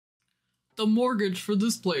The mortgage for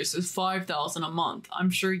this place is $5,000 a month. I'm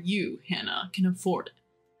sure you, Hannah, can afford it.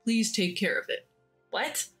 Please take care of it.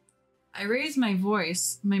 What? I raised my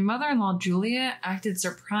voice. My mother-in-law, Julia, acted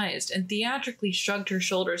surprised and theatrically shrugged her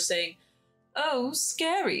shoulders, saying, "Oh,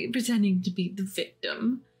 scary," pretending to be the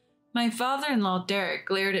victim. My father-in-law, Derek,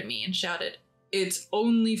 glared at me and shouted, "It's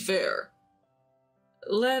only fair."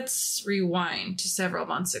 Let's rewind to several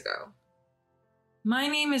months ago. My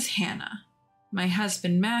name is Hannah. My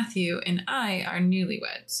husband, Matthew, and I are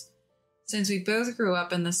newlyweds. Since we both grew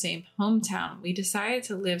up in the same hometown, we decided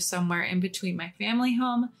to live somewhere in between my family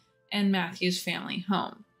home and Matthew's family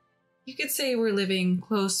home. You could say we're living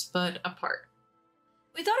close but apart.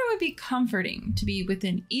 We thought it would be comforting to be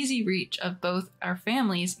within easy reach of both our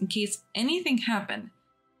families in case anything happened,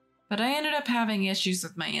 but I ended up having issues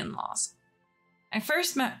with my in-laws. I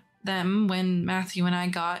first met them when Matthew and I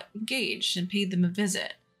got engaged and paid them a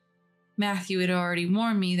visit. Matthew had already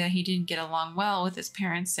warned me that he didn't get along well with his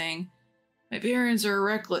parents, saying, "My parents are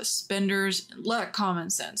reckless spenders and lack common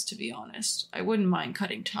sense, to be honest. I wouldn't mind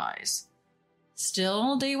cutting ties."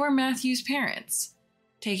 Still, they were Matthew's parents.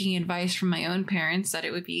 Taking advice from my own parents that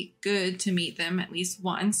it would be good to meet them at least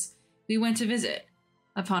once, we went to visit.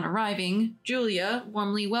 Upon arriving, Julia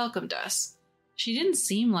warmly welcomed us. She didn't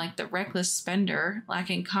seem like the reckless spender,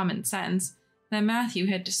 lacking common sense, that Matthew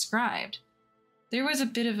had described. There was a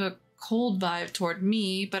bit of a cold vibe toward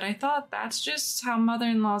me, but I thought that's just how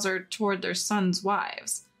mother-in-laws are toward their sons'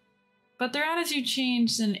 wives. But their attitude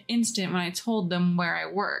changed in an instant when I told them where I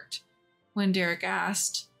worked. When Derek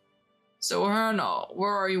asked, "So Hannah,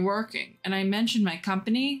 where are you working?" and I mentioned my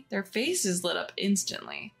company, their faces lit up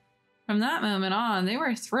instantly. From that moment on, they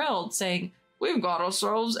were thrilled, saying, "We've got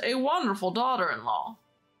ourselves a wonderful daughter-in-law."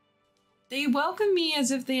 They welcomed me as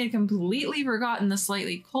if they had completely forgotten the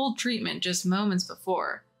slightly cold treatment just moments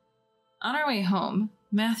before. On our way home,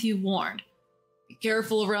 Matthew warned, "Be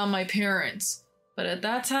careful around my parents." But at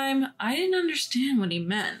that time, I didn't understand what he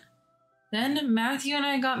meant. Then Matthew and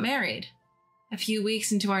I got married. A few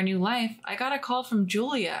weeks into our new life, I got a call from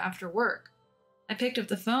Julia after work. I picked up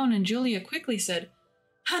the phone and Julia quickly said,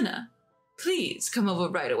 "Hannah, please come over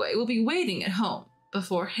right away. We'll be waiting at home,"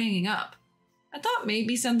 before hanging up. I thought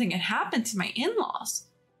maybe something had happened to my in-laws,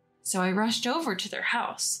 so I rushed over to their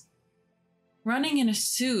house. Running in a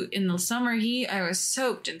suit in the summer heat, I was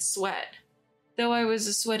soaked in sweat. Though I was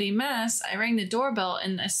a sweaty mess, I rang the doorbell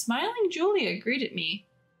and a smiling Julia greeted me,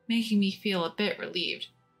 making me feel a bit relieved.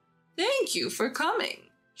 "Thank you for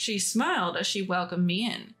coming," she smiled as she welcomed me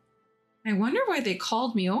in. I wonder why they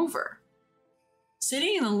called me over.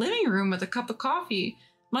 Sitting in the living room with a cup of coffee,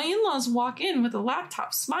 my in-laws walk in with a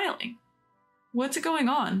laptop smiling. What's going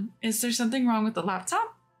on? Is there something wrong with the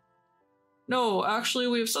laptop? "No, actually,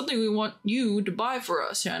 we have something we want you to buy for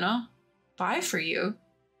us, Hannah." "Buy for you?"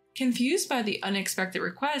 Confused by the unexpected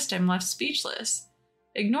request, I'm left speechless.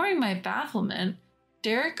 Ignoring my bafflement,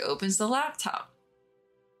 Derek opens the laptop.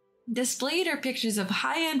 Displayed are pictures of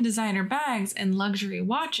high-end designer bags and luxury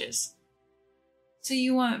watches. "So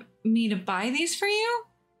you want me to buy these for you?"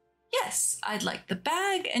 "Yes, I'd like the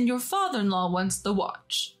bag, and your father-in-law wants the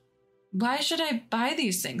watch." "Why should I buy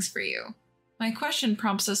these things for you?" My question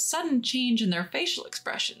prompts a sudden change in their facial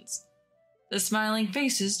expressions. The smiling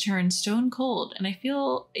faces turn stone cold, and I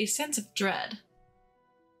feel a sense of dread.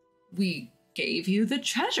 "We gave you the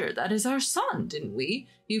treasure that is our son, didn't we?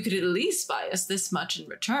 You could at least buy us this much in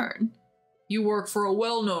return." "You work for a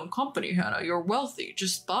well-known company, Hannah. You're wealthy.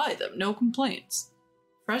 Just buy them, no complaints."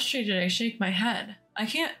 Frustrated, I shake my head. I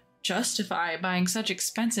can't justify buying such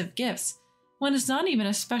expensive gifts when it's not even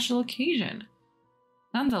a special occasion.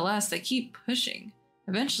 Nonetheless, they keep pushing,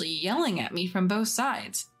 eventually yelling at me from both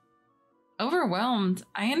sides. Overwhelmed,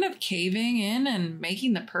 I end up caving in and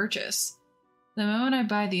making the purchase. The moment I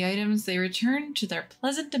buy the items, they return to their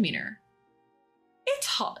pleasant demeanor. "It's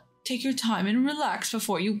hot. Take your time and relax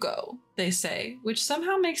before you go," they say, which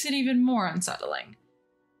somehow makes it even more unsettling.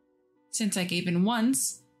 Since I gave in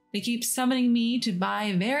once, they keep summoning me to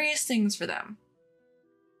buy various things for them.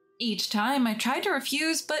 Each time I try to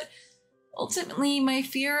refuse, but ultimately my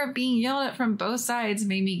fear of being yelled at from both sides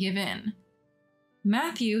made me give in.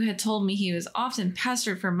 Matthew had told me he was often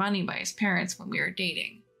pestered for money by his parents when we were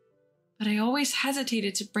dating, but I always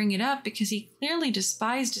hesitated to bring it up because he clearly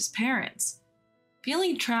despised his parents.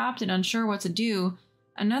 Feeling trapped and unsure what to do,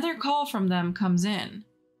 another call from them comes in.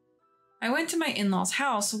 I went to my in-laws'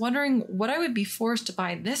 house wondering what I would be forced to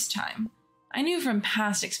buy this time. I knew from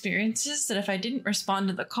past experiences that if I didn't respond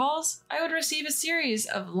to the calls, I would receive a series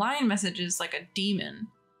of line messages like a demon.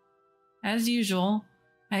 As usual,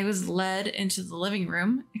 I was led into the living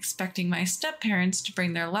room, expecting my step-parents to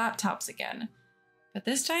bring their laptops again. But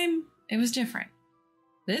this time, it was different.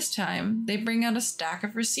 This time, they bring out a stack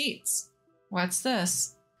of receipts. What's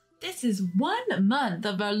this? This is 1 month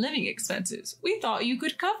of our living expenses. We thought you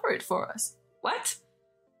could cover it for us. What?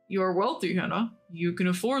 You're wealthy, Hannah. You can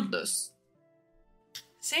afford this.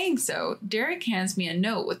 Saying so, Derek hands me a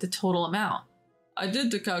note with the total amount. I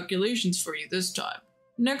did the calculations for you this time.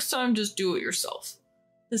 Next time, just do it yourself.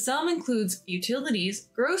 The sum includes utilities,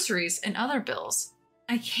 groceries, and other bills.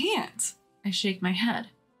 I can't. I shake my head.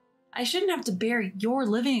 I shouldn't have to bear your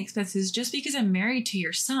living expenses just because I'm married to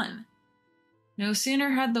your son. No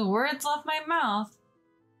sooner had the words left my mouth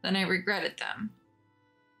than I regretted them.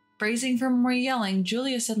 Bracing for more yelling,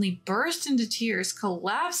 Julia suddenly burst into tears,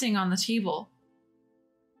 collapsing on the table.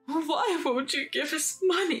 Why won't you give us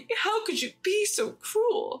money? How could you be so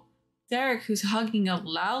cruel? Derek, who's hugging a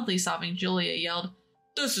loudly sobbing Julia, yelled,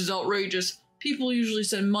 This is outrageous. People usually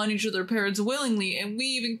send money to their parents willingly, and we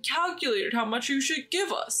even calculated how much you should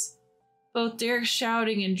give us. Both Derek's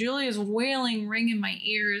shouting and Julia's wailing ring in my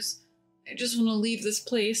ears. I just want to leave this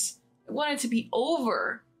place. I want it to be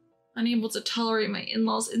over. Unable to tolerate my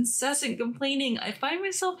in-laws' incessant complaining, I find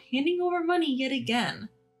myself handing over money yet again.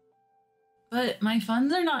 But my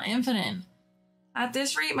funds are not infinite. At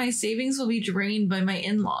this rate, my savings will be drained by my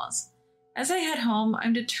in-laws. As I head home,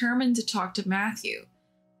 I'm determined to talk to Matthew.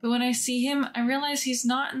 But when I see him, I realize he's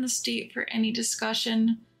not in the state for any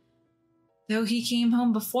discussion. Though he came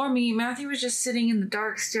home before me, Matthew was just sitting in the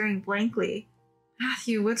dark staring blankly.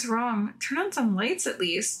 Matthew, what's wrong? Turn on some lights at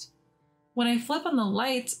least. When I flip on the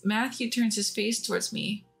lights, Matthew turns his face towards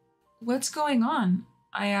me. What's going on?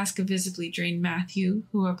 I ask a visibly drained Matthew,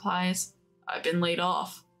 who replies, I've been laid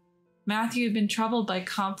off. Matthew had been troubled by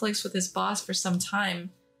conflicts with his boss for some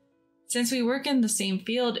time. Since we work in the same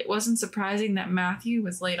field, it wasn't surprising that Matthew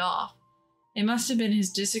was laid off. It must have been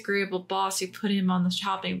his disagreeable boss who put him on the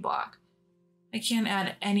chopping block. I can't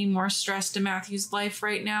add any more stress to Matthew's life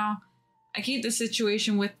right now. I keep the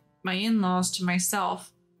situation with my in-laws to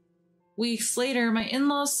myself. Weeks later, my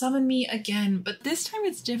in-laws summon me again, but this time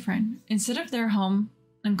it's different. Instead of their home,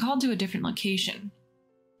 I'm called to a different location.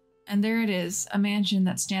 And there it is, a mansion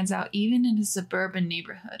that stands out even in a suburban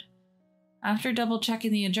neighborhood. After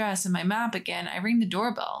double-checking the address and my map again, I ring the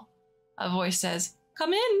doorbell. A voice says,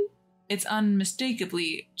 Come in! It's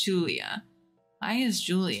unmistakably Julia. Why is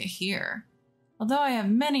Julia here? Although I have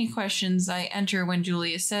many questions, I enter when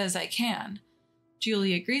Julia says I can.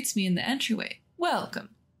 Julia greets me in the entryway. Welcome.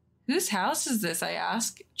 Whose house is this, I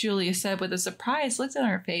ask? Julia said with a surprised look on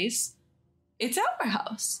her face. It's our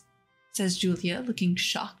house, says Julia, looking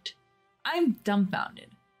shocked. I'm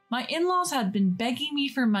dumbfounded. My in-laws had been begging me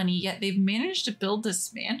for money, yet they've managed to build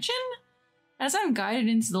this mansion? As I'm guided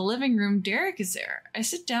into the living room, Derek is there. I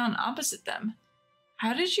sit down opposite them.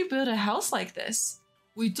 How did you build a house like this?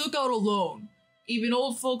 We took out a loan. Even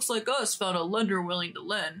old folks like us found a lender willing to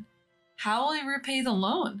lend. How will you repay the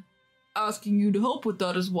loan? Asking you to help with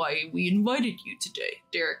that is why we invited you today,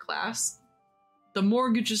 Derek laughs. The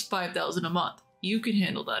mortgage is $5,000 a month. You can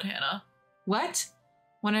handle that, Hannah. What?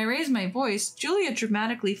 When I raise my voice, Julia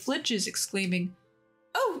dramatically flinches, exclaiming,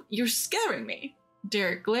 Oh, you're scaring me.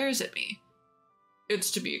 Derek glares at me.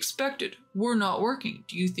 It's to be expected. We're not working.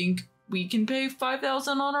 Do you think we can pay $5,000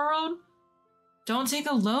 on our own? Don't take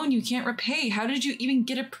a loan you can't repay. How did you even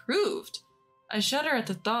get approved? I shudder at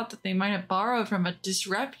the thought that they might have borrowed from a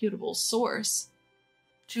disreputable source.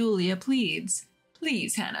 Julia pleads.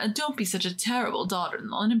 Please, Hannah, don't be such a terrible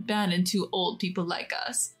daughter-in-law and abandon two old people like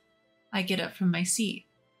us. I get up from my seat.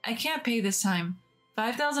 I can't pay this time.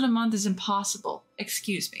 $5,000 a month is impossible.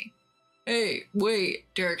 Excuse me. Hey, wait,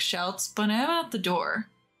 Derek shouts, but I'm out the door.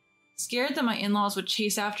 Scared that my in-laws would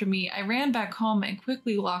chase after me, I ran back home and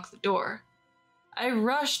quickly locked the door. I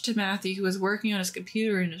rushed to Matthew, who was working on his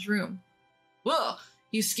computer in his room. Well,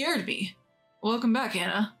 you scared me. Welcome back,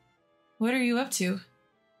 Anna. What are you up to?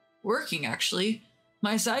 Working, actually.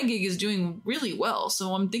 My side gig is doing really well,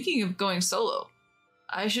 so I'm thinking of going solo.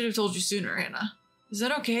 I should have told you sooner, Hannah. Is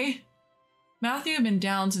that okay? Matthew had been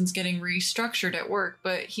down since getting restructured at work,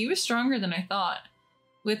 but he was stronger than I thought.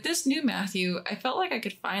 With this new Matthew, I felt like I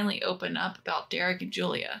could finally open up about Derek and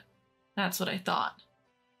Julia. That's what I thought.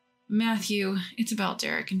 Matthew, it's about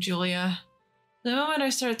Derek and Julia. The moment I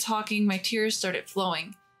started talking, my tears started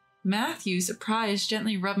flowing. Matthew, surprised,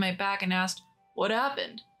 gently rubbed my back and asked, What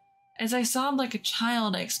happened? As I sobbed like a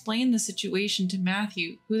child, I explained the situation to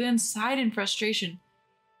Matthew, who then sighed in frustration.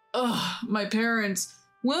 Ugh, my parents.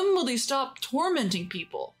 When will they stop tormenting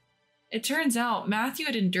people? It turns out Matthew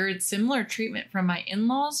had endured similar treatment from my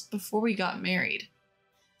in-laws before we got married.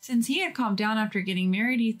 Since he had calmed down after getting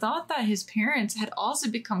married, he thought that his parents had also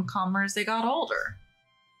become calmer as they got older.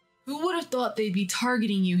 Who would have thought they'd be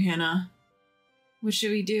targeting you, Hannah? What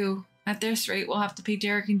should we do? At this rate, we'll have to pay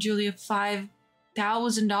Derek and Julia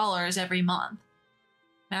 $5,000 every month.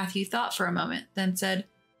 Matthew thought for a moment, then said,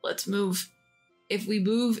 Let's move. If we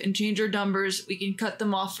move and change our numbers, we can cut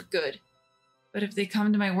them off for good. But if they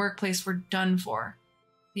come to my workplace, we're done for.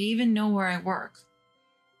 They even know where I work.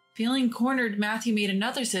 Feeling cornered, Matthew made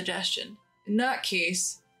another suggestion. In that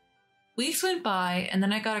case, weeks went by, and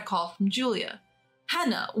then I got a call from Julia.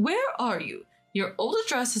 Hannah, where are you? Your old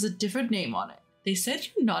address has a different name on it. They said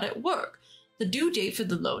you're not at work. The due date for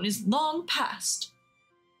the loan is long past.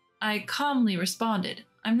 I calmly responded,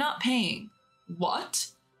 I'm not paying. What?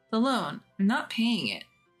 The loan. I'm not paying it.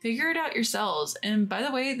 Figure it out yourselves, and by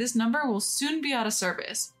the way, this number will soon be out of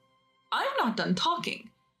service. I'm not done talking.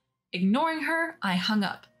 Ignoring her, I hung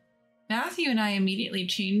up. Matthew and I immediately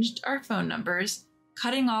changed our phone numbers,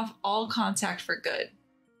 cutting off all contact for good.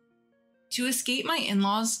 To escape my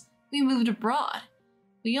in-laws, we moved abroad.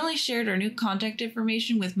 We only shared our new contact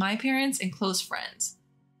information with my parents and close friends.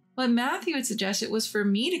 What Matthew had suggested was for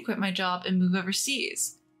me to quit my job and move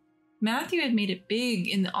overseas. Matthew had made it big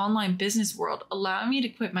in the online business world, allowing me to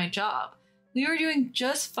quit my job. We were doing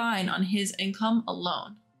just fine on his income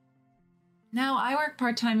alone. Now I work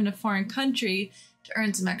part-time in a foreign country to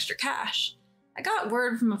earn some extra cash. I got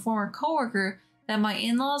word from a former coworker that my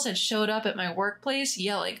in-laws had showed up at my workplace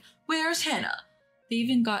yelling, "Where's Hannah?" They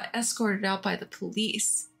even got escorted out by the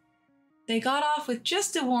police. They got off with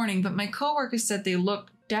just a warning, but my coworker said they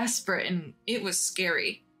looked desperate and it was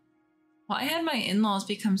scary. Why had my in-laws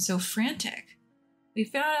become so frantic? We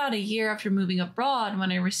found out a year after moving abroad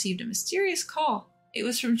when I received a mysterious call. It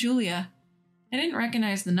was from Julia. I didn't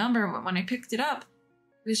recognize the number, but when I picked it up,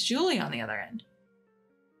 it was Julia on the other end.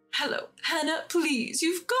 Hello, Hannah, please,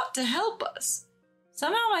 you've got to help us.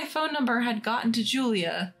 Somehow my phone number had gotten to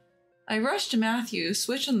Julia. I rushed to Matthew,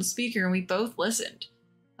 switched on the speaker, and we both listened.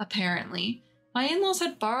 Apparently, my in-laws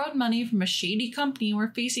had borrowed money from a shady company and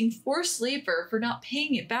were facing forced labor for not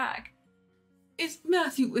paying it back. Is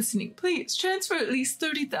Matthew listening? Please transfer at least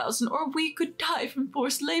 $30,000 or we could die from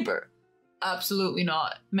forced labor. Absolutely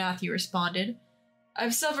not, Matthew responded.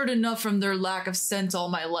 I've suffered enough from their lack of sense all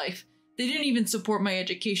my life. They didn't even support my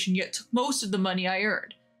education, yet took most of the money I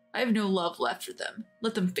earned. I have no love left for them.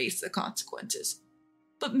 Let them face the consequences.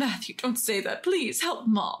 But Matthew, don't say that. Please help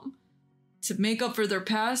Mom. To make up for their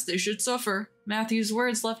past, they should suffer. Matthew's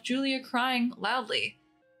words left Julia crying loudly.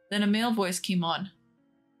 Then a male voice came on.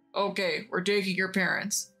 Okay, we're taking your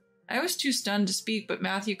parents. I was too stunned to speak, but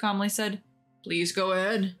Matthew calmly said, Please go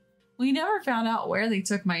ahead. We never found out where they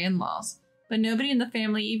took my in-laws, but nobody in the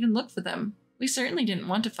family even looked for them. We certainly didn't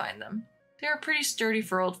want to find them. They were pretty sturdy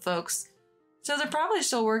for old folks, so they're probably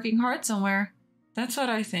still working hard somewhere. That's what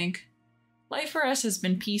I think. Life for us has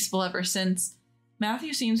been peaceful ever since.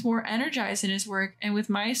 Matthew seems more energized in his work and with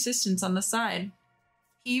my assistance on the side.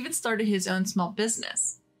 He even started his own small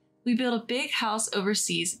business. We built a big house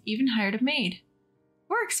overseas, even hired a maid.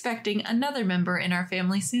 We're expecting another member in our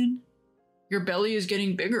family soon. Your belly is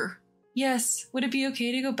getting bigger. Yes. Would it be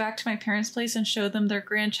okay to go back to my parents' place and show them their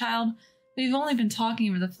grandchild? We've only been talking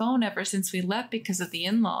over the phone ever since we left because of the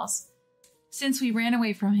in-laws. Since we ran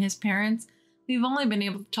away from his parents, we've only been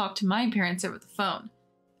able to talk to my parents over the phone.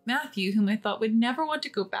 Matthew, whom I thought would never want to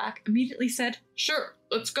go back, immediately said, Sure,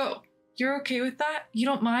 let's go. You're okay with that? You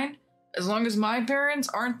don't mind? As long as my parents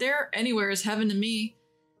aren't there, anywhere is heaven to me.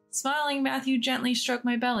 Smiling, Matthew gently stroked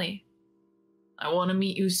my belly. I want to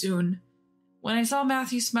meet you soon. When I saw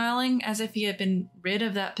Matthew smiling as if he had been rid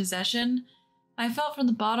of that possession, I felt from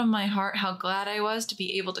the bottom of my heart how glad I was to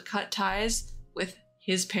be able to cut ties with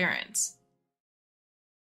his parents.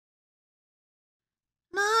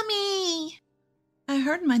 Mommy! I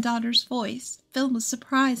heard my daughter's voice, filled with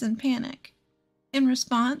surprise and panic. In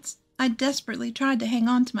response, I desperately tried to hang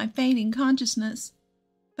on to my fading consciousness,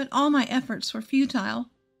 but all my efforts were futile,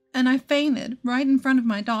 and I fainted right in front of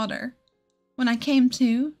my daughter. When I came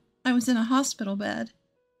to, I was in a hospital bed,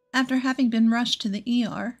 after having been rushed to the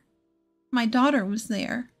ER. My daughter was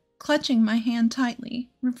there, clutching my hand tightly,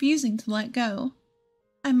 refusing to let go.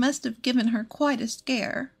 I must have given her quite a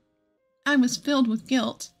scare. I was filled with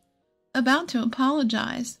guilt, about to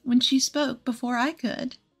apologize when she spoke before I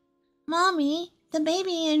could. Mommy, the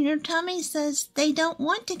baby in your tummy says they don't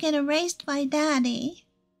want to get erased by Daddy.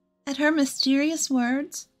 At her mysterious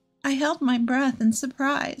words, I held my breath in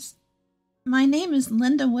surprise. My name is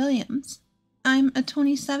Linda Williams. I'm a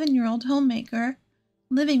 27-year-old homemaker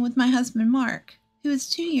living with my husband Mark, who is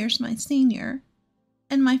 2 years my senior,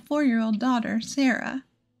 and my 4-year-old daughter, Sarah.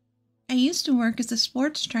 I used to work as a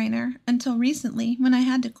sports trainer until recently when I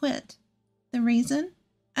had to quit. The reason?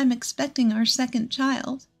 I'm expecting our second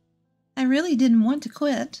child. I really didn't want to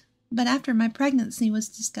quit, but after my pregnancy was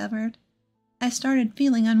discovered, I started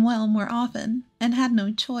feeling unwell more often and had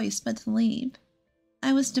no choice but to leave.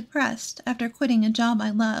 I was depressed after quitting a job I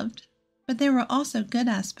loved, but there were also good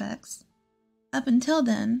aspects. Up until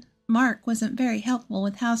then, Mark wasn't very helpful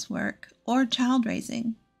with housework or child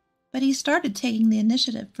raising, but he started taking the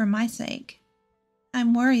initiative for my sake.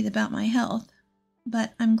 I'm worried about my health,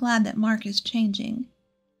 but I'm glad that Mark is changing.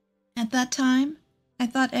 At that time, I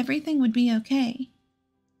thought everything would be okay.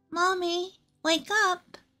 "Mommy, wake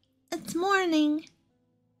up! It's morning."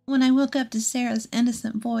 When I woke up to Sarah's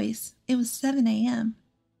innocent voice, it was 7 a.m.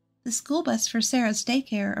 The school bus for Sarah's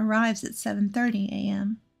daycare arrives at 7:30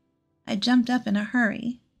 a.m. I jumped up in a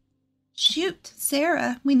hurry. "Shoot,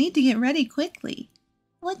 Sarah, we need to get ready quickly."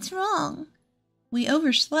 "What's wrong?" "We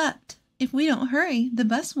overslept. If we don't hurry, the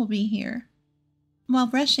bus will be here." While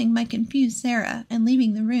rushing my confused Sarah and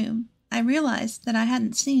leaving the room, I realized that I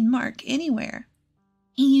hadn't seen Mark anywhere.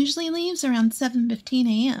 He usually leaves around 7:15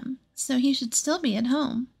 a.m., so he should still be at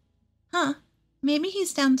home. Maybe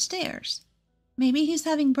he's downstairs. Maybe he's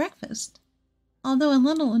having breakfast. Although a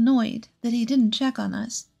little annoyed that he didn't check on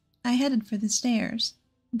us, I headed for the stairs.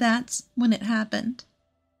 That's when it happened.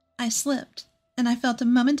 I slipped, and I felt a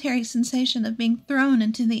momentary sensation of being thrown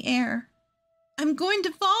into the air. "I'm going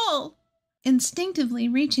to fall!" Instinctively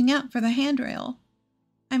reaching out for the handrail,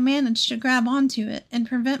 I managed to grab onto it and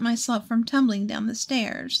prevent myself from tumbling down the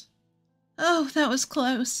stairs. Oh, that was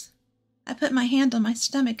close. I put my hand on my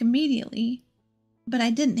stomach immediately, but I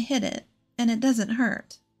didn't hit it, and it doesn't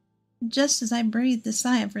hurt. Just as I breathed a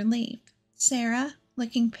sigh of relief, Sarah,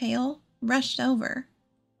 looking pale, rushed over.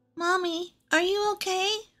 "Mommy, are you okay?"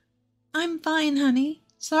 "I'm fine, honey.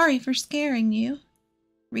 Sorry for scaring you."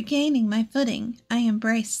 Regaining my footing, I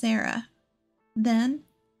embraced Sarah. Then,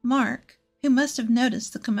 Mark, who must have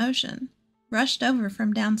noticed the commotion, rushed over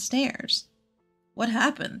from downstairs. "What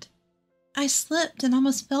happened?" "I slipped and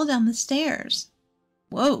almost fell down the stairs."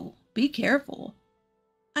 "Whoa, be careful."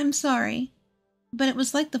 "I'm sorry, but it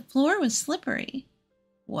was like the floor was slippery."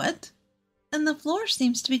 "What?" "And the floor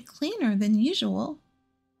seems to be cleaner than usual.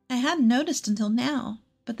 I hadn't noticed until now,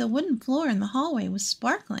 but the wooden floor in the hallway was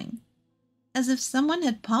sparkling, as if someone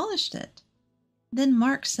had polished it." Then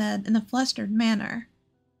Mark said in a flustered manner,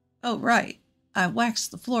 "Oh, right. I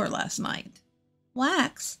waxed the floor last night."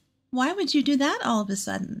 "Wax? Why would you do that all of a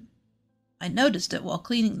sudden?" "I noticed it while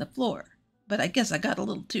cleaning the floor, but I guess I got a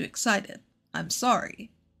little too excited. I'm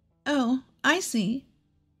sorry." "Oh, I see."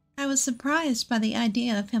 I was surprised by the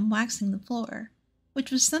idea of him waxing the floor,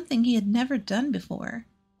 which was something he had never done before.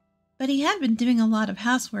 But he had been doing a lot of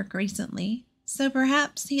housework recently, so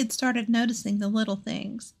perhaps he had started noticing the little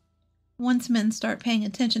things. Once men start paying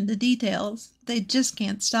attention to details, they just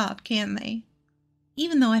can't stop, can they?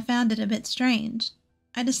 Even though I found it a bit strange,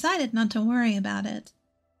 I decided not to worry about it.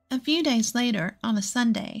 A few days later, on a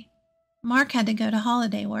Sunday, Mark had to go to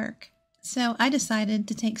holiday work, so I decided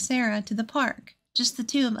to take Sarah to the park, just the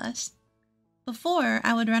two of us. Before,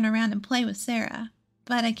 I would run around and play with Sarah,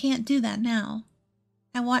 but I can't do that now.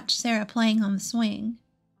 I watched Sarah playing on the swing.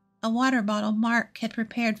 A water bottle Mark had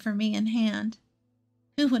prepared for me in hand.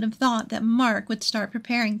 Who would have thought that Mark would start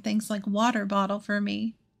preparing things like water bottle for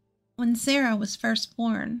me? When Sarah was first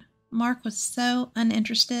born, Mark was so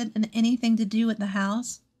uninterested in anything to do with the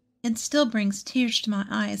house. It still brings tears to my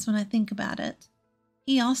eyes when I think about it.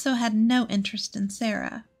 He also had no interest in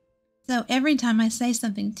Sarah. So every time I say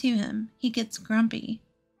something to him, he gets grumpy.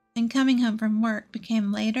 And coming home from work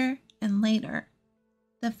became later and later.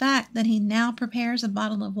 The fact that he now prepares a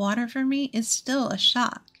bottle of water for me is still a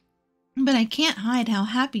shock. But I can't hide how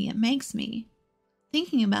happy it makes me.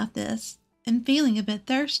 Thinking about this, and feeling a bit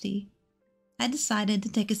thirsty, I decided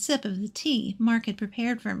to take a sip of the tea Mark had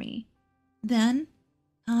prepared for me. Then,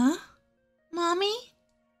 Mommy?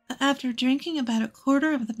 After drinking about a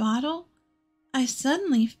quarter of the bottle, I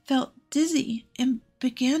suddenly felt dizzy and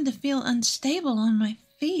began to feel unstable on my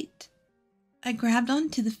feet. I grabbed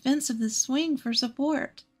onto the fence of the swing for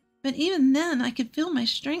support, but even then I could feel my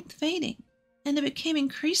strength fading, and it became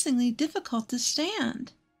increasingly difficult to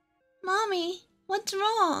stand. "Mommy, what's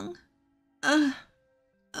wrong?"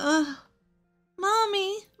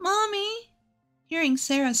 Mommy. Hearing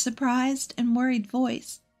Sarah's surprised and worried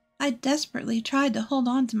voice, I desperately tried to hold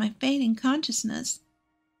on to my fading consciousness.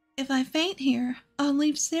 If I faint here, I'll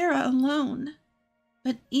leave Sarah alone.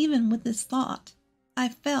 But even with this thought, I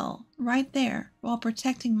fell right there while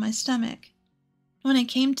protecting my stomach. When I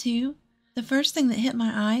came to, the first thing that hit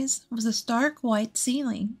my eyes was a stark white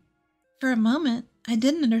ceiling. For a moment, I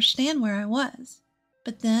didn't understand where I was,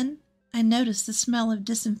 but then I noticed the smell of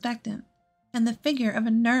disinfectant and the figure of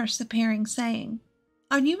a nurse appearing saying,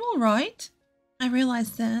 Are you all right? I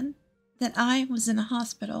realized then that I was in a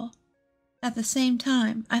hospital. At the same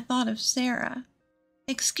time, I thought of Sarah.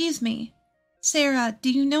 Excuse me, Sarah,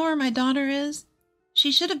 do you know where my daughter is?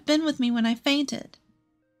 She should have been with me when I fainted.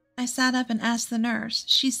 I sat up and asked the nurse.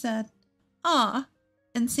 She said, "Ah,"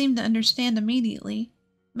 and seemed to understand immediately.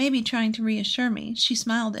 Maybe trying to reassure me, she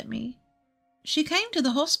smiled at me. She came to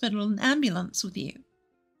the hospital in an ambulance with you.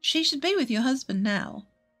 She should be with your husband now.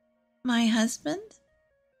 My husband?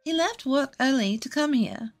 He left work early to come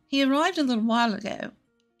here. He arrived a little while ago.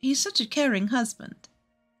 He's such a caring husband.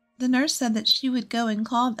 The nurse said that she would go and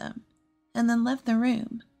call them, and then left the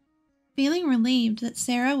room. Feeling relieved that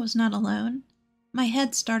Sarah was not alone, my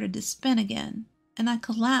head started to spin again, and I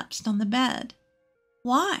collapsed on the bed.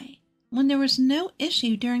 Why, when there was no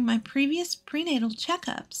issue during my previous prenatal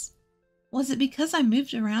checkups? Was it because I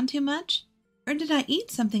moved around too much, or did I eat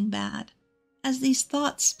something bad? As these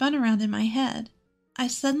thoughts spun around in my head, I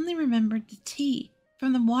suddenly remembered the tea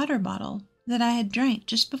from the water bottle that I had drank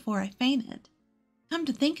just before I fainted. Come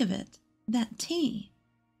to think of it, that tea.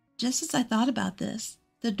 Just as I thought about this,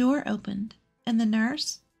 the door opened, and the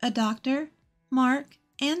nurse, a doctor, Mark,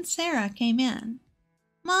 and Sarah came in.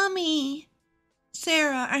 Mommy!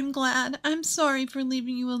 Sarah, I'm glad. I'm sorry for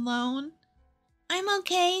leaving you alone. I'm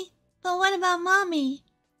okay, but what about Mommy?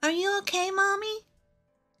 Are you okay, Mommy?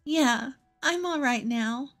 Yeah, I'm all right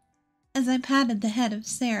now. As I patted the head of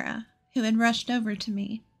Sarah, who had rushed over to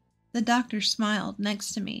me, the doctor smiled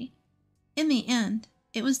next to me. In the end,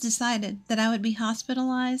 it was decided that I would be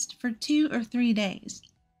hospitalized for 2 or 3 days.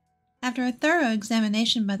 After a thorough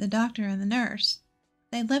examination by the doctor and the nurse,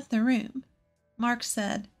 they left the room. Mark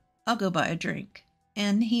said, "I'll go buy a drink,"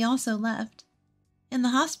 and he also left. In the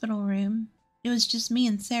hospital room, it was just me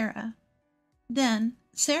and Sarah. Then,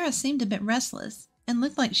 Sarah seemed a bit restless and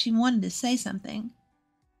looked like she wanted to say something.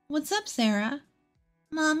 What's up, Sarah?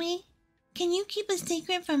 Mommy, can you keep a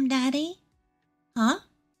secret from Daddy? Huh?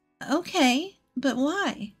 Okay, but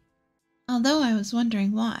why? Although I was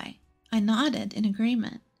wondering why, I nodded in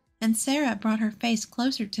agreement, and Sarah brought her face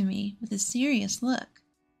closer to me with a serious look.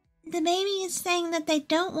 The baby is saying that they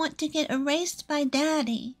don't want to get erased by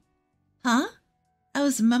Daddy. Huh? I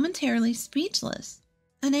was momentarily speechless,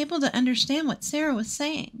 unable to understand what Sarah was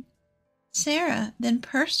saying. Sarah then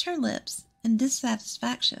pursed her lips in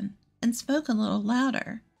dissatisfaction and spoke a little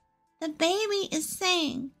louder. The baby is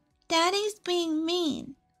saying Daddy's being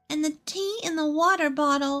mean, and the tea in the water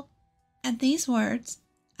bottle. At these words,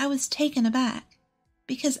 I was taken aback,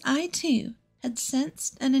 because I too had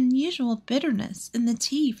sensed an unusual bitterness in the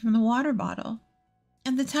tea from the water bottle.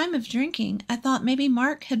 At the time of drinking, I thought maybe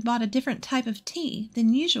Mark had bought a different type of tea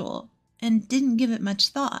than usual and didn't give it much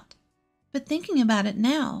thought. But thinking about it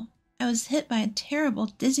now, I was hit by a terrible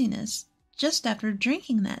dizziness just after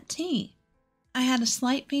drinking that tea. I had a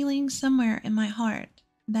slight feeling somewhere in my heart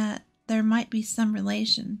that there might be some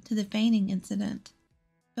relation to the fainting incident.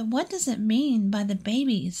 But what does it mean by the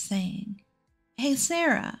baby is saying? Hey,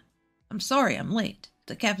 Sarah. I'm sorry I'm late.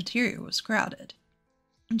 The cafeteria was crowded.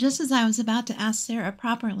 Just as I was about to ask Sarah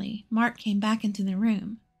properly, Mark came back into the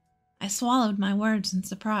room. I swallowed my words in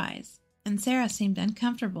surprise, and Sarah seemed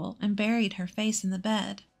uncomfortable and buried her face in the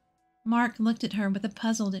bed. Mark looked at her with a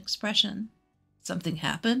puzzled expression. Something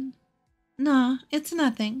happened? No, it's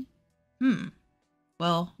nothing.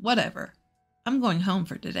 Well, whatever. I'm going home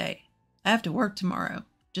for today. I have to work tomorrow.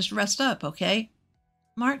 Just rest up, okay?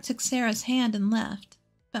 Mark took Sarah's hand and left,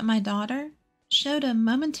 but my daughter showed a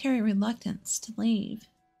momentary reluctance to leave.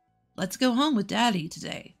 Let's go home with Daddy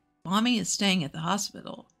today. Mommy is staying at the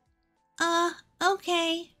hospital.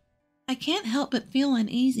 Okay. I can't help but feel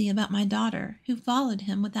uneasy about my daughter, who followed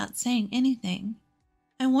him without saying anything.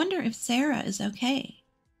 I wonder if Sarah is okay.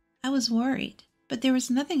 I was worried, but there was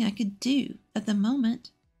nothing I could do at the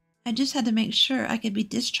moment. I just had to make sure I could be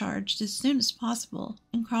discharged as soon as possible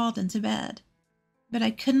and crawled into bed. But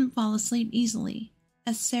I couldn't fall asleep easily,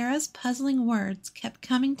 as Sarah's puzzling words kept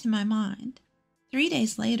coming to my mind. 3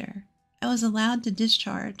 days later, I was allowed to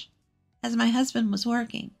discharge. As my husband was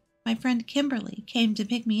working, my friend Kimberly came to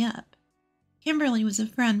pick me up. Kimberly was a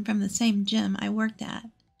friend from the same gym I worked at.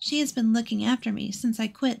 She has been looking after me since I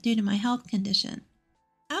quit due to my health condition.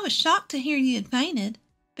 I was shocked to hear you had fainted,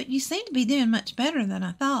 but you seem to be doing much better than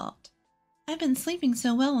I thought. I've been sleeping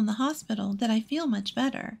so well in the hospital that I feel much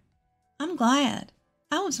better. I'm glad.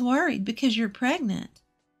 I was worried because you're pregnant.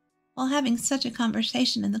 While having such a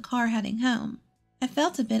conversation in the car heading home, I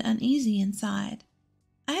felt a bit uneasy inside.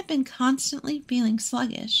 I had been constantly feeling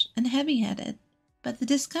sluggish and heavy-headed, but the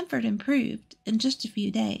discomfort improved in just a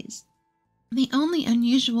few days. The only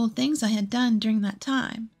unusual things I had done during that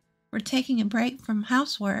time were taking a break from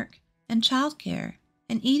housework and childcare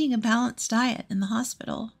and eating a balanced diet in the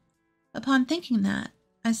hospital. Upon thinking that,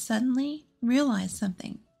 I suddenly realized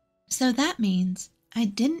something. So that means I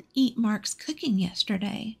didn't eat Mark's cooking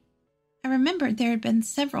yesterday. I remembered there had been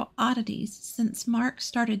several oddities since Mark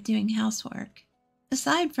started doing housework.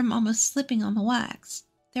 Aside from almost slipping on the wax,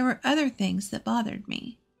 there were other things that bothered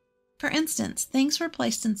me. For instance, things were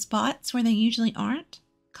placed in spots where they usually aren't,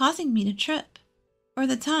 causing me to trip. Or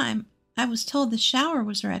the time I was told the shower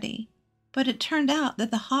was ready, but it turned out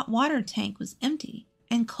that the hot water tank was empty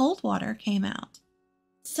and cold water came out.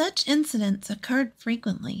 Such incidents occurred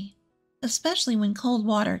frequently, especially when cold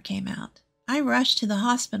water came out. I rushed to the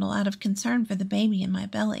hospital out of concern for the baby in my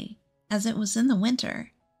belly, as it was in the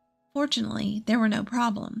winter. Fortunately, there were no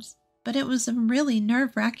problems, but it was a really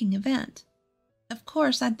nerve-wracking event. Of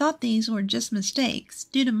course, I thought these were just mistakes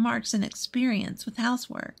due to Mark's inexperience with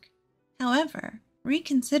housework. However,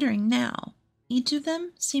 reconsidering now, each of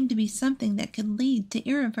them seemed to be something that could lead to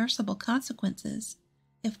irreversible consequences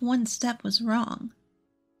if one step was wrong.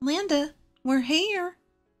 "Linda, we're here."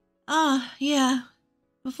 "Ah, yeah."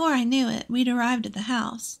 Before I knew it, we'd arrived at the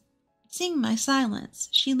house. Seeing my silence,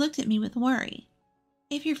 she looked at me with worry.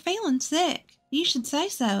 "If you're feeling sick, you should say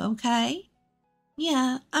so, okay?"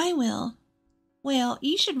 "Yeah, I will." "Well,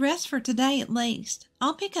 you should rest for today at least.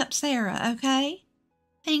 I'll pick up Sarah, okay?"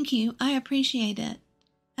 "Thank you, I appreciate it."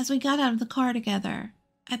 As we got out of the car together,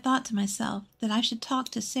 I thought to myself that I should talk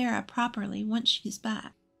to Sarah properly once she's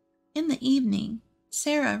back. In the evening,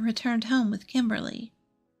 Sarah returned home with Kimberly.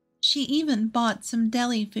 She even bought some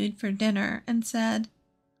deli food for dinner and said,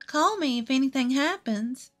 "Call me if anything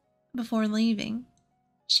happens," before leaving.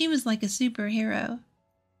 She was like a superhero.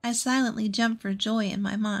 I silently jumped for joy in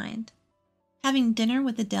my mind. Having dinner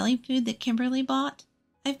with the deli food that Kimberly bought,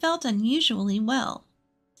 I felt unusually well,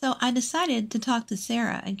 so I decided to talk to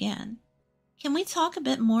Sarah again. "Can we talk a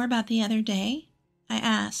bit more about the other day?" I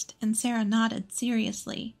asked, and Sarah nodded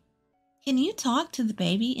seriously. "Can you talk to the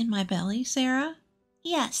baby in my belly, Sarah?"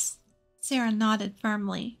 "Yes." Sarah nodded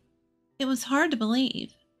firmly. It was hard to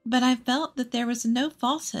believe, but I felt that there was no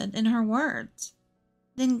falsehood in her words.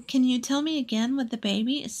 "Then can you tell me again what the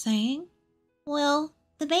baby is saying?" "Well,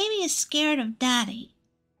 the baby is scared of Daddy."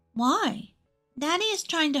 "Why?" "Daddy is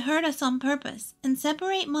trying to hurt us on purpose and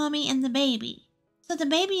separate Mommy and the baby. So the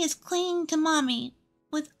baby is clinging to Mommy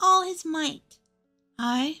with all his might."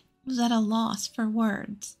 I was at a loss for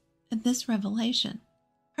words at this revelation.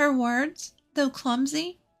 Her words, though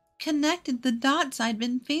clumsy, connected the dots I'd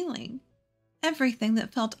been feeling. Everything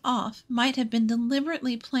that felt off might have been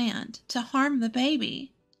deliberately planned to harm the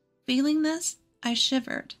baby. Feeling this, I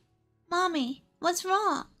shivered. "Mommy, what's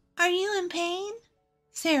wrong? Are you in pain?"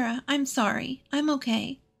 "Sarah, I'm sorry. I'm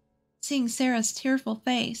okay." Seeing Sarah's tearful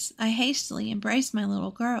face, I hastily embraced my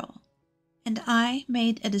little girl. And I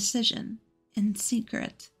made a decision, in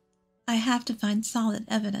secret. I have to find solid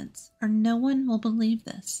evidence, or no one will believe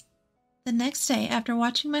this. The next day, after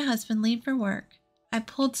watching my husband leave for work, I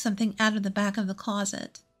pulled something out of the back of the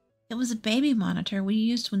closet. It was a baby monitor we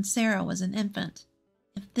used when Sarah was an infant.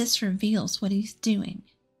 If this reveals what he's doing,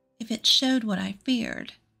 if it showed what I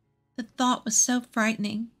feared. The thought was so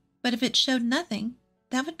frightening, but if it showed nothing,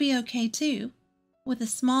 that would be okay too. With a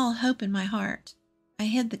small hope in my heart, I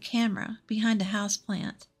hid the camera behind a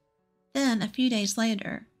houseplant. Then, a few days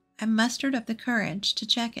later, I mustered up the courage to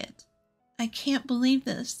check it. I can't believe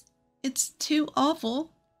this. It's too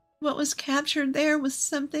awful. What was captured there was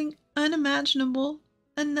something unimaginable,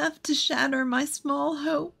 enough to shatter my small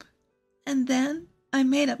hope. And then I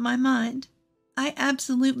made up my mind. I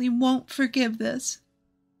absolutely won't forgive this.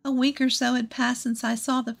 A week or so had passed since I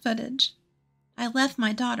saw the footage. I left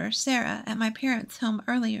my daughter, Sarah, at my parents' home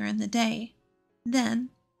earlier in the day. Then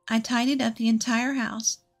I tidied up the entire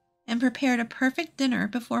house and prepared a perfect dinner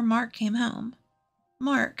before Mark came home.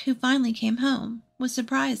 Mark, who finally came home, was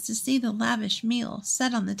surprised to see the lavish meal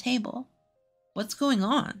set on the table. "What's going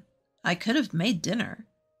on? I could have made dinner."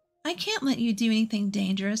 "I can't let you do anything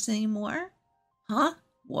dangerous anymore." "Huh?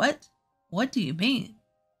 What? What do you mean?"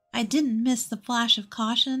 I didn't miss the flash of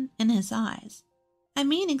caution in his eyes. "I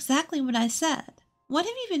mean exactly what I said. What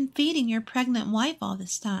have you been feeding your pregnant wife all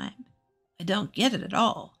this time?" "I don't get it at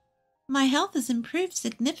all." "My health has improved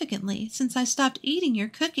significantly since I stopped eating your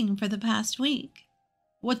cooking for the past week."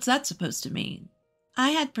 "What's that supposed to mean?"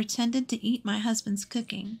 I had pretended to eat my husband's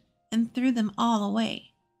cooking and threw them all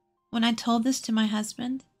away. When I told this to my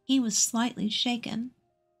husband, he was slightly shaken.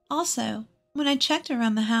 Also, when I checked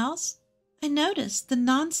around the house, I noticed the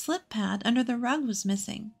non-slip pad under the rug was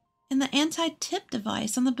missing, and the anti-tip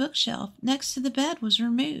device on the bookshelf next to the bed was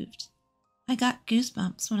removed. I got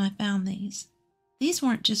goosebumps when I found these. These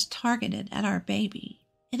weren't just targeted at our baby.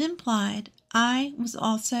 It implied I was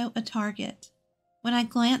also a target. When I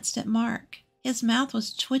glanced at Mark, his mouth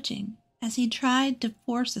was twitching as he tried to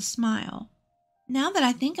force a smile. Now that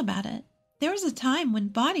I think about it, there was a time when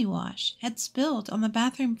body wash had spilled on the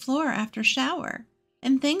bathroom floor after shower,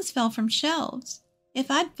 and things fell from shelves.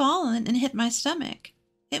 If I'd fallen and hit my stomach,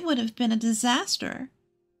 it would have been a disaster.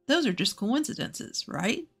 Those are just coincidences,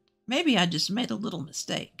 right? Maybe I just made a little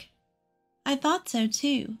mistake. I thought so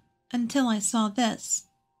too, until I saw this.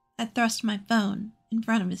 I thrust my phone in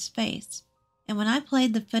front of his face, and when I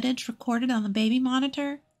played the footage recorded on the baby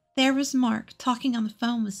monitor, there was Mark talking on the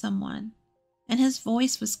phone with someone, and his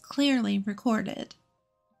voice was clearly recorded.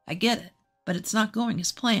 I get it, but it's not going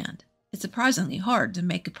as planned. It's surprisingly hard to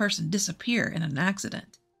make a person disappear in an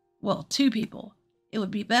accident. Well, two people. It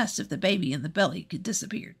would be best if the baby in the belly could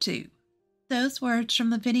disappear too. Those words from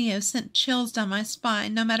the video sent chills down my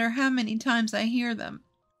spine no matter how many times I hear them.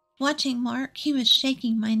 Watching Mark, he was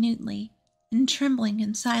shaking minutely and trembling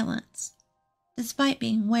in silence. Despite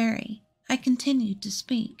being wary, I continued to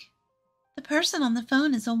speak. The person on the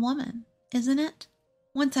phone is a woman, isn't it?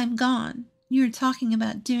 Once I'm gone, you're talking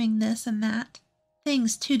about doing this and that.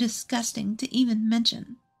 Things too disgusting to even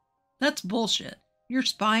mention. That's bullshit. You're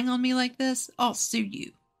spying on me like this? I'll sue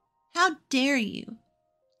you. How dare you?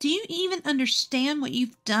 Do you even understand what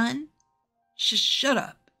you've done? Shut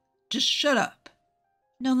up. Just shut up.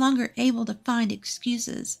 No longer able to find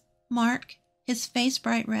excuses, Mark, his face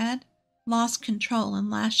bright red, lost control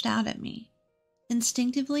and lashed out at me.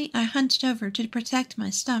 Instinctively, I hunched over to protect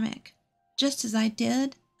my stomach. Just as I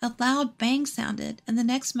did, a loud bang sounded, and the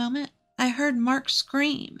next moment, I heard Mark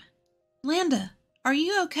scream. "Landa, are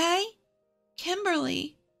you okay?"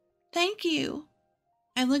 "Kimberly, thank you."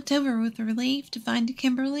 I looked over with relief to find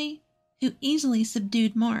Kimberly, who easily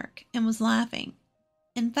subdued Mark and was laughing.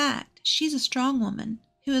 In fact, she's a strong woman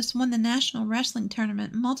who has won the national wrestling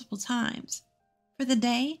tournament multiple times. For the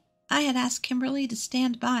day, I had asked Kimberly to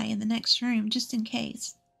stand by in the next room just in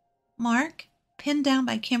case. Mark, pinned down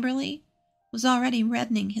by Kimberly, was already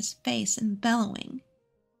reddening his face and bellowing.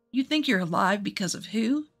 You think you're alive because of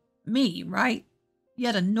who? Me, right?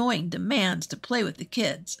 Yet annoying demands to play with the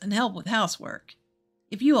kids and help with housework.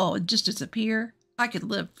 If you all would just disappear, I could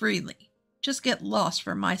live freely. Just get lost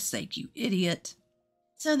for my sake, you idiot.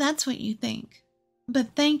 So that's what you think.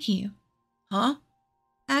 But thank you. Huh?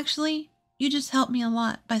 Actually, you just helped me a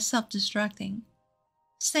lot by self-destructing.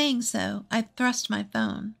 Saying so, I thrust my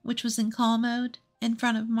phone, which was in call mode, in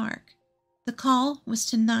front of Mark. The call was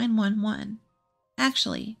to 911.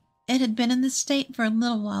 Actually, it had been in this state for a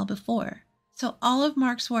little while before, so all of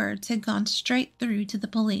Mark's words had gone straight through to the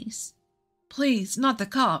police. Please, not the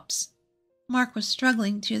cops. Mark was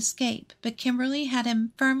struggling to escape, but Kimberly had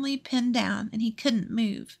him firmly pinned down and he couldn't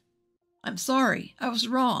move. I'm sorry, I was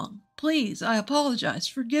wrong. Please, I apologize,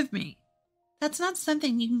 forgive me. That's not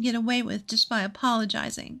something you can get away with just by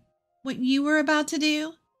apologizing. What you were about to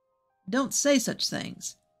do? Don't say such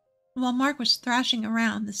things. While Mark was thrashing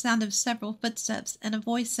around, the sound of several footsteps and a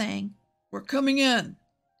voice saying, "We're coming in,"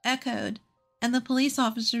 echoed, and the police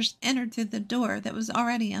officers entered through the door that was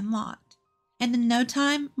already unlocked. And in no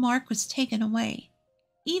time, Mark was taken away.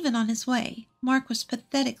 Even on his way, Mark was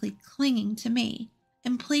pathetically clinging to me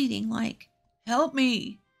and pleading like, "Help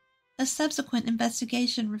me." A subsequent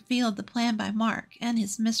investigation revealed the plan by Mark and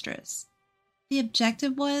his mistress. The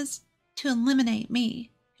objective was to eliminate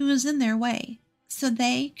me, who was in their way, so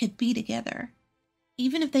they could be together.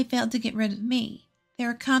 Even if they failed to get rid of me, they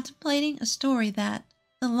were contemplating a story that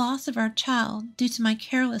the loss of our child due to my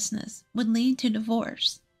carelessness would lead to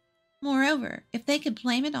divorce. Moreover, if they could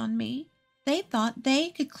blame it on me, they thought they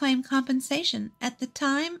could claim compensation at the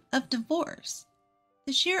time of divorce.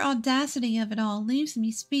 The sheer audacity of it all leaves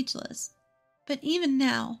me speechless. But even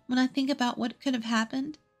now, when I think about what could have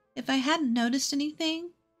happened, if I hadn't noticed anything,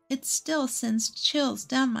 it still sends chills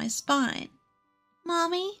down my spine.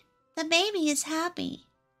 Mommy, the baby is happy.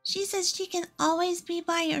 She says she can always be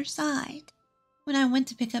by your side. When I went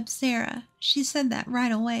to pick up Sarah, she said that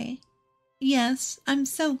right away. Yes, I'm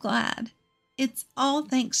so glad. It's all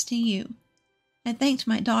thanks to you. I thanked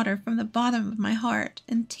my daughter from the bottom of my heart,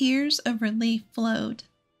 and tears of relief flowed.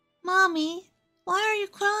 Mommy, why are you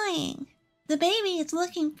crying? The baby is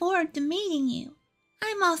looking forward to meeting you.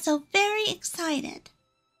 I'm also very excited.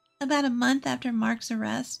 About a month after Mark's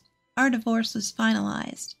arrest, our divorce was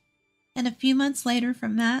finalized. And a few months later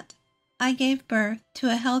from that, I gave birth to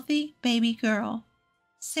a healthy baby girl.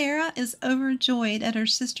 Sarah is overjoyed at her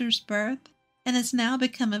sister's birth and has now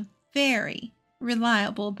become a very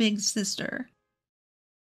reliable big sister.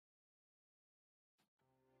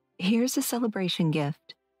 Here's a celebration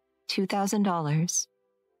gift, $2,000.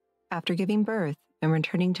 After giving birth, and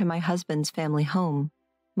returning to my husband's family home,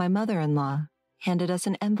 my mother-in-law handed us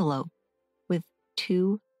an envelope with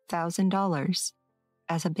 $2,000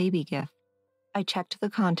 as a baby gift. I checked the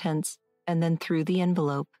contents and then threw the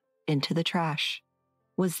envelope into the trash.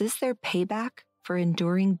 Was this their payback for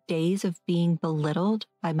enduring days of being belittled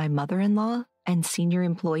by my mother-in-law and senior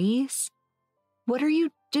employees? What are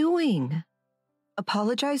you doing?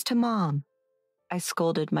 Apologize to Mom, I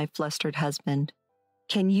scolded my flustered husband.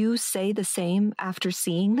 Can you say the same after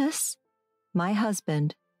seeing this? My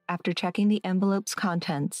husband, after checking the envelope's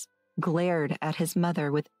contents, glared at his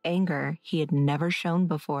mother with anger he had never shown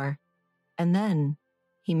before. And then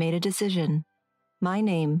he made a decision. My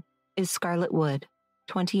name is Scarlett Wood,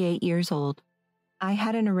 28 years old. I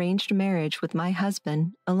had an arranged marriage with my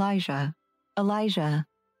husband, Elijah. Elijah,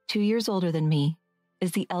 2 years older than me,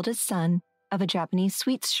 is the eldest son of a Japanese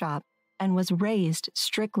sweets shop and was raised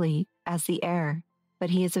strictly as the heir, but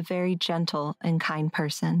he is a very gentle and kind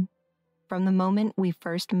person. From the moment we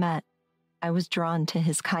first met, I was drawn to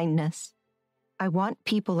his kindness. I want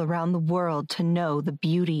people around the world to know the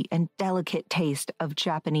beauty and delicate taste of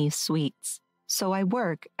Japanese sweets, so I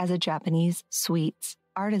work as a Japanese sweets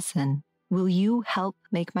artisan. Will you help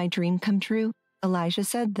make my dream come true? Elijah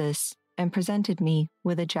said this and presented me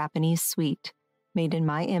with a Japanese sweet made in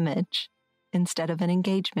my image instead of an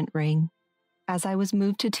engagement ring. As I was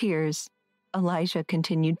moved to tears, Elijah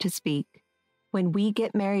continued to speak. When we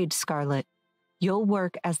get married, Scarlett, you'll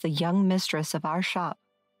work as the young mistress of our shop.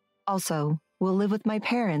 Also, we'll live with my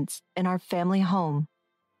parents in our family home.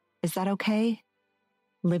 Is that okay?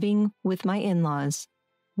 Living with my in-laws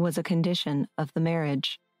was a condition of the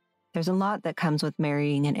marriage. There's a lot that comes with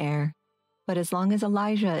marrying an heir, but as long as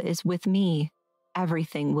Elijah is with me,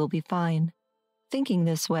 everything will be fine. Thinking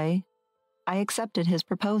this way, I accepted his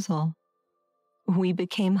proposal. We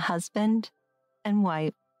became husband and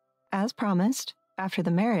wife. As promised, after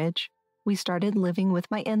the marriage, we started living with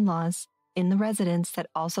my in-laws in the residence that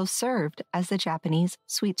also served as the Japanese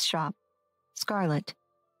sweets shop. Scarlett,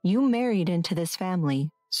 you married into this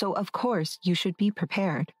family, so of course you should be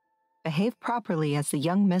prepared. Behave properly as the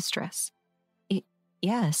young mistress.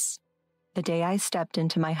 Yes. The day I stepped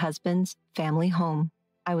into my husband's family home,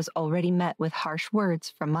 I was already met with harsh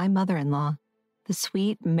words from my mother-in-law. The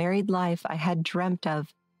sweet married life I had dreamt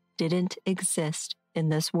of didn't exist in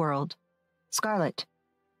this world. Scarlett,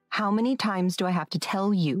 how many times do I have to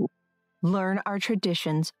tell you? Learn our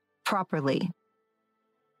traditions properly.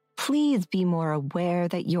 Please be more aware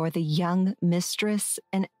that you're the young mistress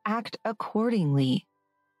and act accordingly.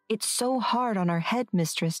 It's so hard on our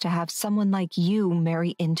headmistress to have someone like you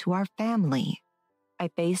marry into our family. I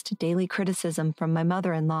faced daily criticism from my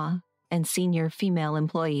mother-in-law and senior female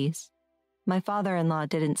employees. My father-in-law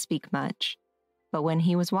didn't speak much, but when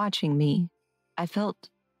he was watching me, I felt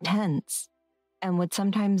tense and would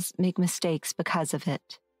sometimes make mistakes because of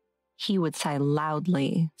it. He would sigh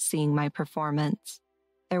loudly, seeing my performance.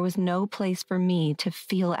 There was no place for me to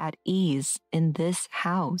feel at ease in this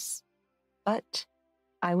house. But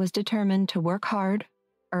I was determined to work hard,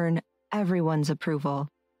 earn everyone's approval,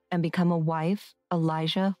 and become a wife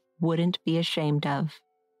Elijah wouldn't be ashamed of.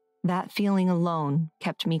 That feeling alone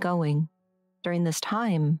kept me going. During this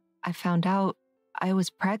time, I found out I was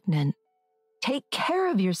pregnant. Take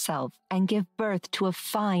care of yourself and give birth to a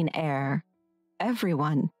fine heir.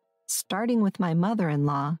 Everyone, starting with my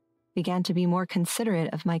mother-in-law, began to be more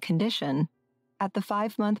considerate of my condition. At the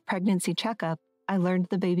 5-month pregnancy checkup, I learned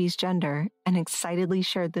the baby's gender and excitedly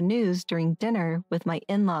shared the news during dinner with my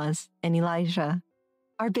in-laws and Elijah.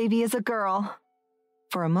 Our baby is a girl.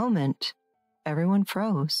 For a moment, everyone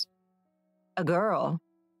froze. A girl?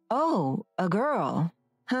 Oh, a girl.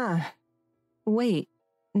 Huh. Wait,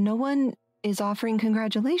 no one is offering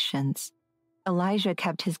congratulations. Elijah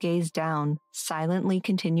kept his gaze down, silently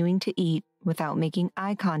continuing to eat without making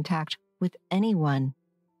eye contact with anyone.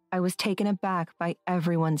 I was taken aback by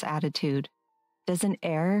everyone's attitude. Does an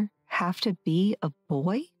heir have to be a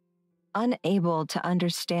boy? Unable to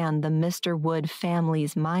understand the Mr. Wood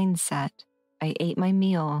family's mindset, I ate my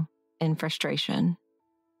meal in frustration.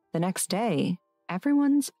 The next day,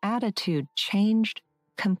 everyone's attitude changed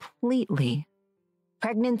completely.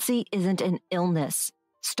 Pregnancy isn't an illness.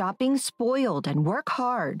 Stop being spoiled and work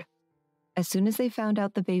hard. As soon as they found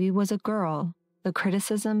out the baby was a girl, the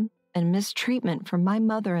criticism and mistreatment from my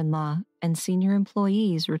mother-in-law and senior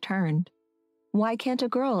employees returned. Why can't a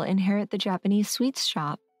girl inherit the Japanese sweets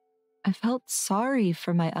shop? I felt sorry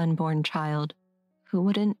for my unborn child, who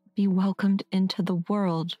wouldn't be welcomed into the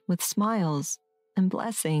world with smiles and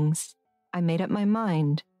blessings. I made up my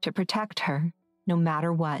mind to protect her, no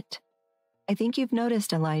matter what. I think you've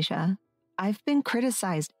noticed, Elijah, I've been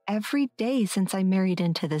criticized every day since I married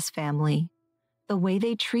into this family. The way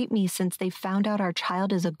they treat me since they found out our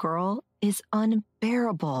child is a girl is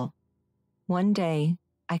unbearable. One day,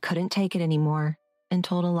 I couldn't take it anymore and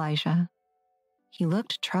told Elijah. He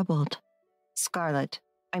looked troubled. Scarlett,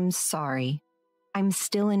 I'm sorry. I'm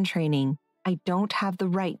still in training. I don't have the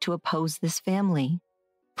right to oppose this family.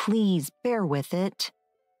 Please bear with it.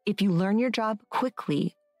 If you learn your job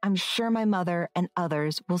quickly, I'm sure my mother and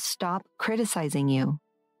others will stop criticizing you.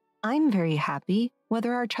 I'm very happy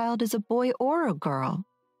whether our child is a boy or a girl.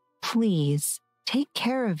 Please take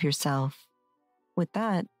care of yourself. With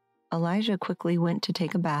that, Elijah quickly went to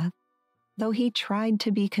take a bath. Though he tried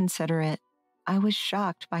to be considerate, I was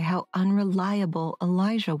shocked by how unreliable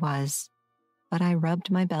Elijah was. But I rubbed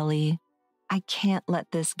my belly. I can't let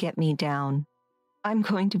this get me down. I'm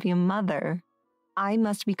going to be a mother. I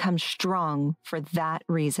must become strong for that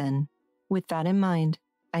reason. With that in mind,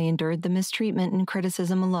 I endured the mistreatment and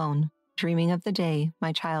criticism alone, dreaming of the day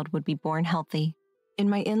my child would be born healthy. In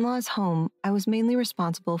my in-laws' home, I was mainly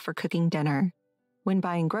responsible for cooking dinner. When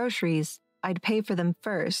buying groceries, I'd pay for them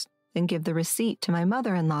first, then give the receipt to my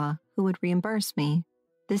mother-in-law, who would reimburse me.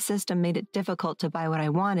 This system made it difficult to buy what I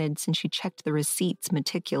wanted since she checked the receipts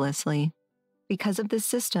meticulously. Because of this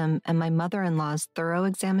system and my mother-in-law's thorough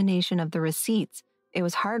examination of the receipts, it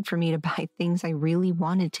was hard for me to buy things I really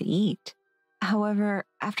wanted to eat. However,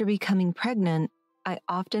 after becoming pregnant, I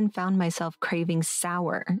often found myself craving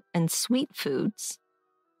sour and sweet foods.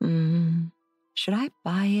 Should I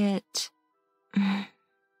buy it?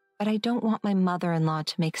 But I don't want my mother-in-law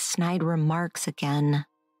to make snide remarks again.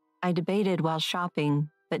 I debated while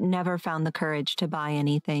shopping, but never found the courage to buy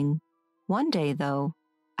anything. One day, though,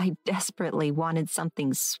 I desperately wanted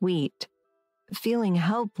something sweet. Feeling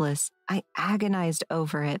helpless, I agonized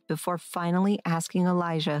over it before finally asking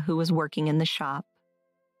Elijah, who was working in the shop.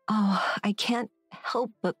 Oh, I can't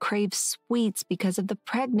help but crave sweets because of the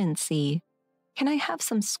pregnancy. Can I have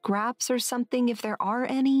some scraps or something if there are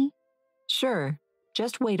any? Sure,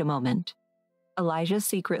 just wait a moment. Elijah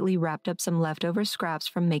secretly wrapped up some leftover scraps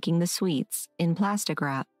from making the sweets in plastic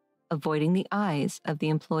wrap, avoiding the eyes of the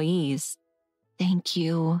employees. Thank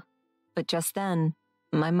you. But just then,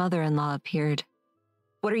 my mother-in-law appeared.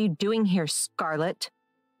 What are you doing here, Scarlett?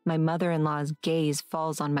 My mother-in-law's gaze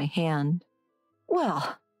falls on my hand.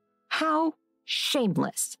 Well, how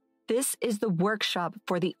shameless. This is the workshop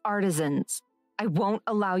for the artisans. I won't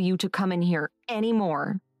allow you to come in here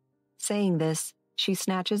anymore. Saying this, she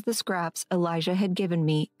snatches the scraps Elijah had given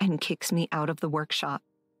me and kicks me out of the workshop.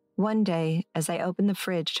 One day, as I open the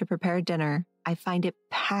fridge to prepare dinner, I find it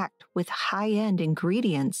packed with high-end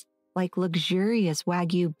ingredients like luxurious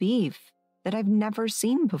Wagyu beef that I've never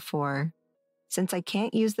seen before. Since I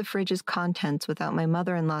can't use the fridge's contents without my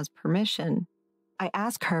mother-in-law's permission, I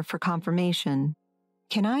ask her for confirmation.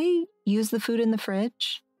 Can I use the food in the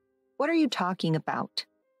fridge? What are you talking about?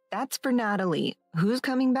 That's for Natalie, who's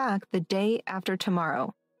coming back the day after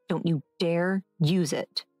tomorrow. Don't you dare use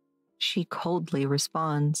it. She coldly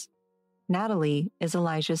responds. Natalie is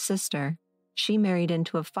Elijah's sister. She married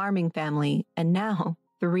into a farming family and now,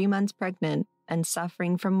 3 months pregnant and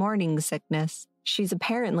suffering from morning sickness, she's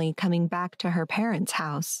apparently coming back to her parents'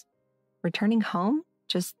 house. Returning home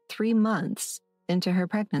just 3 months into her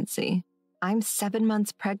pregnancy. I'm 7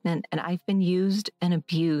 months pregnant and I've been used and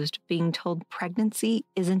abused, being told pregnancy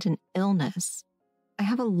isn't an illness. I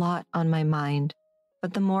have a lot on my mind,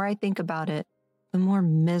 but the more I think about it, the more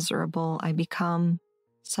miserable I become.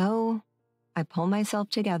 So I pull myself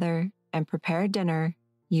together and prepare dinner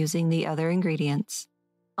using the other ingredients.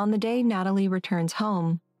 On the day Natalie returns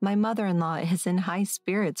home, my mother-in-law is in high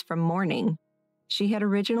spirits from mourning. She had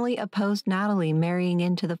originally opposed Natalie marrying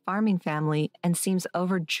into the farming family and seems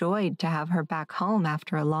overjoyed to have her back home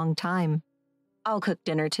after a long time. I'll cook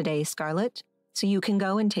dinner today, Scarlett, so you can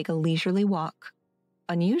go and take a leisurely walk.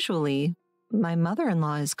 Unusually, my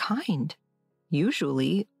mother-in-law is kind.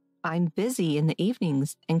 Usually, I'm busy in the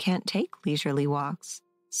evenings and can't take leisurely walks,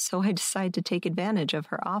 so I decide to take advantage of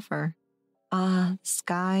her offer. The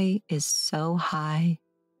sky is so high.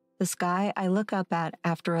 The sky I look up at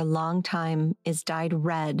after a long time is dyed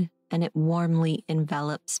red and it warmly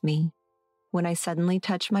envelops me. When I suddenly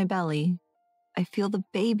touch my belly, I feel the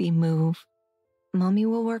baby move. Mommy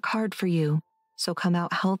will work hard for you, so come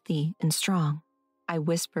out healthy and strong, I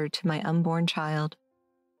whisper to my unborn child.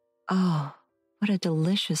 Oh, what a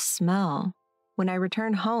delicious smell. When I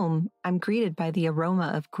return home, I'm greeted by the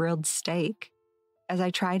aroma of grilled steak. As I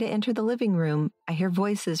try to enter the living room, I hear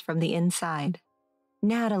voices from the inside.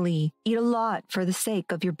 Natalie, eat a lot for the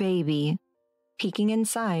sake of your baby. Peeking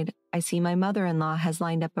inside, I see my mother-in-law has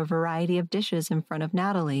lined up a variety of dishes in front of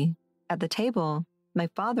Natalie. At the table, my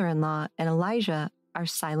father-in-law and Elijah are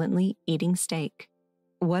silently eating steak.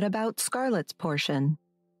 What about Scarlett's portion?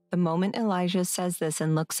 The moment Elijah says this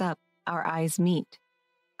and looks up, our eyes meet.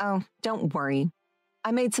 Oh, don't worry.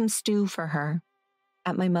 I made some stew for her.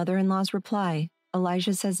 At my mother-in-law's reply,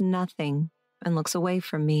 Elijah says nothing and looks away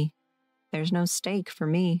from me. There's no steak for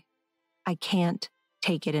me. I can't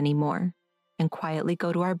take it anymore and quietly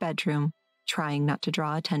go to our bedroom, trying not to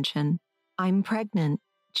draw attention. I'm pregnant,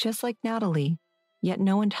 just like Natalie, yet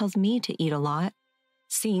no one tells me to eat a lot.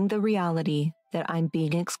 Seeing the reality that I'm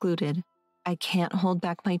being excluded, I can't hold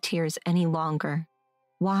back my tears any longer.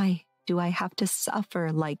 Why do I have to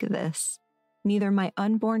suffer like this? Neither my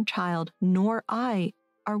unborn child nor I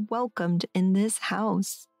are welcomed in this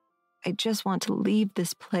house. I just want to leave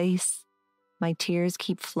this place. My tears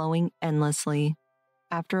keep flowing endlessly.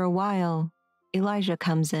 After a while, Elijah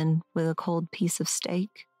comes in with a cold piece of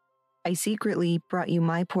steak. I secretly brought you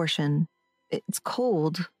my portion. It's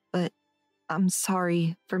cold, but I'm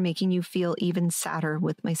sorry for making you feel even sadder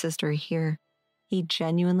with my sister here. He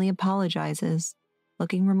genuinely apologizes,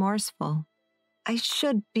 looking remorseful. I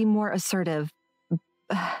should be more assertive,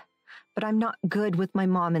 but I'm not good with my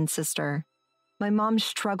mom and sister. My mom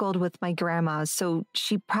struggled with my grandma, so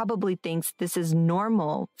she probably thinks this is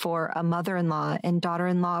normal for a mother-in-law and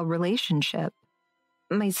daughter-in-law relationship.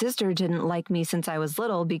 My sister didn't like me since I was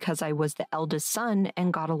little because I was the eldest son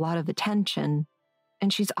and got a lot of attention.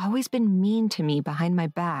 And she's always been mean to me behind my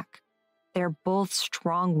back. They're both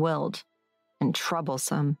strong-willed and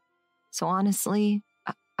troublesome. So honestly,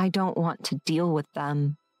 I don't want to deal with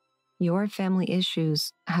them. Your family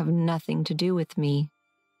issues have nothing to do with me.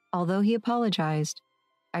 Although he apologized,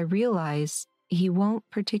 I realize he won't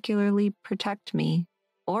particularly protect me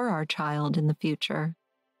or our child in the future.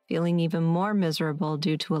 Feeling even more miserable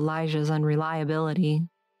due to Elijah's unreliability,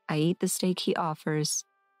 I eat the steak he offers,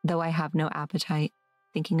 though I have no appetite,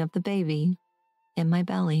 thinking of the baby in my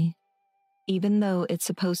belly. Even though it's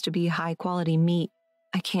supposed to be high-quality meat,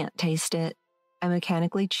 I can't taste it. I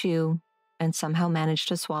mechanically chew and somehow manage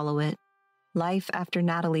to swallow it. Life after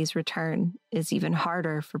Natalie's return is even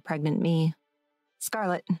harder for pregnant me.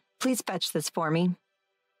 Scarlett, please fetch this for me.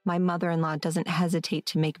 My mother-in-law doesn't hesitate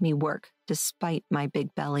to make me work despite my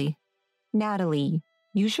big belly. Natalie,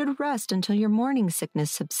 you should rest until your morning sickness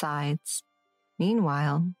subsides.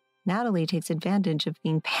 Meanwhile, Natalie takes advantage of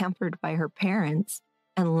being pampered by her parents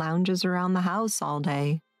and lounges around the house all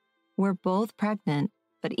day. We're both pregnant,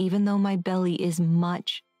 but even though my belly is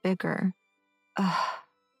much bigger,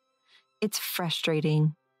 it's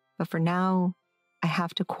frustrating, but for now, I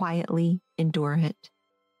have to quietly endure it.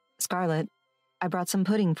 Scarlett, I brought some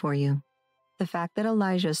pudding for you. The fact that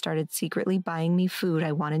Elijah started secretly buying me food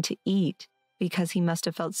I wanted to eat because he must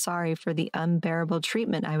have felt sorry for the unbearable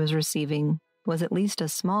treatment I was receiving was at least a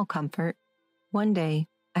small comfort. One day,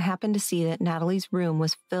 I happened to see that Natalie's room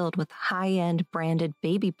was filled with high-end branded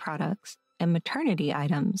baby products and maternity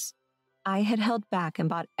items. I had held back and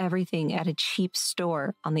bought everything at a cheap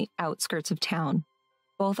store on the outskirts of town.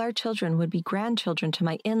 Both our children would be grandchildren to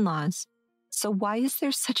my in-laws, so why is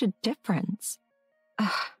there such a difference?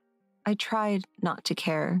 I tried not to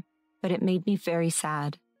care, but it made me very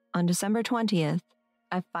sad. On December 20th,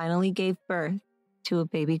 I finally gave birth to a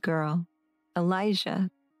baby girl. Elijah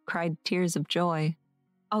cried tears of joy.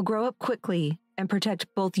 I'll grow up quickly and protect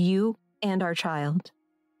both you and our child.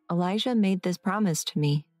 Elijah made this promise to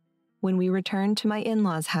me. When we returned to my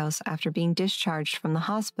in-laws' house after being discharged from the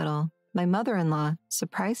hospital, my mother-in-law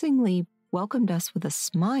surprisingly welcomed us with a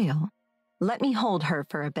smile. Let me hold her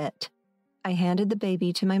for a bit. I handed the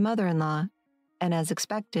baby to my mother-in-law, and as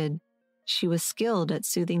expected, she was skilled at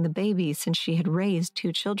soothing the baby since she had raised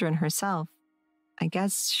 2 children herself. I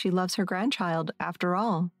guess she loves her grandchild after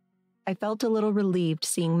all. I felt a little relieved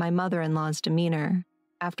seeing my mother-in-law's demeanor.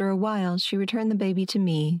 After a while, she returned the baby to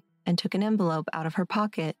me and took an envelope out of her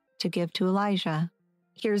pocket to give to Elijah.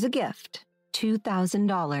 Here's a gift,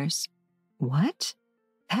 $2,000. What?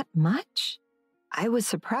 That much? I was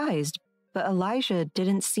surprised, but Elijah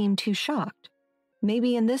didn't seem too shocked.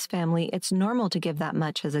 Maybe in this family, it's normal to give that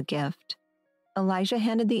much as a gift. Elijah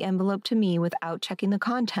handed the envelope to me without checking the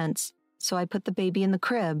contents, so I put the baby in the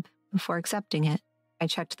crib before accepting it. I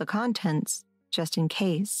checked the contents, just in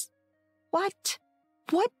case. What?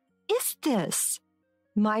 What is this?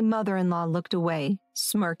 My mother-in-law looked away,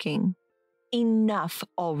 smirking. Enough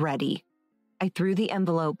already. I threw the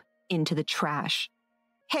envelope into the trash.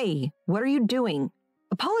 Hey, what are you doing?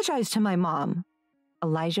 Apologize to my mom.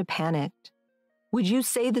 Elijah panicked. Would you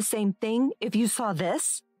say the same thing if you saw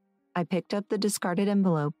this? I picked up the discarded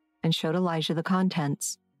envelope and showed Elijah the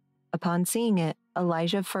contents. Upon seeing it,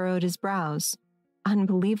 Elijah furrowed his brows.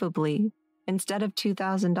 Unbelievably, instead of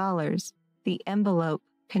 $2,000, the envelope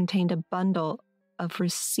contained a bundle of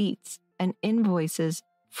receipts and invoices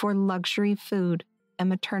for luxury food and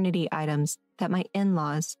maternity items that my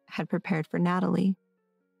in-laws had prepared for Natalie.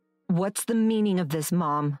 "What's the meaning of this,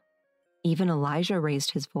 Mom?" Even Elijah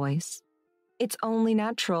raised his voice. "It's only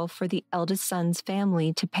natural for the eldest son's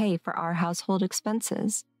family to pay for our household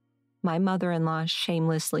expenses." My mother-in-law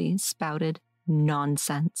shamelessly spouted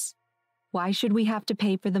nonsense. "Why should we have to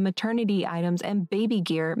pay for the maternity items and baby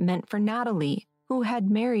gear meant for Natalie, who had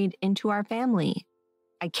married into our family?"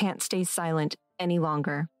 I can't stay silent any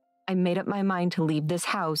longer. I made up my mind to leave this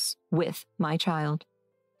house with my child.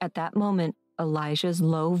 At that moment, Elijah's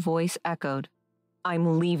low voice echoed,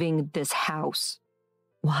 "I'm leaving this house."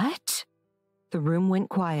 What? The room went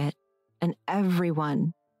quiet, and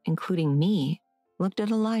everyone, including me, looked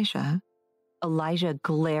at Elijah. Elijah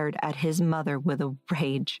glared at his mother with a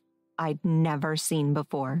rage I'd never seen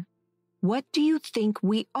before. "What do you think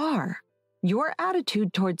we are? Your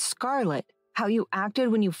attitude towards Scarlett, how you acted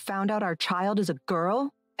when you found out our child is a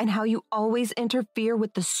girl, and how you always interfere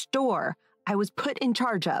with the store I was put in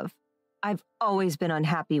charge of. I've always been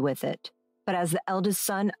unhappy with it, but as the eldest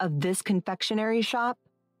son of this confectionery shop,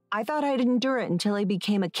 I thought I'd endure it until I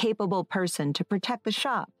became a capable person to protect the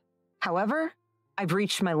shop. However, I've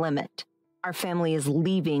reached my limit. Our family is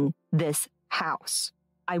leaving this house.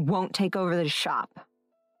 I won't take over the shop.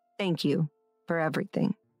 Thank you for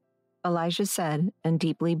everything," Elijah said and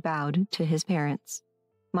deeply bowed to his parents.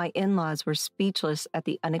 My in-laws were speechless at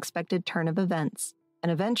the unexpected turn of events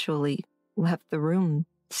and eventually left the room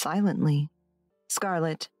silently.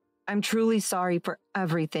 "Scarlett, I'm truly sorry for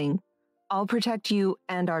everything. I'll protect you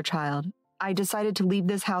and our child. I decided to leave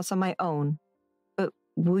this house on my own. But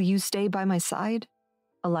will you stay by my side?"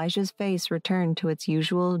 Elijah's face returned to its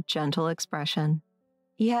usual gentle expression.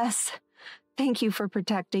 "Yes, thank you for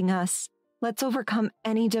protecting us. Let's overcome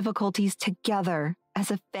any difficulties together as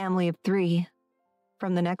a family of 3.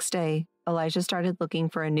 From the next day, Elijah started looking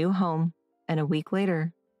for a new home, and a week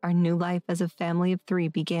later, our new life as a family of 3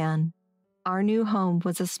 began. Our new home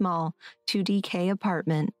was a small 2DK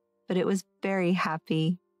apartment, but it was very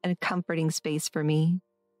happy and a comforting space for me.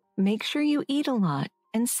 Make sure you eat a lot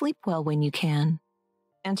and sleep well when you can.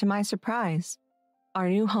 And to my surprise, our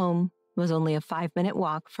new home was only a 5-minute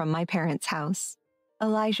walk from my parents' house.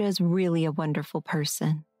 Elijah is really a wonderful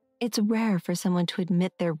person. It's rare for someone to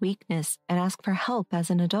admit their weakness and ask for help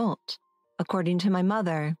as an adult. According to my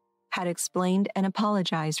mother, had explained and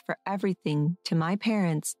apologized for everything to my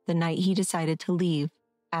parents the night he decided to leave,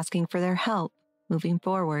 asking for their help moving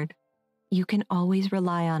forward. "You can always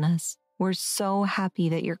rely on us. We're so happy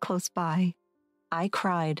that you're close by." I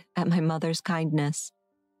cried at my mother's kindness.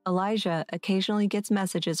 Elijah occasionally gets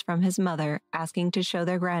messages from his mother asking to show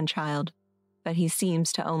their grandchild, but he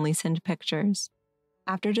seems to only send pictures.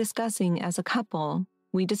 After discussing as a couple,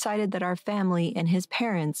 we decided that our family and his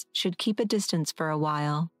parents should keep a distance for a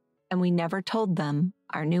while, and we never told them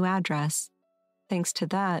our new address. Thanks to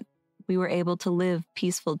that, we were able to live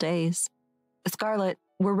peaceful days. "Scarlett,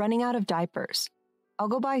 we're running out of diapers. I'll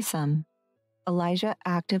go buy some." Elijah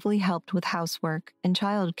actively helped with housework and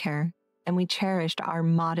childcare, and we cherished our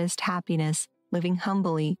modest happiness, living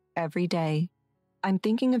humbly every day. "I'm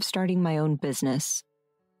thinking of starting my own business."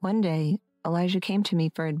 One day, Elijah came to me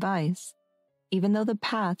for advice. Even though the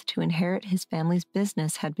path to inherit his family's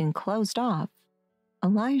business had been closed off,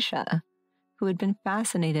 Elijah, who had been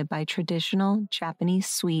fascinated by traditional Japanese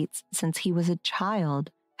sweets since he was a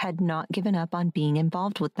child, had not given up on being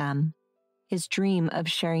involved with them. His dream of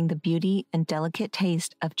sharing the beauty and delicate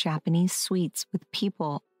taste of Japanese sweets with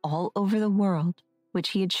people all over the world, which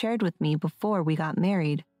he had shared with me before we got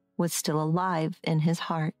married, was still alive in his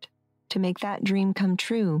heart. To make that dream come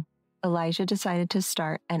true, Elijah decided to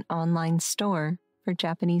start an online store for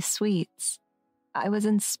Japanese sweets. I was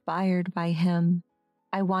inspired by him.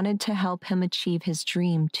 I wanted to help him achieve his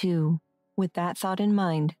dream too. With that thought in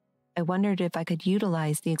mind, I wondered if I could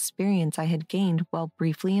utilize the experience I had gained while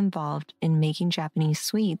briefly involved in making Japanese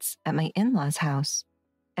sweets at my in-laws' house,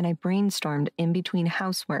 and I brainstormed in between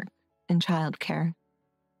housework and childcare.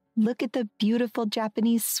 "Look at the beautiful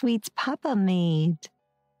Japanese sweets Papa made."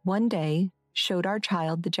 One day, showed our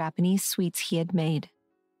child the Japanese sweets he had made.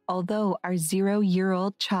 Although our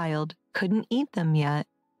 0-year-old child couldn't eat them yet,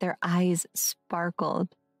 their eyes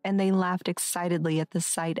sparkled, and they laughed excitedly at the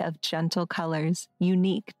sight of gentle colors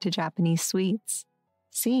unique to Japanese sweets.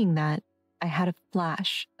 Seeing that, I had a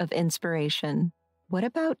flash of inspiration. What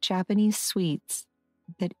about Japanese sweets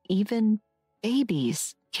that even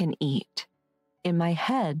babies can eat? In my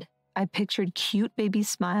head, I pictured cute baby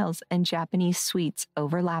smiles and Japanese sweets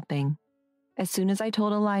overlapping. As soon as I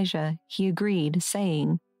told Elijah, he agreed,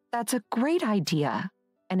 saying, "That's a great idea,"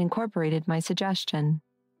 and incorporated my suggestion.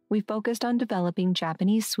 We focused on developing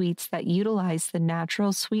Japanese sweets that utilize the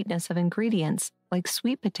natural sweetness of ingredients like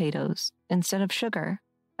sweet potatoes instead of sugar,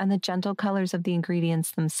 and the gentle colors of the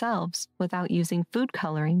ingredients themselves without using food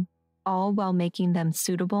coloring, all while making them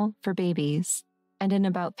suitable for babies. And in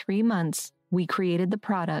about 3 months, we created the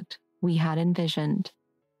product we had envisioned.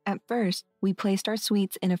 At first, we placed our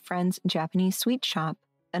sweets in a friend's Japanese sweet shop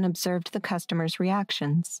and observed the customers'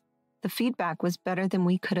 reactions. The feedback was better than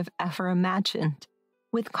we could have ever imagined,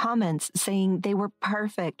 with comments saying they were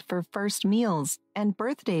perfect for first meals and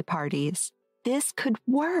birthday parties. This could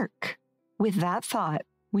work. With that thought,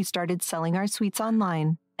 we started selling our sweets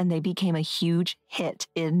online, and they became a huge hit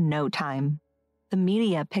in no time. The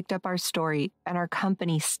media picked up our story, and our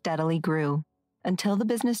company steadily grew. Until the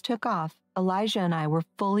business took off, Elijah and I were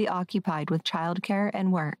fully occupied with childcare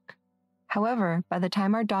and work. However, by the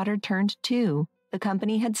time our daughter turned 2, the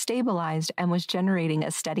company had stabilized and was generating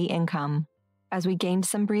a steady income. As we gained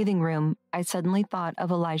some breathing room, I suddenly thought of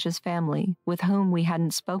Elijah's family, with whom we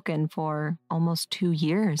hadn't spoken for almost 2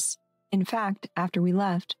 years. In fact, after we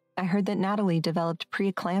left, I heard that Natalie developed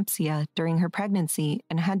preeclampsia during her pregnancy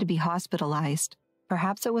and had to be hospitalized.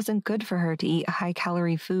 Perhaps it wasn't good for her to eat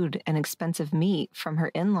high-calorie food and expensive meat from her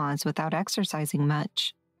in-laws without exercising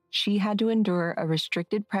much. She had to endure a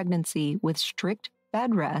restricted pregnancy with strict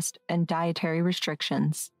bed rest and dietary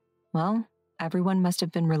restrictions. Well, everyone must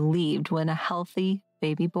have been relieved when a healthy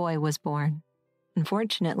baby boy was born.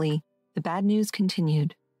 Unfortunately, the bad news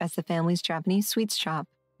continued as the family's Japanese sweets shop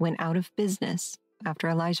went out of business after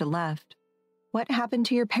Elijah left. What happened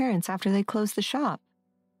to your parents after they closed the shop?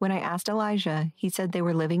 When I asked Elijah, he said they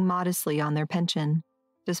were living modestly on their pension.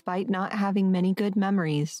 Despite not having many good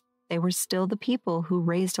memories, they were still the people who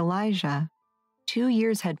raised Elijah. 2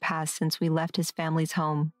 years had passed since we left his family's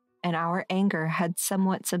home, and our anger had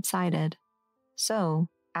somewhat subsided. So,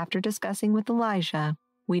 after discussing with Elijah,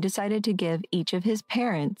 we decided to give each of his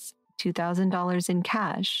parents $2,000 in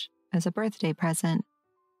cash as a birthday present.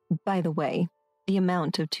 By the way, the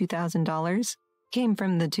amount of $2,000 came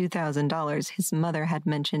from the $2,000 his mother had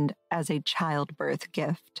mentioned as a childbirth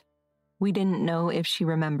gift. We didn't know if she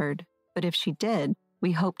remembered, but if she did,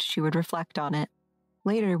 we hoped she would reflect on it.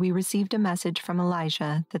 Later, we received a message from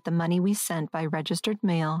Elijah that the money we sent by registered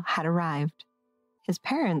mail had arrived. His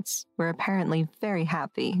parents were apparently very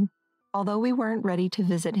happy. Although we weren't ready to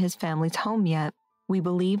visit his family's home yet, we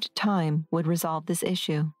believed time would resolve this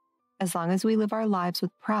issue. As long as we live our lives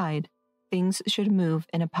with pride, things should move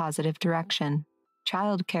in a positive direction.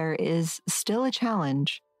 Childcare is still a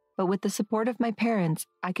challenge, but with the support of my parents,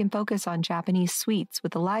 I can focus on Japanese sweets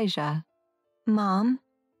with Elijah. Mom,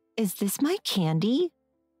 is this my candy?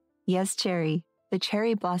 Yes, Cherry. The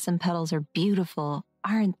cherry blossom petals are beautiful,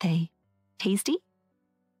 aren't they? Tasty?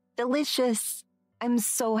 Delicious. I'm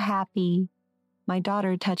so happy. My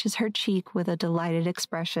daughter touches her cheek with a delighted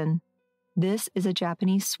expression. This is a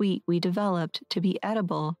Japanese sweet we developed to be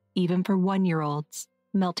edible even for 1-year-olds,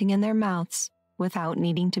 melting in their mouths without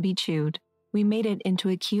needing to be chewed. We made it into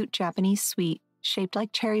a cute Japanese sweet shaped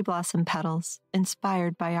like cherry blossom petals,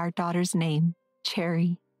 inspired by our daughter's name,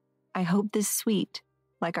 Cherry. I hope this sweet,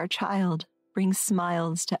 like our child, brings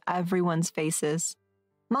smiles to everyone's faces.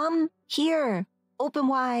 Mom, here! Open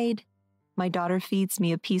wide! My daughter feeds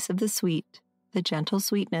me a piece of the sweet. The gentle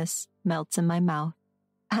sweetness melts in my mouth.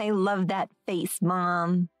 I love that face,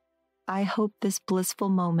 Mom. I hope this blissful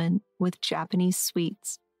moment with Japanese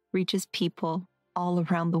sweets reaches people all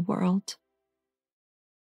around the world.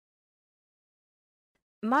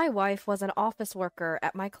 My wife was an office worker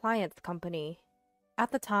at my client's company.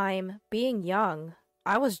 At the time, being young,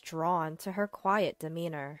 I was drawn to her quiet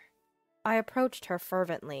demeanor. I approached her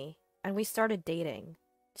fervently, and we started dating.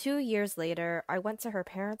 2 years later, I went to her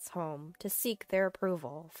parents' home to seek their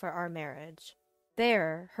approval for our marriage.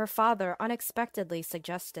 There, her father unexpectedly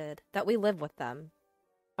suggested that we live with them.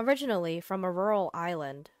 Originally from a rural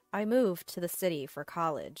island, I moved to the city for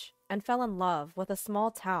college and fell in love with a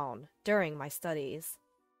small town during my studies.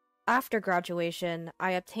 After graduation,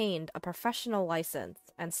 I obtained a professional license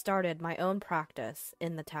and started my own practice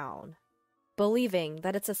in the town. Believing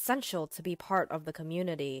that it's essential to be part of the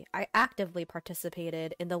community, I actively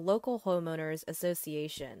participated in the local homeowners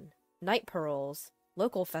association, night paroles,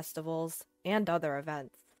 local festivals, and other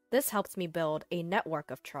events. This helped me build a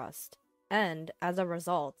network of trust and, as a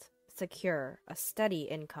result, secure a steady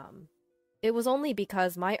income. It was only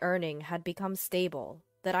because my earning had become stable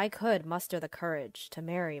that I could muster the courage to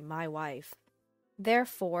marry my wife.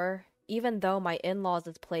 Therefore, even though my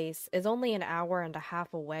in-laws' place is only an hour and a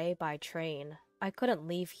half away by train, I couldn't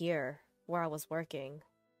leave here, where I was working.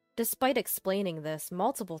 Despite explaining this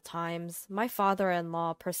multiple times, my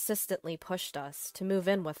father-in-law persistently pushed us to move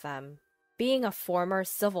in with them. Being a former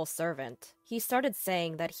civil servant, he started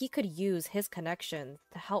saying that he could use his connections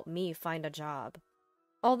to help me find a job.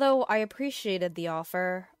 Although I appreciated the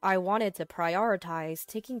offer, I wanted to prioritize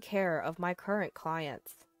taking care of my current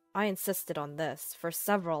clients. I insisted on this for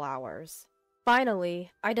several hours.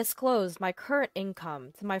 Finally, I disclosed my current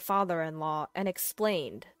income to my father-in-law and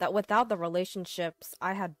explained that without the relationships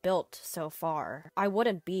I had built so far, I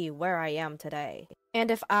wouldn't be where I am today.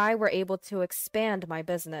 And if I were able to expand my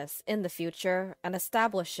business in the future and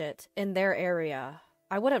establish it in their area,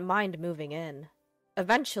 I wouldn't mind moving in.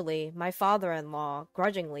 Eventually, my father-in-law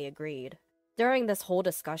grudgingly agreed. During this whole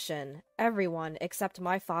discussion, everyone except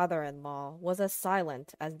my father-in-law was as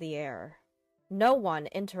silent as the air. No one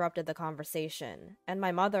interrupted the conversation, and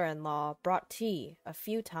my mother-in-law brought tea a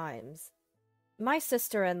few times. My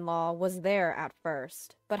sister-in-law was there at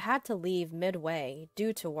first, but had to leave midway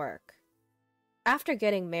due to work. After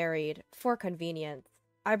getting married, for convenience,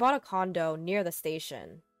 I bought a condo near the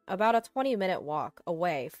station, about a 20-minute walk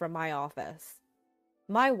away from my office.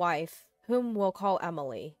 My wife, whom we'll call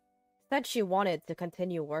Emily, said she wanted to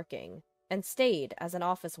continue working, and stayed as an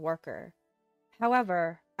office worker.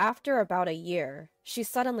 However, after about a year, she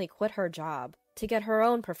suddenly quit her job to get her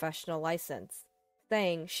own professional license,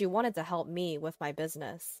 saying she wanted to help me with my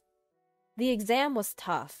business. The exam was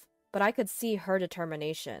tough, but I could see her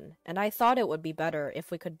determination, and I thought it would be better if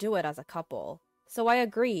we could do it as a couple, so I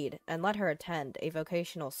agreed and let her attend a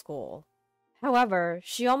vocational school. However,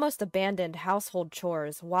 she almost abandoned household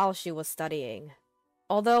chores while she was studying.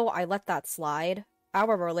 Although I let that slide,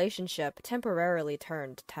 our relationship temporarily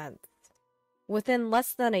turned tense. Within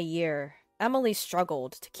less than a year, Emily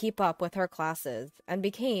struggled to keep up with her classes and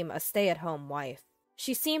became a stay-at-home wife.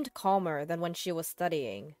 She seemed calmer than when she was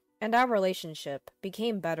studying, and our relationship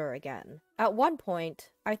became better again. At one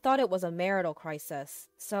point, I thought it was a marital crisis,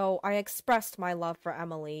 so I expressed my love for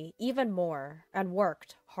Emily even more and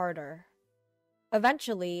worked harder.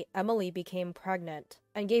 Eventually, Emily became pregnant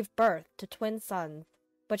and gave birth to twin sons,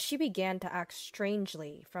 but she began to act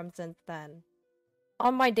strangely from since then.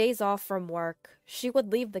 On my days off from work, she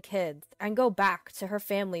would leave the kids and go back to her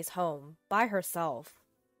family's home by herself.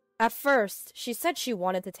 At first, she said she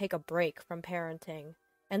wanted to take a break from parenting,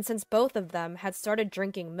 and since both of them had started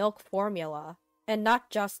drinking milk formula, and not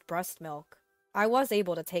just breast milk, I was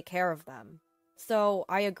able to take care of them. So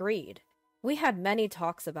I agreed. We had many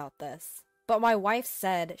talks about this, but my wife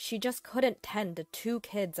said she just couldn't tend to 2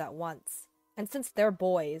 kids at once, and since they're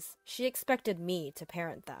boys, she expected me to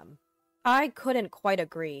parent them. I couldn't quite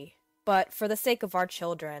agree, but for the sake of our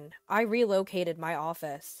children, I relocated my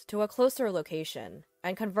office to a closer location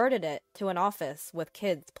and converted it to an office with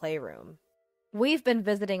kids' playroom. We've been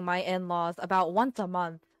visiting my in-laws about once a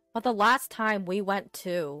month, but the last time we went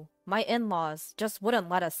too, my in-laws just wouldn't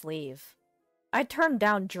let us leave. I turned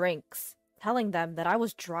down drinks, telling them that I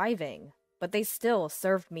was driving, but they still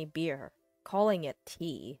served me beer, calling it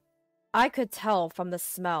tea. I could tell from the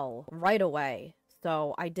smell right away,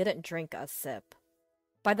 so I didn't drink a sip.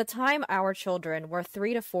 By the time our children were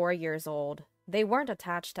 3 to 4 years old, they weren't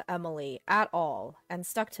attached to Emily at all and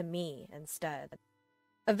stuck to me instead.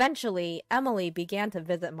 Eventually, Emily began to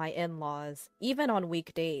visit my in-laws, even on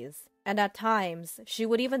weekdays, and at times she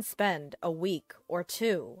would even spend a week or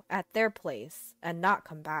 2 at their place and not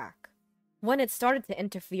come back. When it started to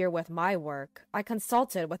interfere with my work, I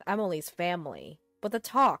consulted with Emily's family, but the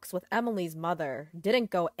talks with Emily's mother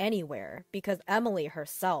didn't go anywhere because Emily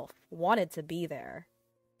herself wanted to be there.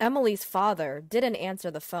 Emily's father didn't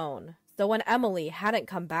answer the phone, so when Emily hadn't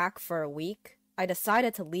come back for a week, I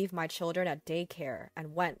decided to leave my children at daycare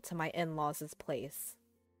and went to my in-laws' place.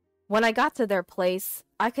 When I got to their place,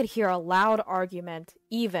 I could hear a loud argument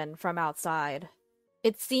even from outside.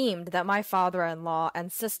 It seemed that my father-in-law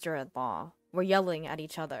and sister-in-law were yelling at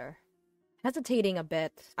each other. Hesitating a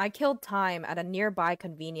bit, I killed time at a nearby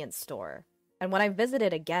convenience store, and when I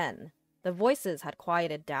visited again, the voices had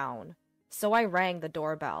quieted down, so I rang the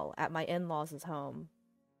doorbell at my in-laws' home.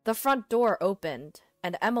 The front door opened,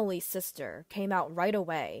 and Emily's sister came out right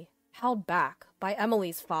away, held back by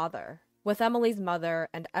Emily's father, with Emily's mother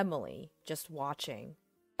and Emily just watching.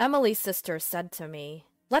 Emily's sister said to me,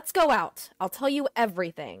 "Let's go out, I'll tell you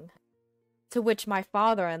everything." To which my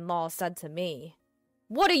father-in-law said to me,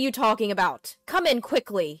 "What are you talking about? Come in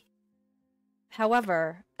quickly."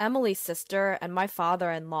 However, Emily's sister and my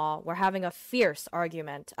father-in-law were having a fierce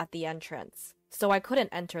argument at the entrance, so I couldn't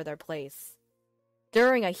enter their place.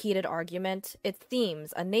 During a heated argument, it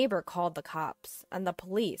seems a neighbor called the cops, and the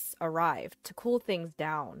police arrived to cool things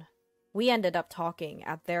down. We ended up talking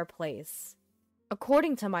at their place.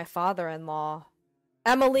 According to my father-in-law,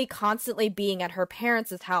 Emily constantly being at her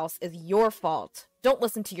parents' house is your fault. Don't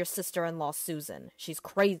listen to your sister-in-law, Susan. She's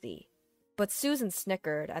crazy. But Susan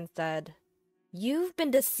snickered and said, "You've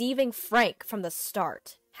been deceiving Frank from the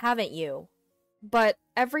start, haven't you?" But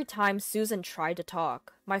every time Susan tried to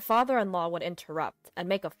talk, my father-in-law would interrupt and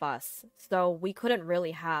make a fuss, so we couldn't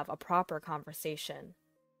really have a proper conversation.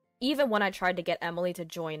 Even when I tried to get Emily to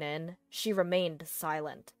join in, she remained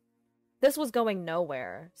silent. This was going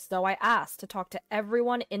nowhere, so I asked to talk to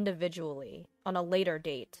everyone individually on a later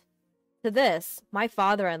date. To this, my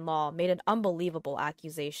father-in-law made an unbelievable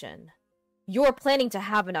accusation. "You're planning to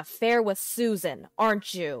have an affair with Susan,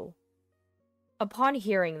 aren't you?" Upon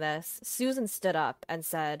hearing this, Susan stood up and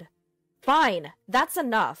said, "Fine, that's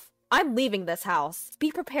enough. I'm leaving this house.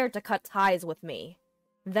 Be prepared to cut ties with me."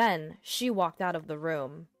 Then she walked out of the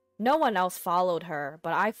room. No one else followed her,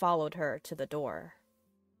 but I followed her to the door.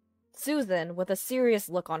 Susan, with a serious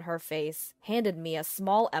look on her face, handed me a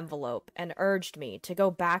small envelope and urged me to go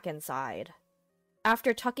back inside.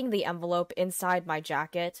 After tucking the envelope inside my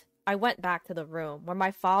jacket, I went back to the room where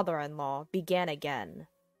my father-in-law began again.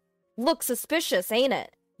 "Looks suspicious, ain't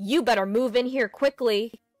it? You better move in here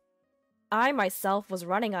quickly." I myself was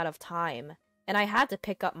running out of time, and I had to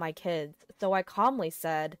pick up my kids, so I calmly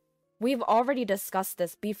said, "We've already discussed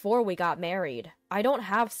this before we got married. I don't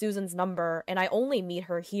have Susan's number, and I only meet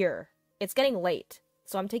her here. It's getting late,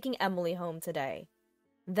 so I'm taking Emily home today."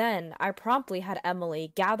 Then I promptly had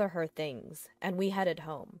Emily gather her things, and we headed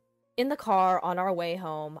home. In the car on our way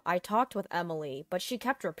home, I talked with Emily, but she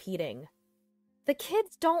kept repeating, "The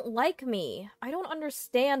kids don't like me. I don't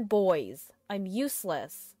understand boys. I'm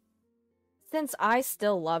useless." Since I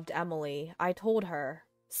still loved Emily, I told her,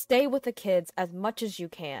 "Stay with the kids as much as you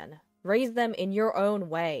can. Raise them in your own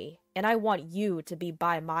way, and I want you to be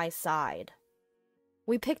by my side."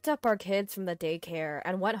 We picked up our kids from the daycare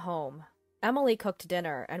and went home. Emily cooked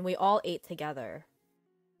dinner, and we all ate together.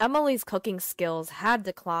 Emily's cooking skills had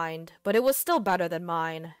declined, but it was still better than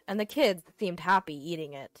mine, and the kids seemed happy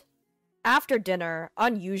eating it. After dinner,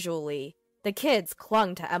 unusually, the kids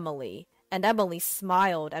clung to Emily, and Emily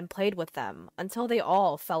smiled and played with them until they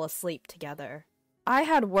all fell asleep together. I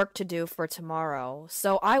had work to do for tomorrow,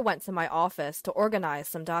 so I went to my office to organize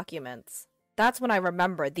some documents. That's when I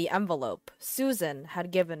remembered the envelope Susan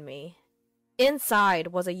had given me. Inside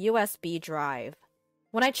was a USB drive.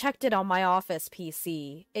 When I checked it on my office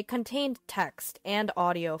PC, it contained text and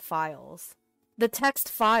audio files. The text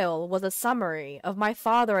file was a summary of my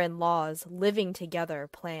father-in-law's living together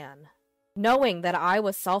plan. Knowing that I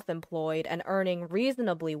was self-employed and earning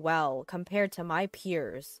reasonably well compared to my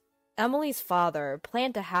peers, Emily's father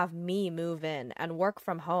planned to have me move in and work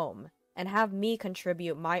from home, and have me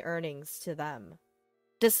contribute my earnings to them.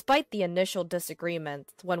 Despite the initial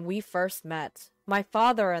disagreements when we first met, my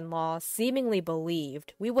father-in-law seemingly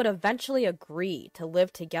believed we would eventually agree to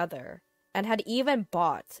live together, and had even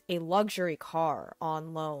bought a luxury car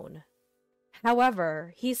on loan.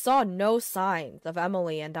 However, he saw no signs of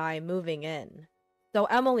Emily and I moving in, so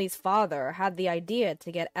Emily's father had the idea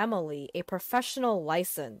to get Emily a professional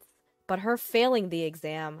license, but her failing the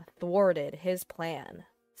exam thwarted his plan.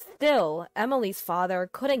 Still, Emily's father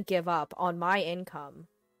couldn't give up on my income.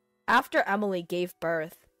 After Emily gave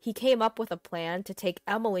birth, he came up with a plan to take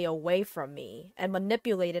Emily away from me and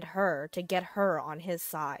manipulated her to get her on his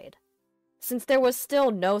side. Since there was still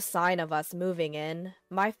no sign of us moving in,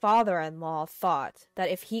 my father-in-law thought that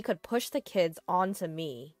if he could push the kids onto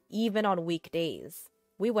me, even on weekdays,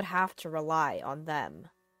 we would have to rely on them.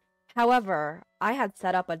 However, I had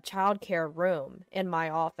set up a childcare room in my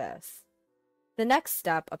office. The next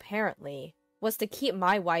step, apparently, was to keep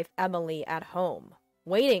my wife Emily at home,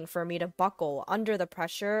 waiting for me to buckle under the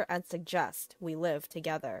pressure and suggest we live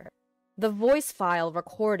together. The voice file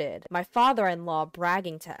recorded my father-in-law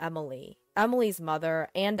bragging to Emily, Emily's mother,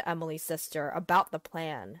 and Emily's sister about the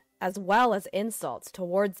plan, as well as insults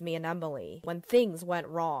towards me and Emily when things went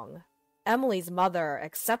wrong. Emily's mother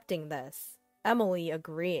accepting this, Emily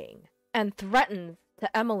agreeing, and threatened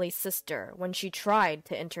to Emily's sister when she tried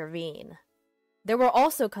to intervene. There were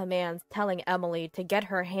also commands telling Emily to get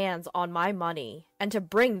her hands on my money and to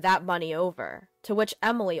bring that money over, to which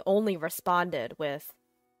Emily only responded with,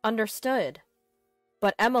 "Understood."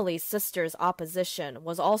 But Emily's sister's opposition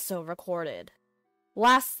was also recorded.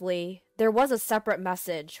 Lastly, there was a separate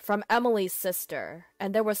message from Emily's sister,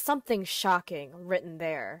 and there was something shocking written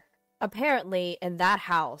there. Apparently, in that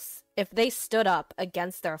house, if they stood up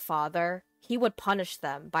against their father, he would punish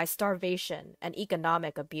them by starvation and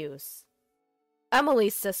economic abuse.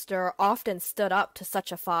 Emily's sister often stood up to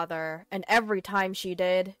such a father, and every time she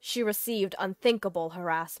did, she received unthinkable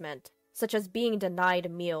harassment, such as being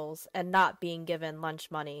denied meals and not being given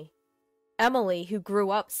lunch money. Emily, who grew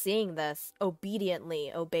up seeing this,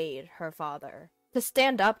 obediently obeyed her father. To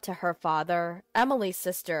stand up to her father, Emily's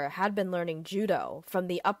sister had been learning judo from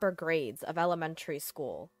the upper grades of elementary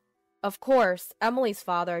school. Of course, Emily's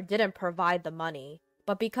father didn't provide the money,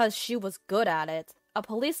 but because she was good at it, a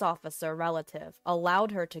police officer relative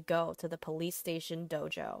allowed her to go to the police station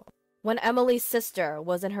dojo. When Emily's sister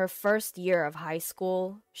was in her first year of high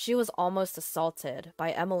school, she was almost assaulted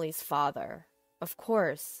by Emily's father, of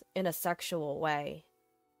course, in a sexual way.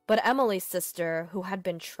 But Emily's sister, who had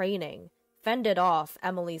been training, fended off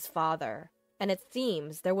Emily's father, and it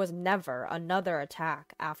seems there was never another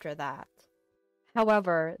attack after that.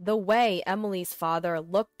 However, the way Emily's father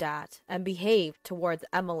looked at and behaved towards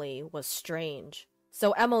Emily was strange.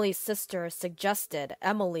 So Emily's sister suggested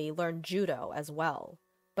Emily learn judo as well,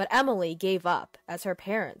 but Emily gave up as her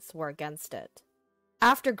parents were against it.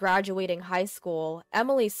 After graduating high school,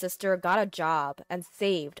 Emily's sister got a job and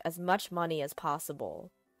saved as much money as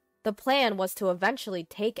possible. The plan was to eventually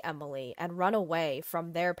take Emily and run away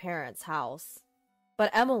from their parents' house.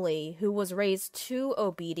 But Emily, who was raised too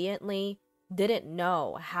obediently, didn't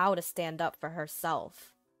know how to stand up for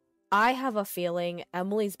herself. I have a feeling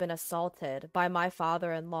Emily's been assaulted by my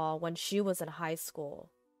father-in-law when she was in high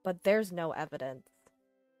school, but there's no evidence.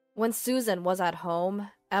 When Susan was at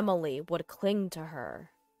home, Emily would cling to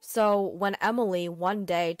her. So when Emily one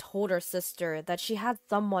day told her sister that she had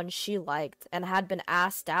someone she liked and had been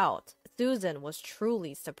asked out, Susan was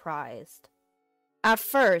truly surprised. At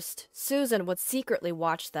first, Susan would secretly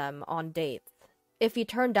watch them on dates. If he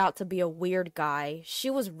turned out to be a weird guy,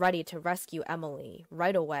 she was ready to rescue Emily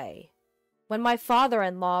right away. When my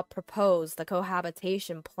father-in-law proposed the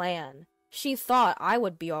cohabitation plan, she thought I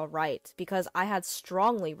would be all right because I had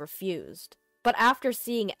strongly refused. But after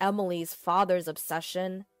seeing Emily's father's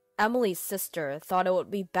obsession, Emily's sister thought it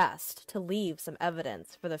would be best to leave some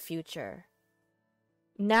evidence for the future.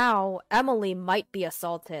 Now, Emily might be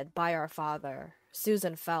assaulted by our father,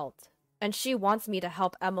 Susan felt, and she wants me to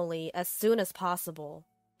help Emily as soon as possible.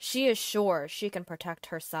 She is sure she can protect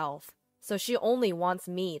herself, so she only wants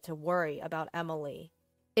me to worry about Emily.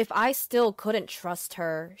 If I still couldn't trust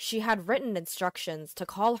her, she had written instructions to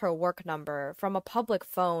call her work number from a public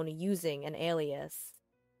phone using an alias.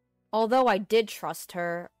 Although I did trust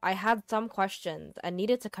her, I had some questions and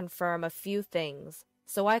needed to confirm a few things,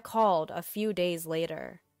 so I called a few days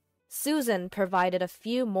later. Susan provided a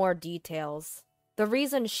few more details. The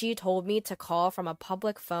reason she told me to call from a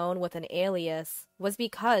public phone with an alias was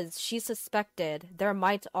because she suspected there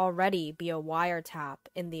might already be a wiretap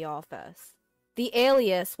in the office. The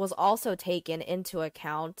alias was also taken into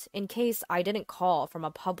account in case I didn't call from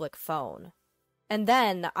a public phone. And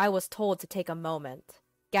then I was told to take a moment,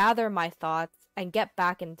 gather my thoughts, and get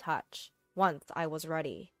back in touch once I was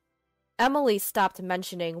ready. Emily stopped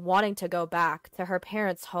mentioning wanting to go back to her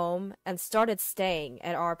parents' home and started staying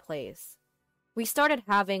at our place. We started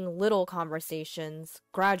having little conversations,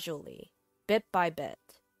 gradually, bit by bit.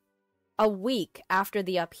 A week after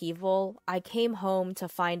the upheaval, I came home to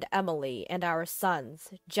find Emily and our sons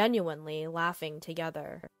genuinely laughing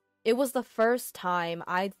together. It was the first time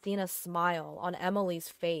I'd seen a smile on Emily's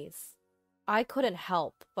face. I couldn't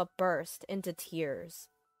help but burst into tears.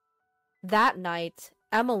 That night,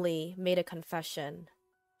 Emily made a confession.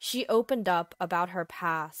 She opened up about her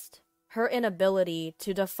past, her inability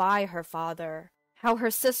to defy her father, how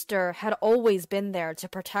her sister had always been there to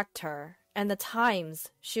protect her, and the times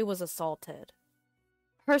she was assaulted.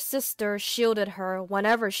 Her sister shielded her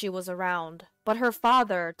whenever she was around, but her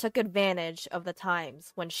father took advantage of the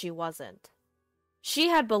times when she wasn't. She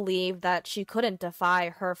had believed that she couldn't defy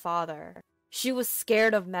her father. She was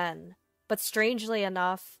scared of men, but strangely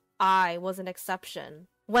enough, I was an exception.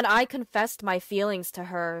 When I confessed my feelings to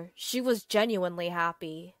her, she was genuinely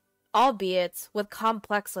happy, albeit with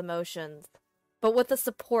complex emotions. But with the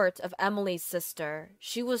support of Emily's sister,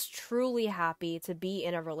 she was truly happy to be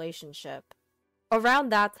in a relationship. Around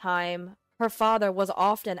that time, her father was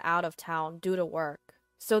often out of town due to work,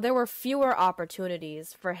 so there were fewer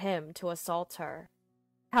opportunities for him to assault her.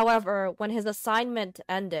 However, when his assignment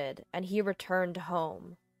ended and he returned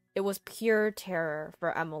home, it was pure terror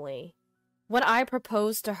for Emily. When I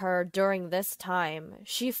proposed to her during this time,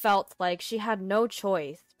 she felt like she had no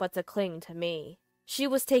choice but to cling to me. She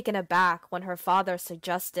was taken aback when her father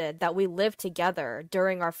suggested that we live together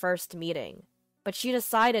during our first meeting, but she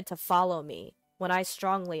decided to follow me when I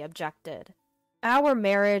strongly objected. Our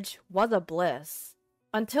marriage was a bliss,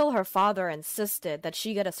 until her father insisted that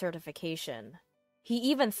she get a certification. He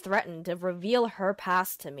even threatened to reveal her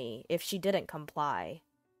past to me if she didn't comply.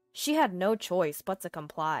 She had no choice but to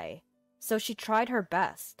comply, so she tried her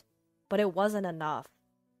best, but it wasn't enough.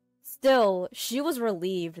 Still, she was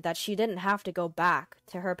relieved that she didn't have to go back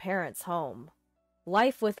to her parents' home.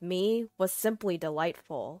 Life with me was simply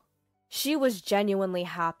delightful. She was genuinely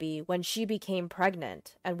happy when she became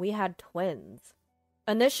pregnant and we had twins.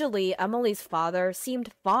 Initially, Emily's father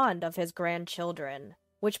seemed fond of his grandchildren,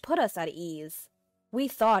 which put us at ease. We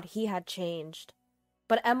thought he had changed.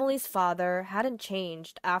 But Emily's father hadn't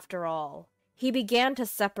changed after all. He began to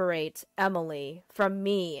separate Emily from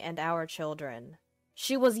me and our children.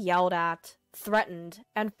 She was yelled at, threatened,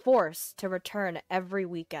 and forced to return every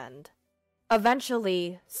weekend.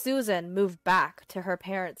 Eventually, Susan moved back to her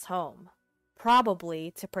parents' home,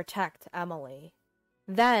 probably to protect Emily.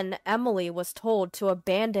 Then, Emily was told to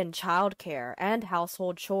abandon childcare and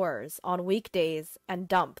household chores on weekdays and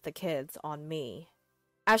dump the kids on me.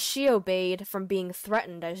 As she obeyed from being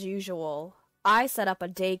threatened as usual, I set up a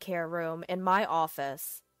daycare room in my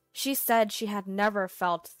office. She said she had never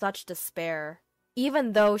felt such despair.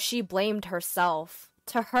 Even though she blamed herself,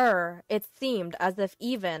 to her it seemed as if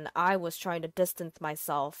even I was trying to distance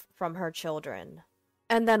myself from her children.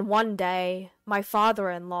 And then one day, my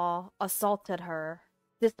father-in-law assaulted her.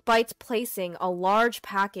 Despite placing a large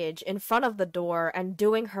package in front of the door and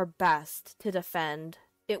doing her best to defend,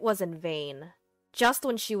 it was in vain. Just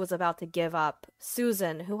when she was about to give up,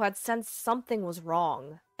 Susan, who had sensed something was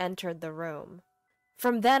wrong, entered the room.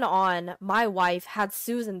 From then on, my wife had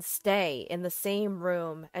Susan stay in the same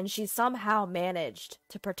room, and she somehow managed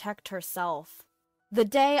to protect herself. The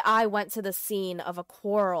day I went to the scene of a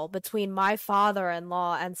quarrel between my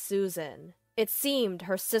father-in-law and Susan, it seemed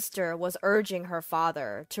her sister was urging her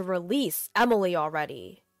father to release Emily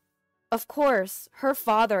already. Of course, her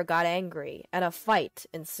father got angry, and a fight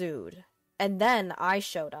ensued. And then I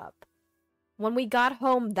showed up. When we got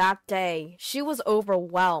home that day, she was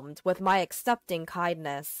overwhelmed with my accepting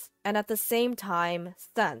kindness, and at the same time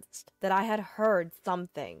sensed that I had heard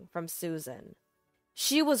something from Susan.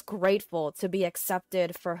 She was grateful to be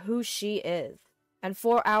accepted for who she is, and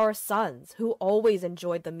for our sons who always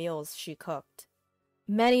enjoyed the meals she cooked.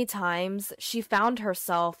 Many times she found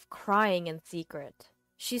herself crying in secret.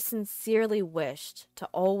 She sincerely wished to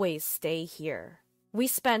always stay here. We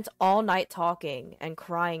spent all night talking and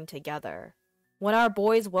crying together. When our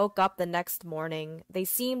boys woke up the next morning, they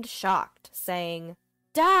seemed shocked, saying,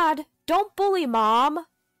 "Dad, don't bully Mom!"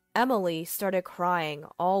 Emily started crying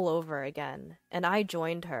all over again, and I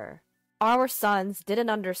joined her. Our sons didn't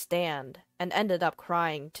understand and ended up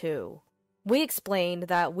crying too. We explained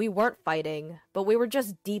that we weren't fighting, but we were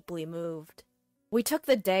just deeply moved. We took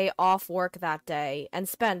the day off work that day and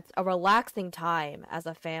spent a relaxing time as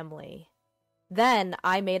a family. Then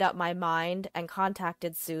I made up my mind and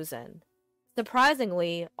contacted Susan.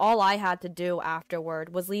 Surprisingly, all I had to do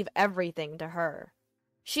afterward was leave everything to her.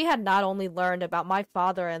 She had not only learned about my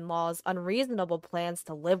father-in-law's unreasonable plans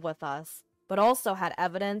to live with us, but also had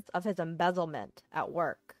evidence of his embezzlement at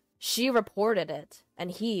work. She reported it,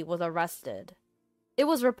 and he was arrested. It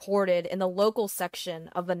was reported in the local section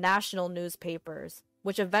of the national newspapers,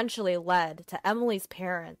 which eventually led to Emily's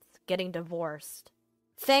parents getting divorced.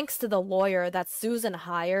 Thanks to the lawyer that Susan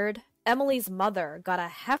hired, Emily's mother got a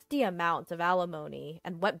hefty amount of alimony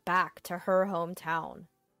and went back to her hometown.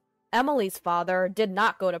 Emily's father did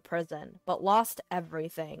not go to prison, but lost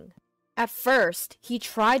everything. At first, he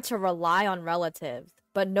tried to rely on relatives,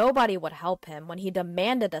 but nobody would help him when he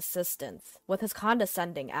demanded assistance with his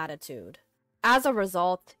condescending attitude. As a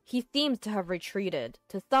result, he seems to have retreated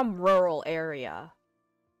to some rural area.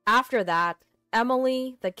 After that,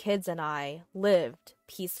 Emily, the kids, and I lived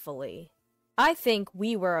peacefully. I think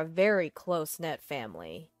we were a very close-knit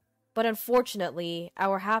family, but unfortunately,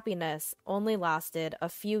 our happiness only lasted a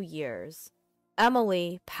few years.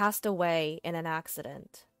 Emily passed away in an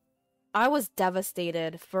accident. I was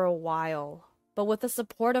devastated for a while, but with the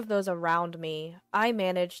support of those around me, I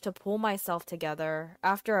managed to pull myself together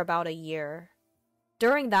after about a year.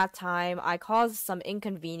 During that time, I caused some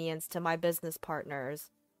inconvenience to my business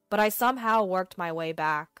partners, but I somehow worked my way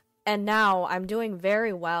back, and now I'm doing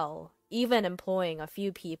very well, even employing a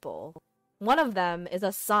few people. One of them is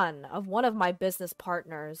a son of one of my business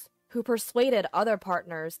partners, who persuaded other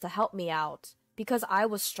partners to help me out because I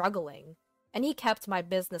was struggling, and he kept my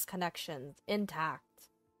business connections intact.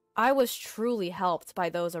 I was truly helped by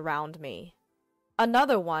those around me.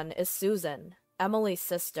 Another one is Susan, Emily's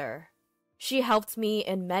sister. She helped me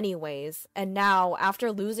in many ways, and now,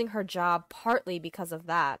 after losing her job partly because of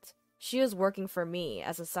that, she is working for me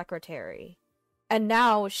as a secretary. And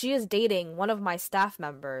now she is dating one of my staff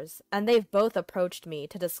members, and they've both approached me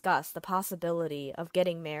to discuss the possibility of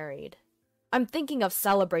getting married. I'm thinking of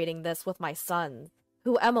celebrating this with my sons,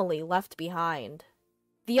 who Emily left behind.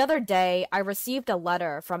 The other day, I received a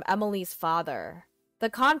letter from Emily's father. The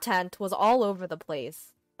content was all over the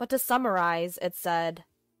place, but to summarize, it said,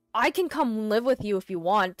 "I can come live with you if you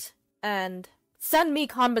want, and send me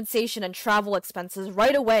compensation and travel expenses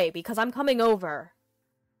right away because I'm coming over."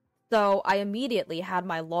 So I immediately had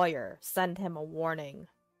my lawyer send him a warning.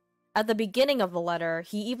 At the beginning of the letter,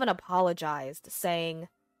 he even apologized, saying,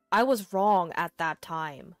 "I was wrong at that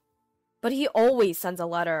time." But he always sends a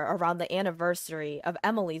letter around the anniversary of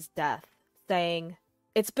Emily's death, saying,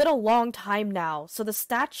 "It's been a long time now, so the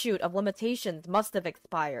statute of limitations must have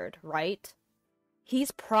expired, right?"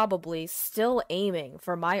 He's probably still aiming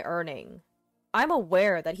for my earning. I'm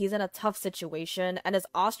aware that he's in a tough situation and is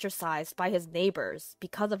ostracized by his neighbors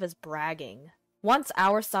because of his bragging. Once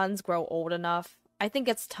our sons grow old enough, I think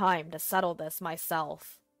it's time to settle this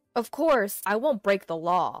myself. Of course, I won't break the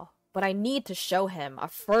law, but I need to show him a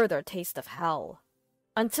further taste of hell.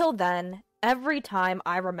 Until then, every time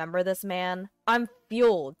I remember this man, I'm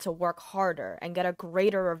fueled to work harder and get a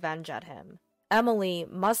greater revenge at him. Emily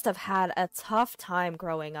must have had a tough time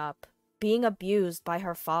growing up, being abused by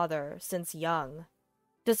her father since young.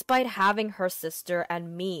 Despite having her sister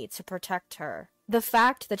and me to protect her, the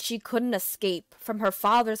fact that she couldn't escape from her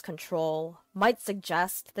father's control might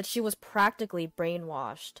suggest that she was practically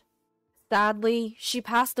brainwashed. Sadly, she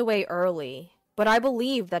passed away early, but I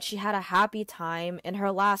believe that she had a happy time in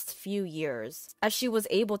her last few years, as she was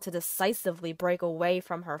able to decisively break away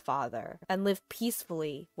from her father and live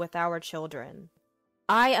peacefully with our children.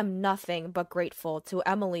 I am nothing but grateful to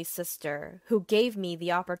Emily's sister, who gave me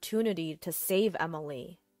the opportunity to save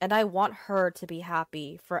Emily, and I want her to be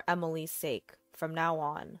happy for Emily's sake from now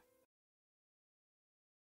on.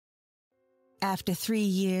 After 3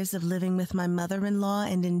 years of living with my mother-in-law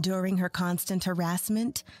and enduring her constant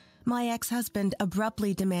harassment, my ex-husband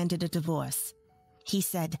abruptly demanded a divorce. He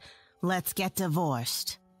said, "Let's get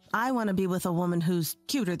divorced. I want to be with a woman who's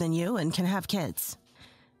cuter than you and can have kids."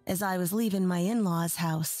 As I was leaving my in-laws'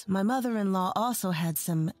 house, my mother-in-law also had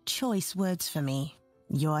some choice words for me.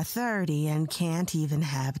 "You're 30 and can't even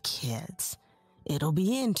have kids. It'll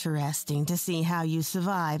be interesting to see how you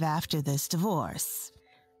survive after this divorce."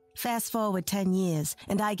 Fast forward 10 years,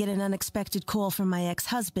 and I get an unexpected call from my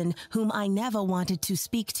ex-husband, whom I never wanted to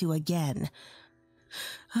speak to again.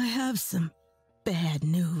 "I have some bad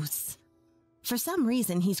news." For some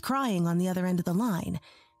reason, he's crying on the other end of the line.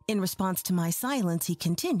 In response to my silence, he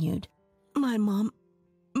continued, My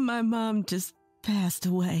mom just passed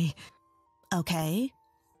away." "Okay."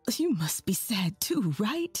 "You must be sad too,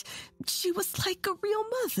 right? She was like a real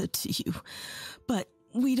mother to you. But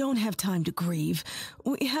we don't have time to grieve.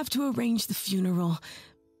 We have to arrange the funeral.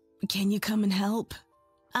 Can you come and help?"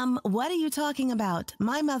 What are you talking about?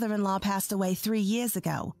 My mother-in-law passed away 3 years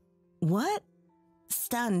ago." "What?"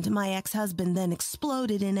 Stunned, my ex-husband then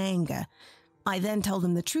exploded in anger. I then told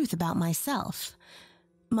him the truth about myself.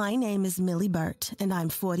 "My name is Millie Burt, and I'm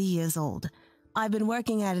 40 years old. I've been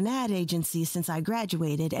working at an ad agency since I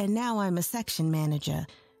graduated, and now I'm a section manager.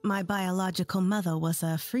 My biological mother was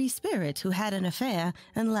a free spirit who had an affair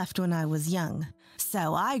and left when I was young.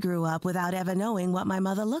 So I grew up without ever knowing what my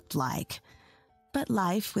mother looked like. But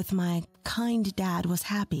life with my kind dad was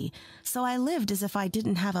happy, so I lived as if I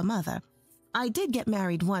didn't have a mother. I did get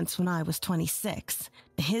married once when I was 26.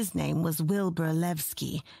 His name was Wilbur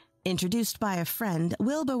Levski. Introduced by a friend,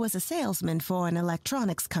 Wilbur was a salesman for an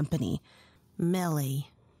electronics company.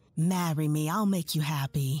 Millie, marry me, I'll make you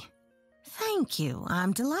happy." "Thank you,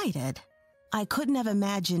 I'm delighted." I couldn't have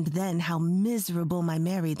imagined then how miserable my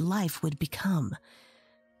married life would become.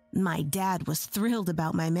 My dad was thrilled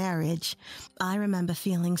about my marriage. I remember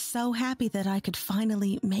feeling so happy that I could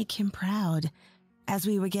finally make him proud. As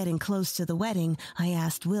we were getting close to the wedding, I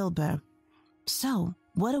asked Wilbur, "So,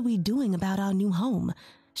 what are we doing about our new home?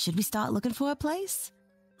 Should we start looking for a place?"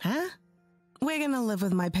 "Huh? We're gonna live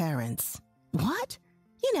with my parents." "What?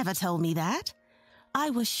 You never told me that."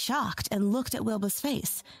 I was shocked and looked at Wilbur's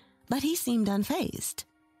face, but he seemed unfazed.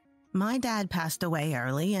 "My dad passed away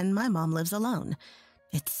early, and my mom lives alone.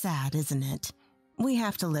 It's sad, isn't it? We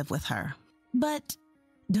have to live with her. But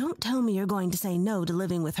don't tell me you're going to say no to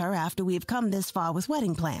living with her after we've come this far with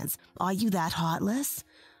wedding plans. Are you that heartless?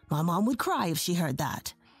 My mom would cry if she heard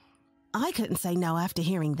that." I couldn't say no after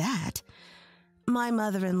hearing that. My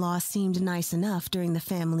mother-in-law seemed nice enough during the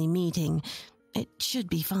family meeting. It should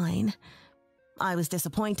be fine. I was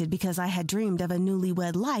disappointed because I had dreamed of a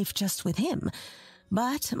newlywed life just with him,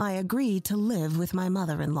 but I agreed to live with my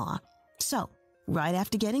mother-in-law. So, Right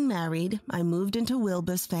after getting married, I moved into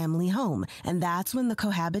Wilbur's family home, and that's when the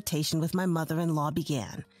cohabitation with my mother-in-law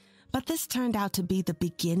began. But this turned out to be the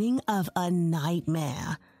beginning of a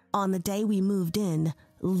nightmare. On the day we moved in,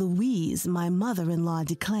 Louise, my mother-in-law,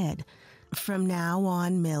 declared, "From now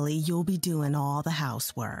on, Millie, you'll be doing all the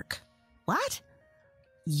housework." What?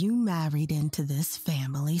 You married into this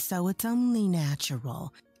family, so it's only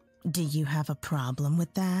natural. Do you have a problem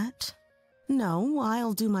with that? No,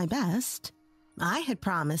 I'll do my best. I had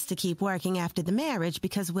promised to keep working after the marriage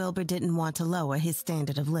because Wilbur didn't want to lower his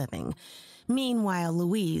standard of living. Meanwhile,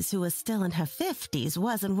 Louise, who was still in her 50s,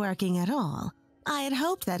 wasn't working at all. I had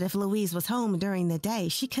hoped that if Louise was home during the day,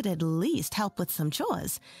 she could at least help with some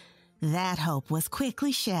chores. That hope was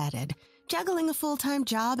quickly shattered. Juggling a full-time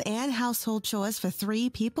job and household chores for 3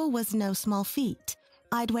 people was no small feat.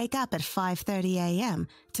 I'd wake up at 5:30 a.m.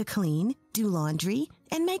 to clean, do laundry,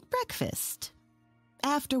 and make breakfast.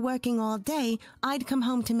 After working all day, I'd come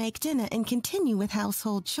home to make dinner and continue with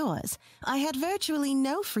household chores. I had virtually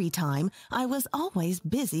no free time. I was always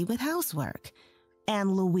busy with housework.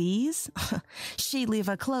 And Louise? She'd leave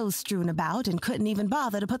her clothes strewn about and couldn't even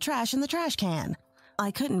bother to put trash in the trash can. I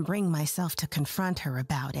couldn't bring myself to confront her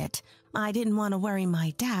about it. I didn't want to worry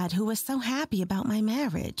my dad, who was so happy about my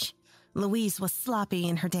marriage. Louise was sloppy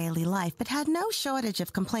in her daily life, but had no shortage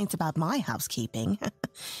of complaints about my housekeeping.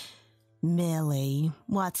 "Millie,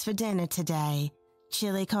 what's for dinner today?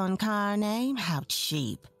 Chili con carne? How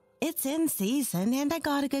cheap. It's in season and I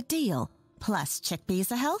got a good deal. Plus,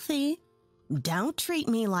 chickpeas are healthy. Don't treat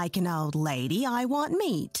me like an old lady. I want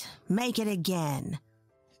meat. Make it again.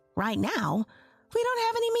 Right now, we don't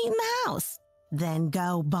have any meat in the house. Then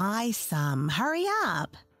go buy some. Hurry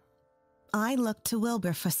up." I looked to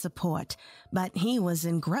Wilbur for support, but he was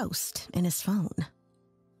engrossed in his phone.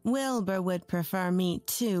 Wilbur would prefer meat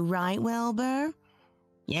too, right, Wilbur?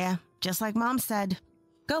 Yeah, just like Mom said.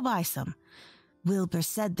 Go buy some. Wilbur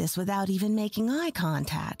said this without even making eye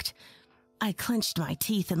contact. I clenched my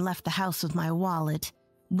teeth and left the house with my wallet.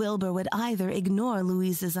 Wilbur would either ignore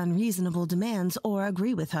Louise's unreasonable demands or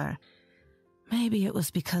agree with her. Maybe it was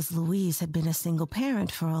because Louise had been a single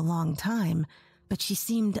parent for a long time, but she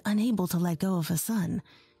seemed unable to let go of her son.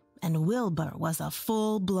 And Wilbur was a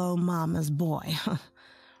full-blown mama's boy.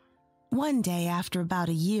 One day, after about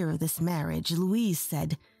a year of this marriage, Louise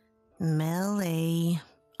said, "Millie,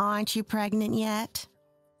 aren't you pregnant yet?"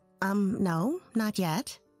 No, not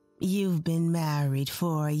yet." "You've been married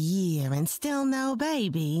for a year and still no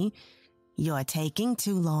baby. You're taking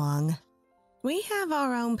too long. We have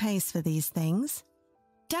our own pace for these things.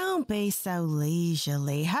 Don't be so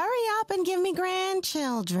leisurely. Hurry up and give me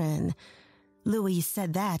grandchildren." Louise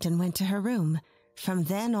said that and went to her room. From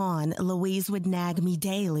then on, Louise would nag me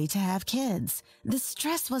daily to have kids. The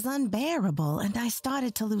stress was unbearable, and I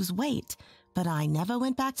started to lose weight, but I never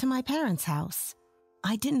went back to my parents' house.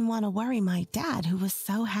 I didn't want to worry my dad, who was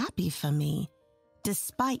so happy for me.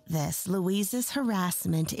 Despite this, Louise's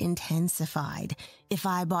harassment intensified. If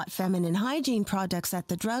I bought feminine hygiene products at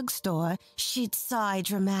the drugstore, she'd sigh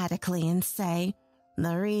dramatically and say,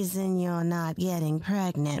 "The reason you're not getting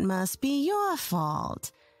pregnant must be your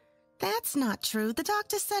fault." "That's not true. The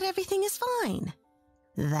doctor said everything is fine."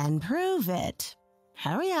 "Then prove it.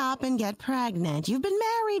 Hurry up and get pregnant. You've been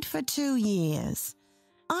married for 2 years.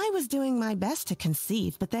 I was doing my best to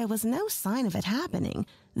conceive, but there was no sign of it happening.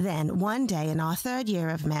 Then, one day in our 3rd year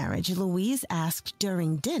of marriage, Louise asked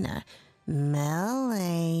during dinner,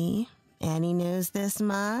 "Millie, any news this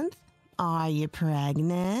month? Are you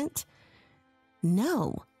pregnant?"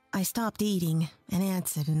 "No." I stopped eating and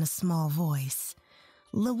answered in a small voice.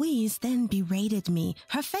 Louise then berated me,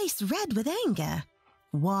 her face red with anger.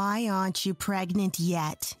 "Why aren't you pregnant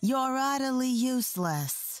yet? You're utterly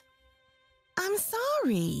useless." "I'm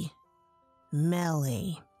sorry."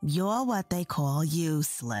 "Millie, you're what they call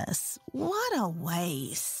useless. What a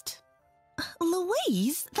waste."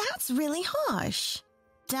 "Louise, that's really harsh."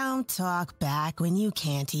 "Don't talk back when you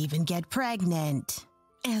can't even get pregnant."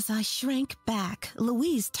 As I shrank back,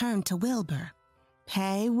 Louise turned to Wilbur.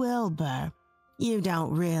 "Hey, Wilbur, you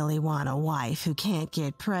don't really want a wife who can't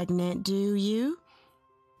get pregnant, do you?"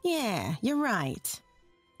 "Yeah, you're right."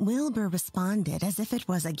 Wilbur responded as if it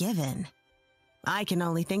was a given. "I can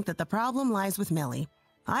only think that the problem lies with Millie.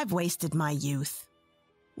 I've wasted my youth."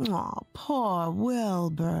 "Aw, poor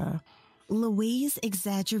Wilbur." Louise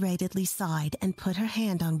exaggeratedly sighed and put her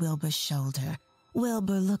hand on Wilbur's shoulder.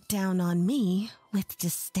 Wilbur looked down on me with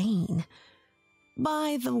disdain.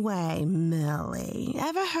 "By the way, Millie,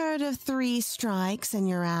 ever heard of 3 strikes and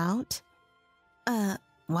you're out?"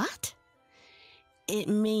 What?" It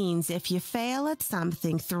means if you fail at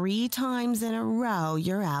something 3 times in a row,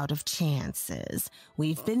 you're out of chances.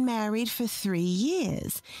 We've been married for 3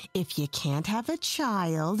 years. If you can't have a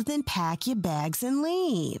child, then pack your bags and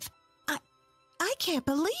leave. I can't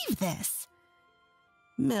believe this.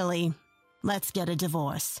 Millie, let's get a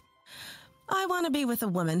divorce. I want to be with a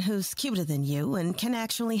woman who's cuter than you and can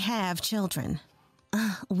actually have children.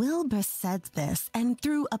 Wilbur said this and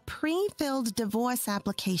threw a pre-filled divorce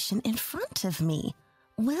application in front of me.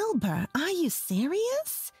 Wilbur, are you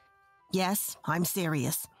serious? Yes, I'm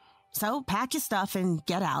serious. So pack your stuff and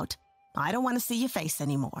get out. I don't want to see your face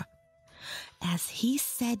anymore. As he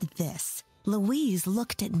said this, Louise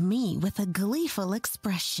looked at me with a gleeful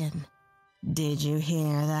expression. Did you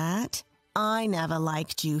hear that? I never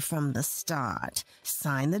liked you from the start.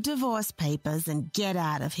 Sign the divorce papers and get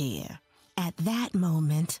out of here. At that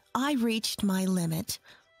moment, I reached my limit.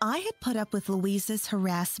 I had put up with Louise's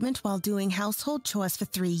harassment while doing household chores for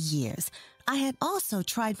 3 years. I had also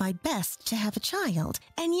tried my best to have a child,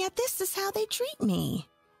 and yet this is how they treat me.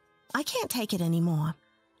 I can't take it anymore.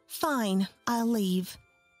 Fine, I'll leave.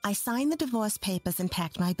 I signed the divorce papers and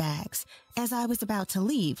packed my bags. As I was about to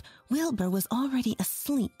leave, Wilbur was already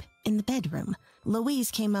asleep in the bedroom. Louise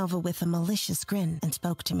came over with a malicious grin and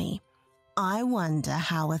spoke to me. I wonder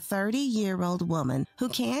how a 30-year-old woman who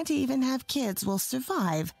can't even have kids will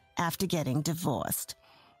survive after getting divorced.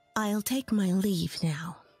 I'll take my leave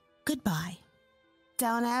now. Goodbye.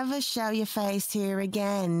 Don't ever show your face here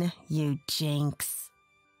again, you jinx.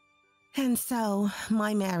 And so,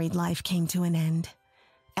 my married life came to an end.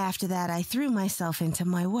 After that, I threw myself into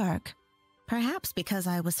my work. Perhaps because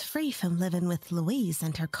I was free from living with Louise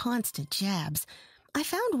and her constant jabs, I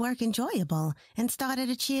found work enjoyable and started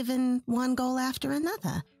achieving one goal after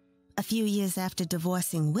another. A few years after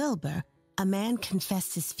divorcing Wilbur, a man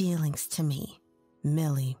confessed his feelings to me.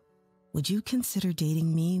 Millie, would you consider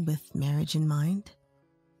dating me with marriage in mind?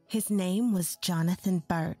 His name was Jonathan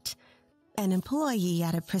Burt, an employee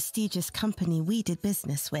at a prestigious company we did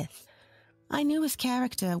business with. I knew his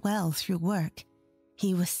character well through work.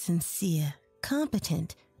 He was sincere,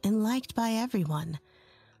 competent, and liked by everyone.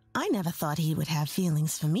 I never thought he would have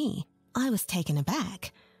feelings for me. I was taken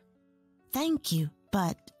aback. Thank you,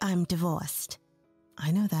 but I'm divorced.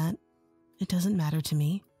 I know that. It doesn't matter to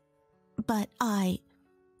me. But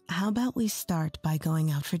How about we start by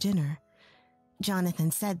going out for dinner?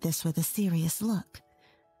 Jonathan said this with a serious look.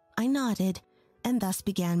 I nodded, and thus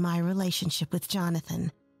began my relationship with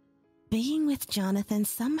Jonathan. Being with Jonathan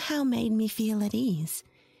somehow made me feel at ease.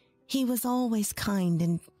 He was always kind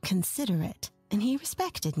and considerate, and he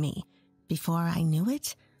respected me. Before I knew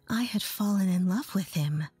it, I had fallen in love with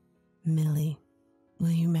him. Millie,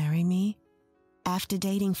 will you marry me? After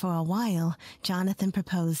dating for a while, Jonathan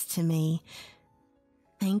proposed to me.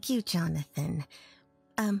 Thank you, Jonathan.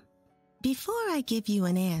 Before I give you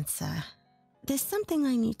an answer, there's something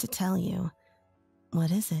I need to tell you.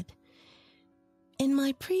 What is it? In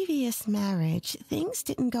my previous marriage, things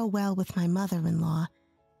didn't go well with my mother-in-law.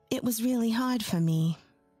 It was really hard for me.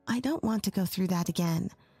 I don't want to go through that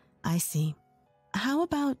again. I see. How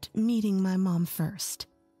about meeting my mom first?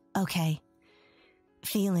 Okay.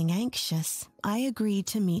 Feeling anxious, I agreed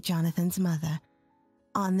to meet Jonathan's mother.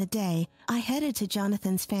 On the day, I headed to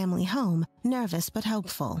Jonathan's family home, nervous but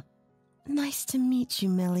hopeful. Nice to meet you,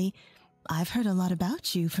 Millie. I've heard a lot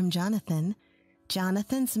about you from Jonathan.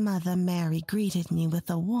 Jonathan's mother, Mary, greeted me with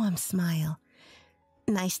a warm smile.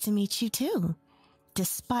 Nice to meet you, too.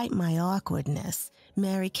 Despite my awkwardness,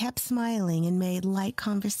 Mary kept smiling and made light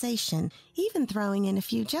conversation, even throwing in a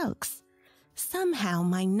few jokes. Somehow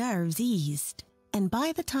my nerves eased, and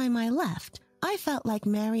by the time I left, I felt like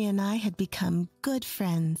Mary and I had become good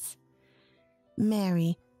friends.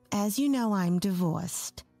 Mary, as you know, I'm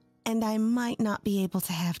divorced, and I might not be able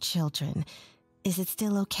to have children. Is it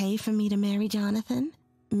still okay for me to marry Jonathan?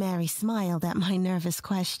 Mary smiled at my nervous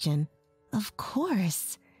question. Of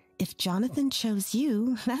course. If Jonathan chose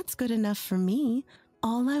you, that's good enough for me.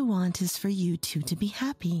 All I want is for you two to be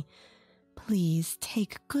happy. Please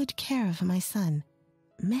take good care of my son.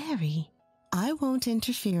 Mary, I won't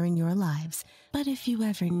interfere in your lives, but if you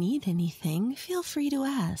ever need anything, feel free to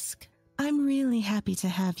ask. I'm really happy to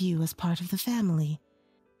have you as part of the family.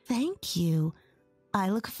 Thank you. I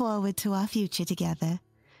look forward to our future together.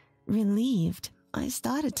 Relieved, I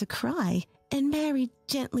started to cry, and Mary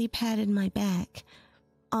gently patted my back.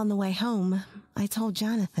 On the way home, I told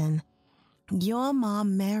Jonathan, your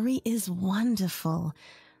mom, Mary, is wonderful.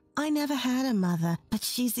 I never had a mother, but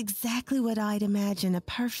she's exactly what I'd imagine a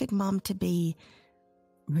perfect mom to be.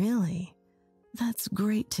 Really? That's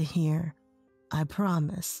great to hear. I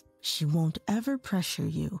promise she won't ever pressure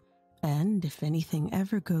you. And if anything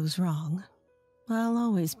ever goes wrong, I'll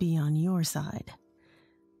always be on your side.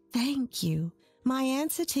 Thank you. My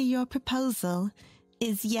answer to your proposal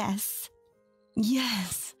is yes.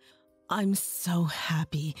 Yes. I'm so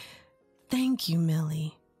happy. Thank you,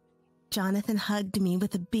 Millie. Jonathan hugged me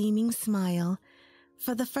with a beaming smile.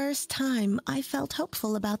 For the first time, I felt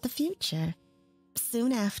hopeful about the future.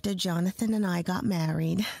 Soon after, Jonathan and I got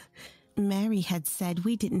married. Mary had said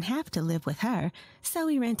we didn't have to live with her, so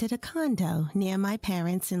we rented a condo near my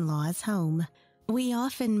parents-in-law's home. We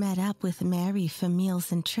often met up with Mary for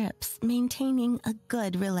meals and trips, maintaining a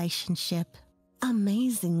good relationship.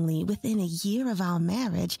 Amazingly, within a year of our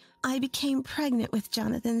marriage, I became pregnant with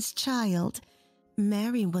Jonathan's child.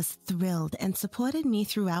 Mary was thrilled and supported me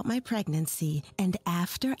throughout my pregnancy and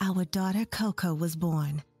after our daughter Coco was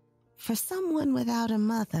born. For someone without a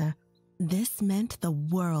mother, this meant the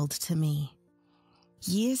world to me.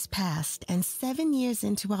 Years passed, and 7 years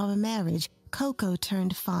into our marriage, Coco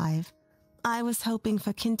turned 5. I was hoping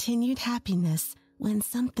for continued happiness when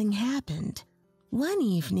something happened. One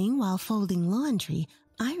evening, while folding laundry,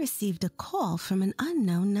 I received a call from an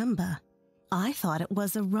unknown number. I thought it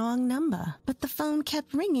was a wrong number, but the phone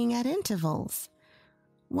kept ringing at intervals.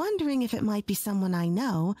 Wondering if it might be someone I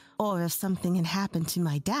know, or if something had happened to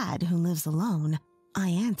my dad, who lives alone, I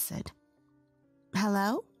answered.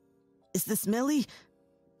 Hello? Is this Millie?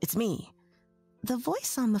 It's me. The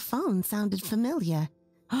voice on the phone sounded familiar.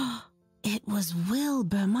 It was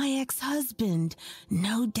Wilbur, my ex-husband.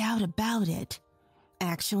 No doubt about it.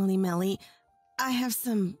 Actually, Millie, I have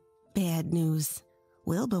some bad news.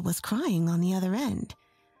 Wilbur was crying on the other end.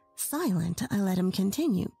 Silent, I let him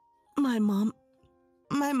continue. My mom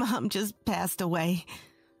just passed away.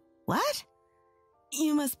 What?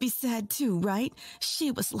 You must be sad too, right?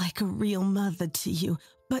 She was like a real mother to you,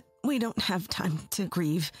 but we don't have time to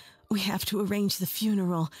grieve. We have to arrange the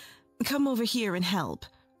funeral. Come over here and help.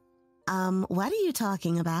 What are you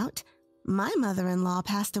talking about? My mother-in-law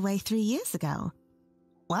passed away 3 years ago.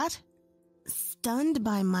 What? Stunned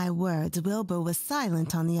by my words, Wilbur was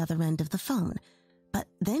silent on the other end of the phone. But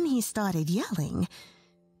then he started yelling.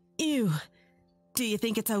 Ew. Do you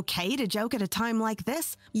think it's okay to joke at a time like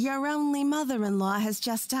this? Your only mother-in-law has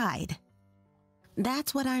just died.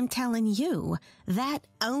 That's what I'm telling you. That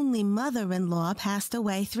only mother-in-law passed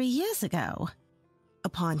away 3 years ago.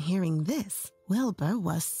 Upon hearing this, Wilbur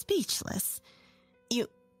was speechless. You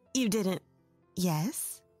didn't...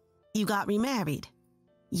 Yes? You got remarried?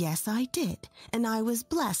 Yes, I did, and I was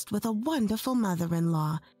blessed with a wonderful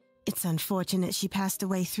mother-in-law. It's unfortunate she passed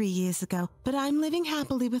away 3 years ago, but I'm living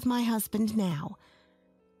happily with my husband now.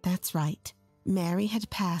 That's right. Mary had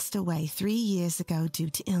passed away 3 years ago due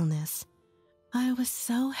to illness. I was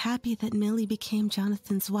so happy that Millie became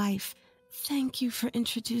Jonathan's wife. Thank you for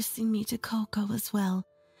introducing me to Coco as well.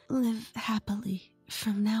 Live happily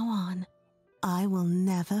from now on. I will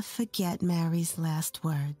never forget Mary's last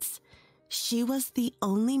words. She was the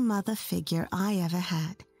only mother figure I ever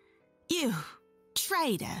had. You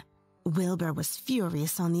traitor! Wilbur was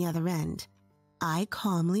furious on the other end. I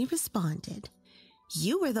calmly responded.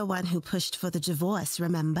 You were the one who pushed for the divorce,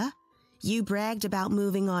 remember? You bragged about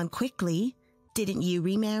moving on quickly. Didn't you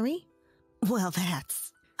remarry? Well,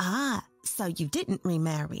 that's... so you didn't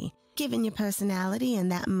remarry. Given your personality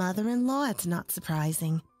and that mother-in-law, it's not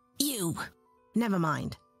surprising. You! Never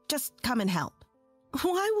mind. Just come and help.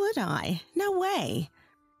 Why would I? No way.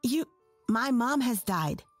 My mom has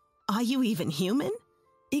died. Are you even human?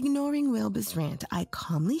 Ignoring Wilbur's rant, I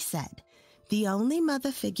calmly said, the only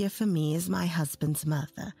mother figure for me is my husband's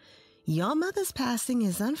mother. Your mother's passing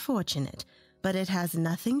is unfortunate, but it has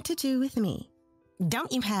nothing to do with me.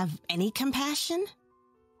 Don't you have any compassion?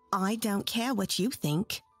 I don't care what you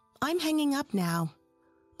think. I'm hanging up now.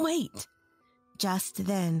 Wait. Just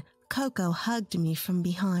then, Coco hugged me from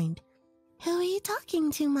behind. Who are you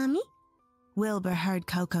talking to, Mommy? Wilbur heard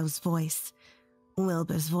Coco's voice.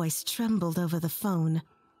 Wilbur's voice trembled over the phone.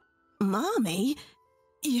 Mommy?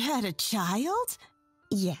 You had a child?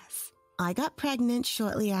 Yes. I got pregnant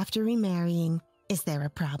shortly after remarrying. Is there a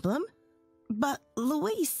problem? But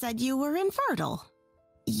Louise said you were infertile.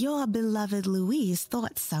 Your beloved Louise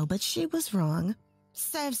thought so, but she was wrong.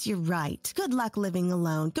 Serves you right. Good luck living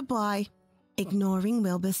alone. Goodbye. Ignoring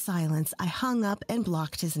Wilbur's silence, I hung up and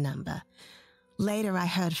blocked his number. Later, I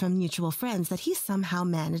heard from mutual friends that he somehow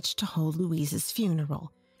managed to hold Louise's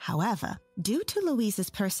funeral. However, due to Louise's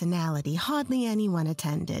personality, hardly anyone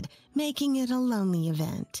attended, making it a lonely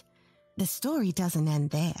event. The story doesn't end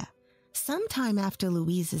there. Sometime after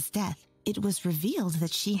Louise's death, it was revealed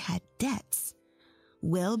that she had debts.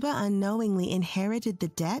 Wilbur unknowingly inherited the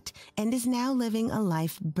debt and is now living a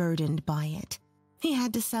life burdened by it. He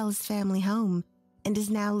had to sell his family home and is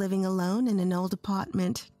now living alone in an old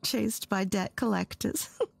apartment chased by debt collectors.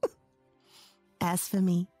 As for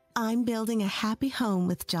me, I'm building a happy home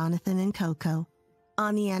with Jonathan and Coco.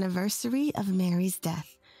 On the anniversary of Mary's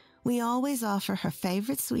death, we always offer her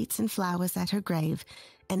favorite sweets and flowers at her grave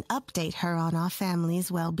and update her on our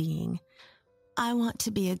family's well-being. I want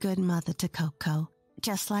to be a good mother to Coco,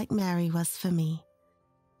 just like Mary was for me.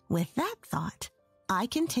 With that thought, I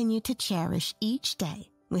continue to cherish each day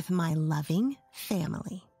with my loving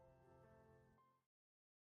family.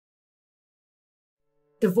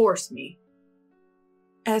 Divorce me.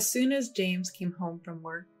 As soon as James came home from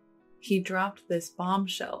work, he dropped this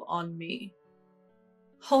bombshell on me.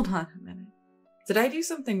 Hold on a minute. Did I do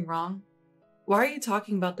something wrong? Why are you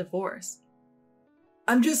talking about divorce?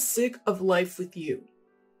 I'm just sick of life with you,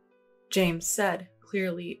 James said,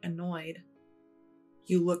 clearly annoyed.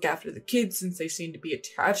 You look after the kids since they seem to be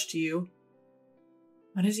attached to you.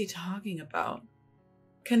 What is he talking about?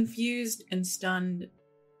 Confused and stunned,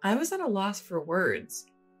 I was at a loss for words.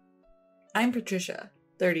 I'm Patricia,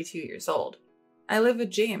 32 years old. I live with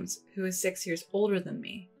James, who is 6 years older than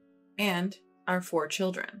me, and our 4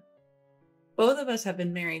 children. Both of us have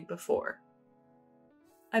been married before.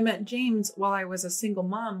 I met James while I was a single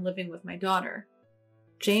mom living with my daughter.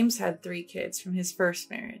 James had 3 kids from his first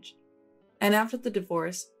marriage, and after the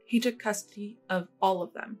divorce, he took custody of all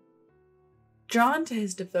of them. Drawn to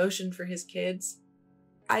his devotion for his kids,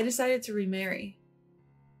 I decided to remarry.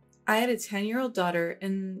 I had a 10-year-old daughter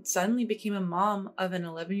and suddenly became a mom of an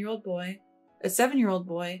 11-year-old boy, a 7-year-old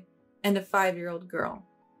boy, and a 5-year-old girl.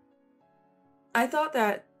 I thought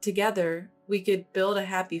that together we could build a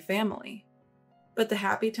happy family, but the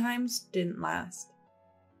happy times didn't last.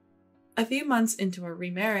 A few months into our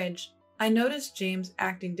remarriage, I noticed James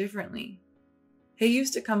acting differently. He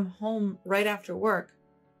used to come home right after work,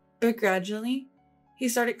 but gradually, he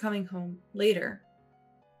started coming home later.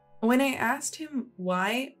 When I asked him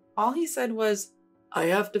why, all he said was, I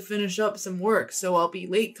have to finish up some work, so I'll be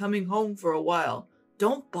late coming home for a while.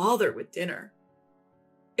 Don't bother with dinner.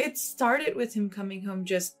 It started with him coming home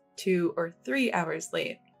just 2 or 3 hours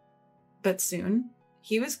late. But soon,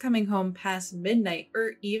 he was coming home past midnight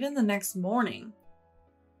or even the next morning.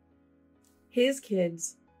 His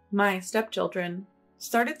kids, my stepchildren,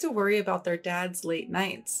 started to worry about their dad's late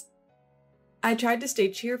nights. I tried to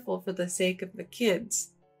stay cheerful for the sake of the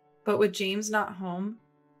kids, but with James not home,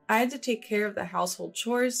 I had to take care of the household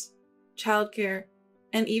chores, childcare,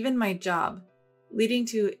 and even my job, leading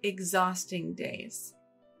to exhausting days.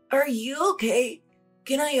 Are you okay?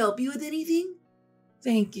 Can I help you with anything?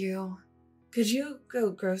 Thank you. Could you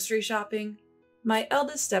go grocery shopping? My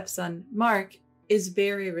eldest stepson, Mark, is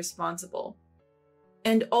very responsible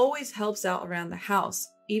and always helps out around the house,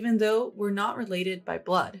 even though we're not related by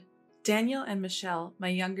blood. Daniel and Michelle, my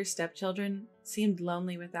younger stepchildren, seemed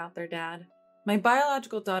lonely without their dad. My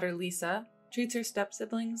biological daughter, Lisa, treats her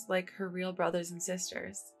step-siblings like her real brothers and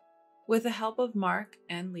sisters. With the help of Mark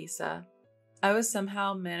and Lisa, I was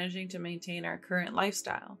somehow managing to maintain our current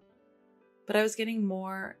lifestyle. But I was getting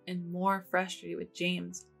more and more frustrated with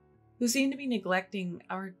James, who seemed to be neglecting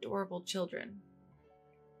our adorable children.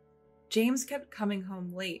 James kept coming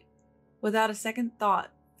home late, without a second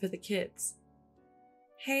thought for the kids.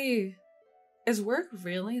 Hey, is work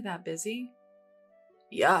really that busy?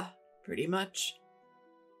 Yeah, pretty much.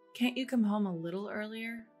 Can't you come home a little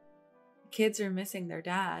earlier? The kids are missing their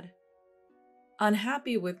dad.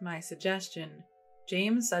 Unhappy with my suggestion,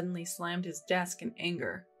 James suddenly slammed his desk in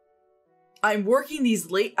anger. I'm working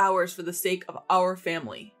these late hours for the sake of our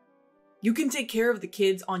family. You can take care of the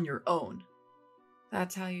kids on your own.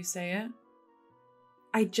 That's how you say it?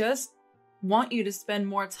 I just want you to spend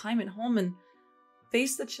more time at home and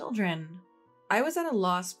face the children. I was at a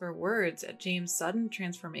loss for words at James' sudden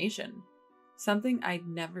transformation, something I'd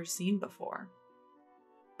never seen before.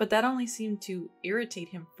 But that only seemed to irritate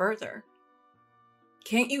him further.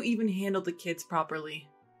 Can't you even handle the kids properly?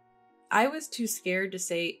 I was too scared to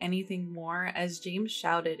say anything more as James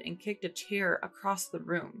shouted and kicked a chair across the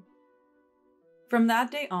room. From that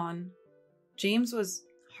day on, James was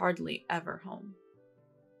hardly ever home.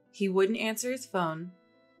 He wouldn't answer his phone,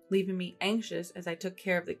 leaving me anxious as I took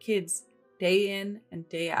care of the kids day in and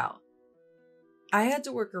day out. I had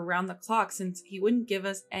to work around the clock since he wouldn't give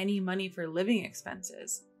us any money for living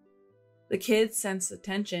expenses. The kids sensed the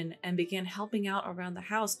tension and began helping out around the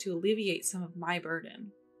house to alleviate some of my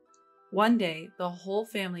burden. One day, the whole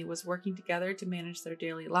family was working together to manage their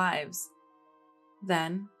daily lives.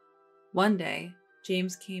 Then, one day,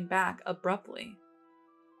 James came back abruptly.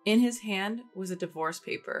 In his hand was a divorce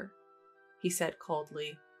paper. He said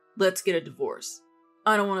coldly, Let's get a divorce.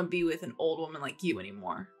 I don't want to be with an old woman like you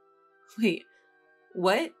anymore. Wait,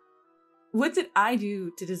 what? What did I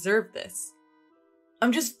do to deserve this?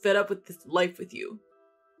 I'm just fed up with this life with you.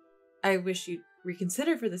 I wish you'd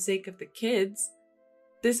reconsider for the sake of the kids.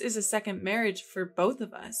 This is a second marriage for both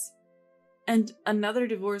of us. And another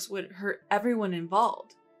divorce would hurt everyone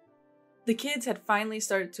involved. The kids had finally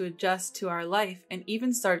started to adjust to our life and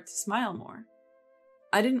even started to smile more.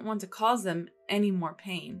 I didn't want to cause them any more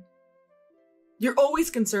pain. You're always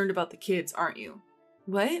concerned about the kids, aren't you?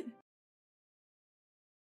 What? To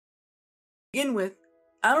begin with,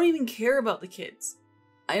 I don't even care about the kids.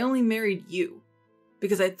 I only married you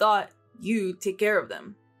because I thought you'd take care of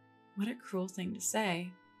them. What a cruel thing to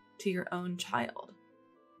say to your own child.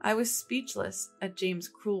 I was speechless at James'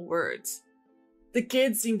 cruel words. The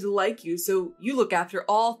kids seem to like you, so you look after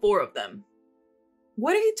all 4 of them.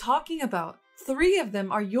 What are you talking about? 3 of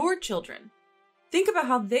them are your children. Think about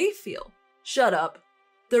how they feel. Shut up.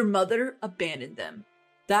 Their mother abandoned them.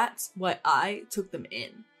 That's why I took them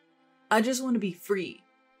in. I just want to be free.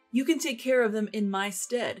 You can take care of them in my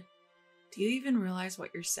stead. Do you even realize what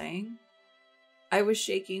you're saying? I was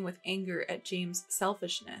shaking with anger at James'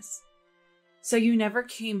 selfishness. So you never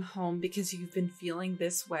came home because you've been feeling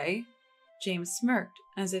this way? James smirked,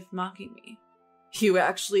 as if mocking me. You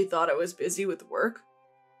actually thought I was busy with work?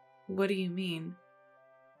 What do you mean?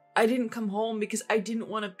 I didn't come home because I didn't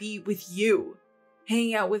want to be with you.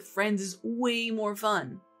 Hanging out with friends is way more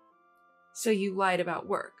fun. So you lied about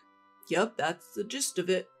work? Yep, that's the gist of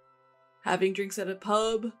it. Having drinks at a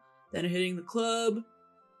pub, then hitting the club.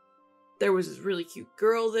 There was this really cute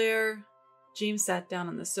girl there. James sat down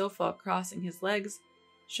on the sofa, crossing his legs,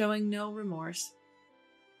 showing no remorse.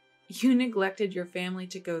 You neglected your family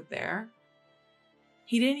to go there?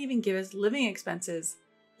 He didn't even give us living expenses,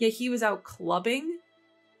 yet he was out clubbing?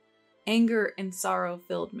 Anger and sorrow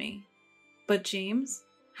filled me. But James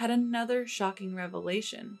had another shocking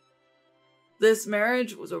revelation. This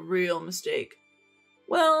marriage was a real mistake.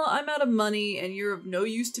 Well, I'm out of money and you're of no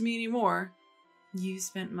use to me anymore. You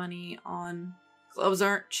spent money on... Clubs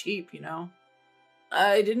aren't cheap, you know.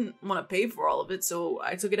 I didn't want to pay for all of it, so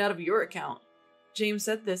I took it out of your account. James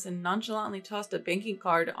said this and nonchalantly tossed a banking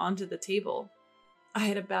card onto the table. I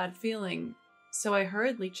had a bad feeling, so I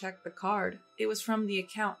hurriedly checked the card. It was from the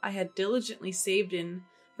account I had diligently saved in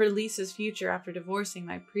for Lisa's future after divorcing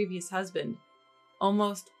my previous husband.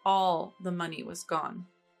 Almost all the money was gone.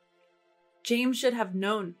 James should have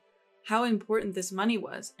known how important this money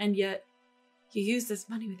was, and yet he used this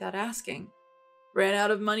money without asking. Ran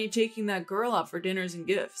out of money taking that girl out for dinners and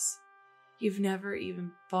gifts. You've never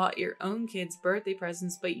even bought your own kids' birthday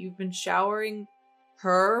presents, but you've been showering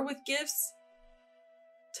her with gifts?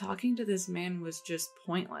 Talking to this man was just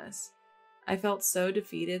pointless. I felt so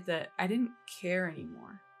defeated that I didn't care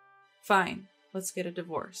anymore. Fine, let's get a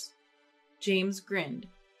divorce. James grinned,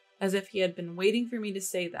 as if he had been waiting for me to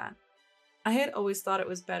say that. I had always thought it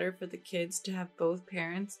was better for the kids to have both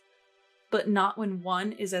parents, but not when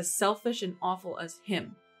one is as selfish and awful as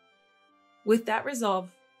him. With that resolve,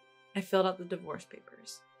 I filled out the divorce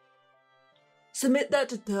papers. Submit that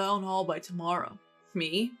to town hall by tomorrow.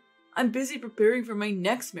 Me? I'm busy preparing for my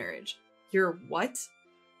next marriage. Your what?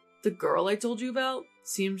 The girl I told you about?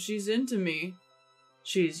 Seems she's into me.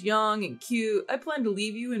 She's young and cute. I plan to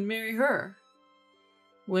leave you and marry her.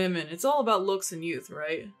 Women, it's all about looks and youth,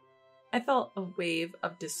 right? I felt a wave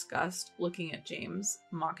of disgust looking at James'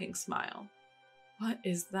 mocking smile. What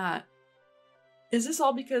is that? Is this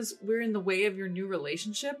all because we're in the way of your new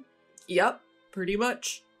relationship? Yep, pretty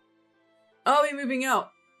much. I'll be moving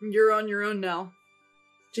out. You're on your own now.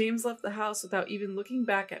 James left the house without even looking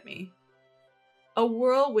back at me. A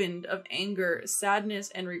whirlwind of anger, sadness,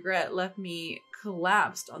 and regret left me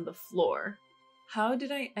collapsed on the floor. How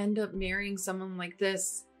did I end up marrying someone like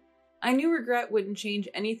this? I knew regret wouldn't change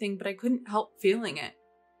anything, but I couldn't help feeling it.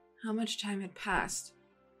 How much time had passed?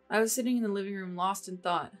 I was sitting in the living room lost in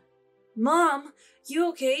thought. Mom, you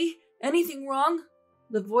okay? Anything wrong?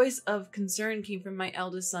 The voice of concern came from my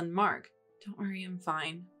eldest son, Mark. Don't worry, I'm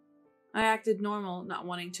fine. I acted normal, not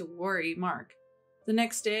wanting to worry Mark. The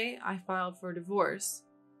next day, I filed for divorce.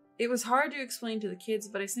 It was hard to explain to the kids,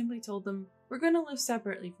 but I simply told them we're going to live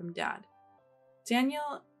separately from Dad.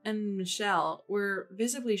 Danielle and Michelle were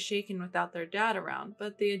visibly shaken without their dad around,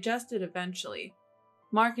 but they adjusted eventually.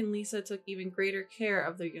 Mark and Lisa took even greater care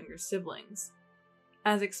of their younger siblings.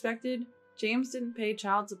 As expected, James didn't pay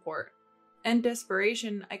child support. In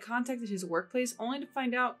desperation, I contacted his workplace only to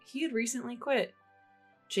find out he had recently quit.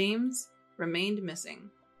 James remained missing.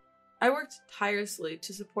 I worked tirelessly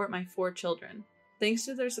to support my 4 children. Thanks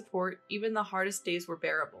to their support, even the hardest days were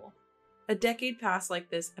bearable. A decade passed like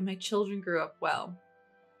this, and my children grew up well.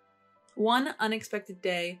 One unexpected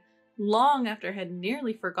day, long after I had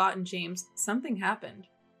nearly forgotten James, something happened.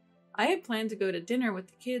 I had planned to go to dinner with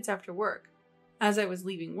the kids after work. As I was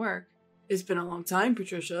leaving work, "It's been a long time,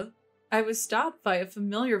 Patricia," I was stopped by a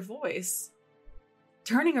familiar voice.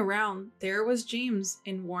 Turning around, there was James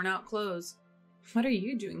in worn-out clothes. "What are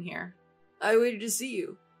you doing here?" "I waited to see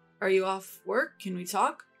you. Are you off work? Can we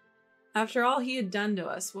talk?" After all he had done to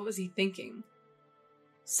us, what was he thinking?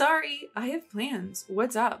 "Sorry, I have plans.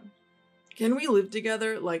 What's up?" "Can we live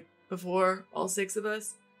together, like before, all 6 of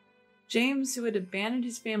us?" James, who had abandoned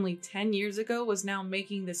his family 10 years ago, was now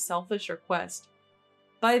making this selfish request.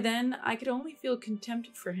 By then, I could only feel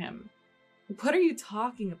contempt for him. What are you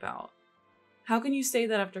talking about? How can you say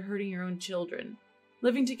that after hurting your own children?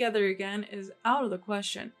 Living together again is out of the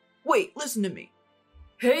question. "Wait, listen to me."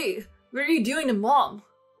 "Hey, what are you doing to Mom?"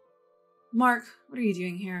 "Mark, what are you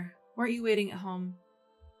doing here? Weren't you waiting at home?"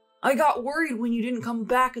 "I got worried when you didn't come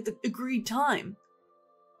back at the agreed time.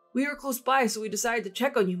 We were close by, so we decided to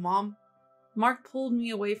check on you, Mom." Mark pulled me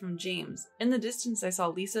away from James. In the distance, I saw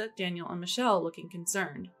Lisa, Daniel, and Michelle looking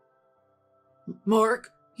concerned.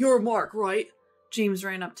 "Mark, you're Mark, right?" James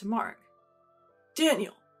ran up to Mark.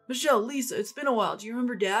 "Daniel, Michelle, Lisa, it's been a while. Do you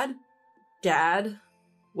remember Dad?" "Dad?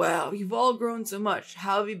 Wow, you've all grown so much.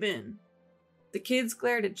 How have you been?" The kids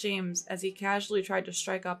glared at James as he casually tried to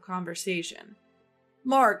strike up conversation.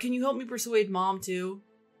 "Mark, can you help me persuade Mom too?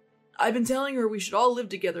 I've been telling her we should all live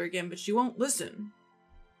together again, but she won't listen."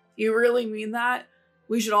 "You really mean that?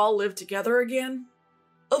 We should all live together again?"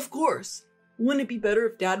 "Of course. Wouldn't it be better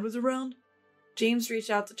if Dad was around?" James reached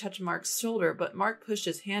out to touch Mark's shoulder, but Mark pushed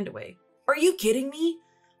his hand away. "Are you kidding me?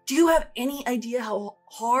 Do you have any idea how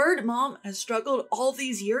hard Mom has struggled all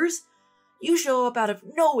these years? You show up out of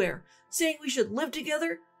nowhere, saying we should live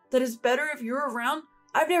together, that it's better if you're around.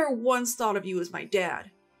 I've never once thought of you as my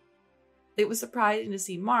dad." It was surprising to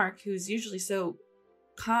see Mark, who is usually so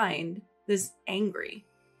kind, this angry.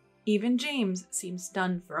 Even James seemed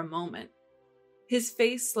stunned for a moment, his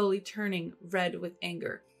face slowly turning red with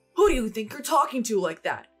anger. "Who do you think you're talking to like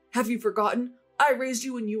that? Have you forgotten? I raised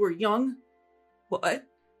you when you were young." "What?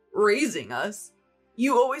 Raising us?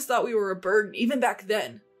 You always thought we were a burden, even back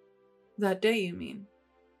then." "That day, you mean?"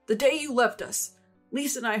 "The day you left us.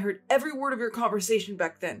 Lisa and I heard every word of your conversation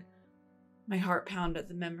back then." My heart pounded at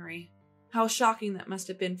the memory. How shocking that must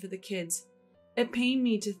have been for the kids. It pained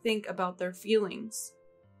me to think about their feelings.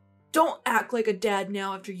 "Don't act like a dad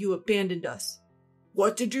now after you abandoned us."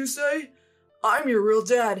 "What did you say? I'm your real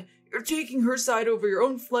dad. You're taking her side over your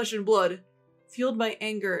own flesh and blood." Fueled by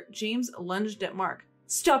anger, James lunged at Mark.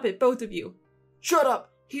 "Stop it, both of you." "Shut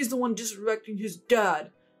up. He's the one disrespecting his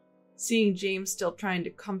dad." Seeing James still trying to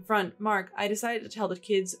confront Mark, I decided to tell the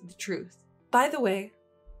kids the truth. "By the way,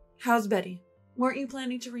 how's Betty? Weren't you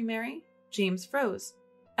planning to remarry?" James froze.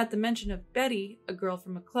 At the mention of Betty, a girl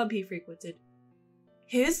from a club he frequented.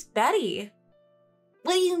 "Who's Betty?"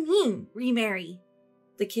 "What do you mean, remarry?"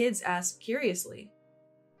 the kids asked curiously.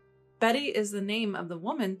 Betty is the name of the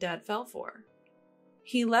woman Dad fell for.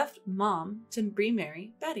 He left Mom to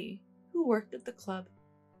remarry Betty, who worked at the club.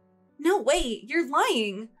 "No way, you're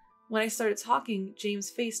lying!" When I started talking, James'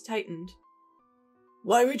 face tightened.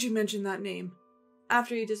 "Why would you mention that name?"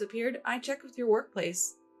 "After you disappeared, I checked with your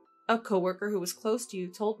workplace. A coworker who was close to you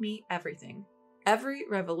told me everything. Every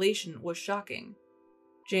revelation was shocking.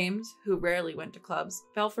 James, who rarely went to clubs,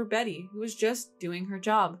 fell for Betty, who was just doing her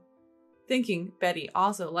job. Thinking Betty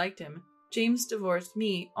also liked him, James divorced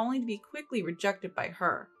me, only to be quickly rejected by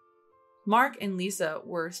her. Mark and Lisa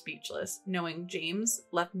were speechless, knowing James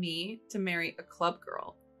left me to marry a club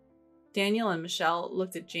girl. Daniel and Michelle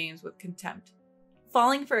looked at James with contempt.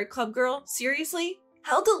 "Falling for a club girl? Seriously?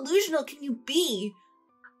 How delusional can you be?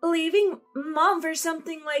 Leaving Mom for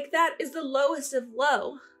something like that is the lowest of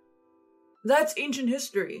low." "That's ancient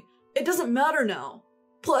history. It doesn't matter now.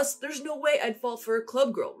 Plus, there's no way I'd fall for a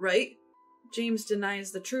club girl, right?" James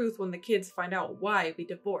denies the truth when the kids find out why we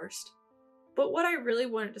divorced. But what I really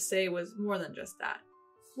wanted to say was more than just that.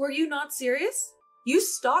 "Were you not serious? You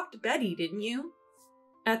stalked Betty, didn't you?"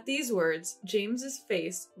 At these words, James's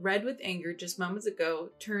face, red with anger just moments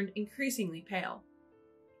ago, turned increasingly pale.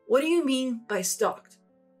 "What do you mean by stalked?"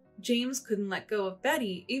 James couldn't let go of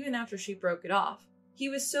Betty even after she broke it off. He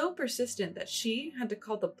was so persistent that she had to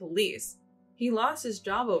call the police. He lost his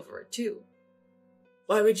job over it, too.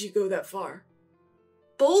 "Why would you go that far?"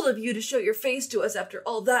 "Bold of you to show your face to us after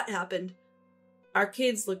all that happened." Our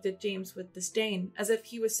kids looked at James with disdain, as if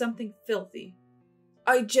he was something filthy.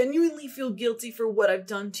 "I genuinely feel guilty for what I've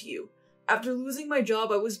done to you. After losing my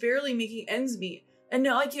job, I was barely making ends meet, and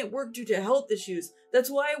now I can't work due to health issues. That's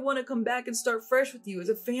why I want to come back and start fresh with you as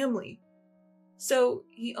a family." So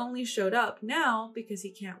he only showed up now because he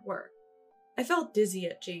can't work. I felt dizzy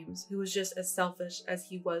at James, who was just as selfish as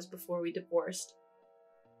he was before we divorced.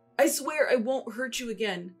 I swear I won't hurt you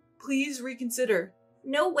again. Please reconsider.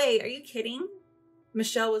 No way, are you kidding?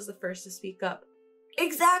 Michelle was the first to speak up.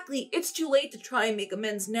 Exactly, it's too late to try and make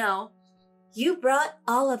amends now. You brought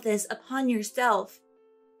all of this upon yourself.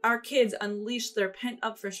 Our kids unleashed their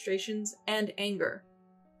pent-up frustrations and anger.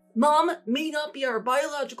 Mom may not be our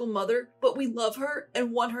biological mother, but we love her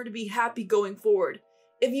and want her to be happy going forward.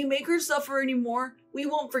 If you make her suffer anymore, we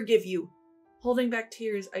won't forgive you. Holding back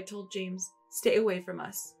tears, I told James, stay away from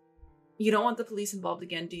us. You don't want the police involved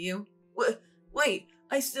again, do you? Wait,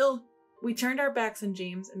 We turned our backs on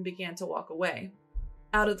James and began to walk away.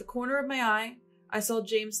 Out of the corner of my eye, I saw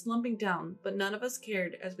James slumping down, but none of us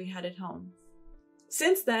cared as we headed home.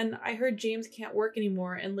 Since then, I heard James can't work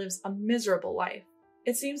anymore and lives a miserable life.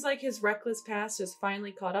 It seems like his reckless past has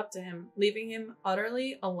finally caught up to him, leaving him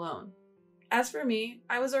utterly alone. As for me,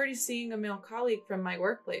 I was already seeing a male colleague from my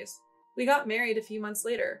workplace. We got married a few months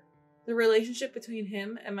later. The relationship between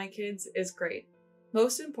him and my kids is great.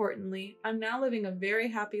 Most importantly, I'm now living a very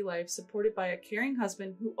happy life supported by a caring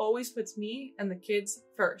husband who always puts me and the kids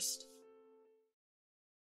first.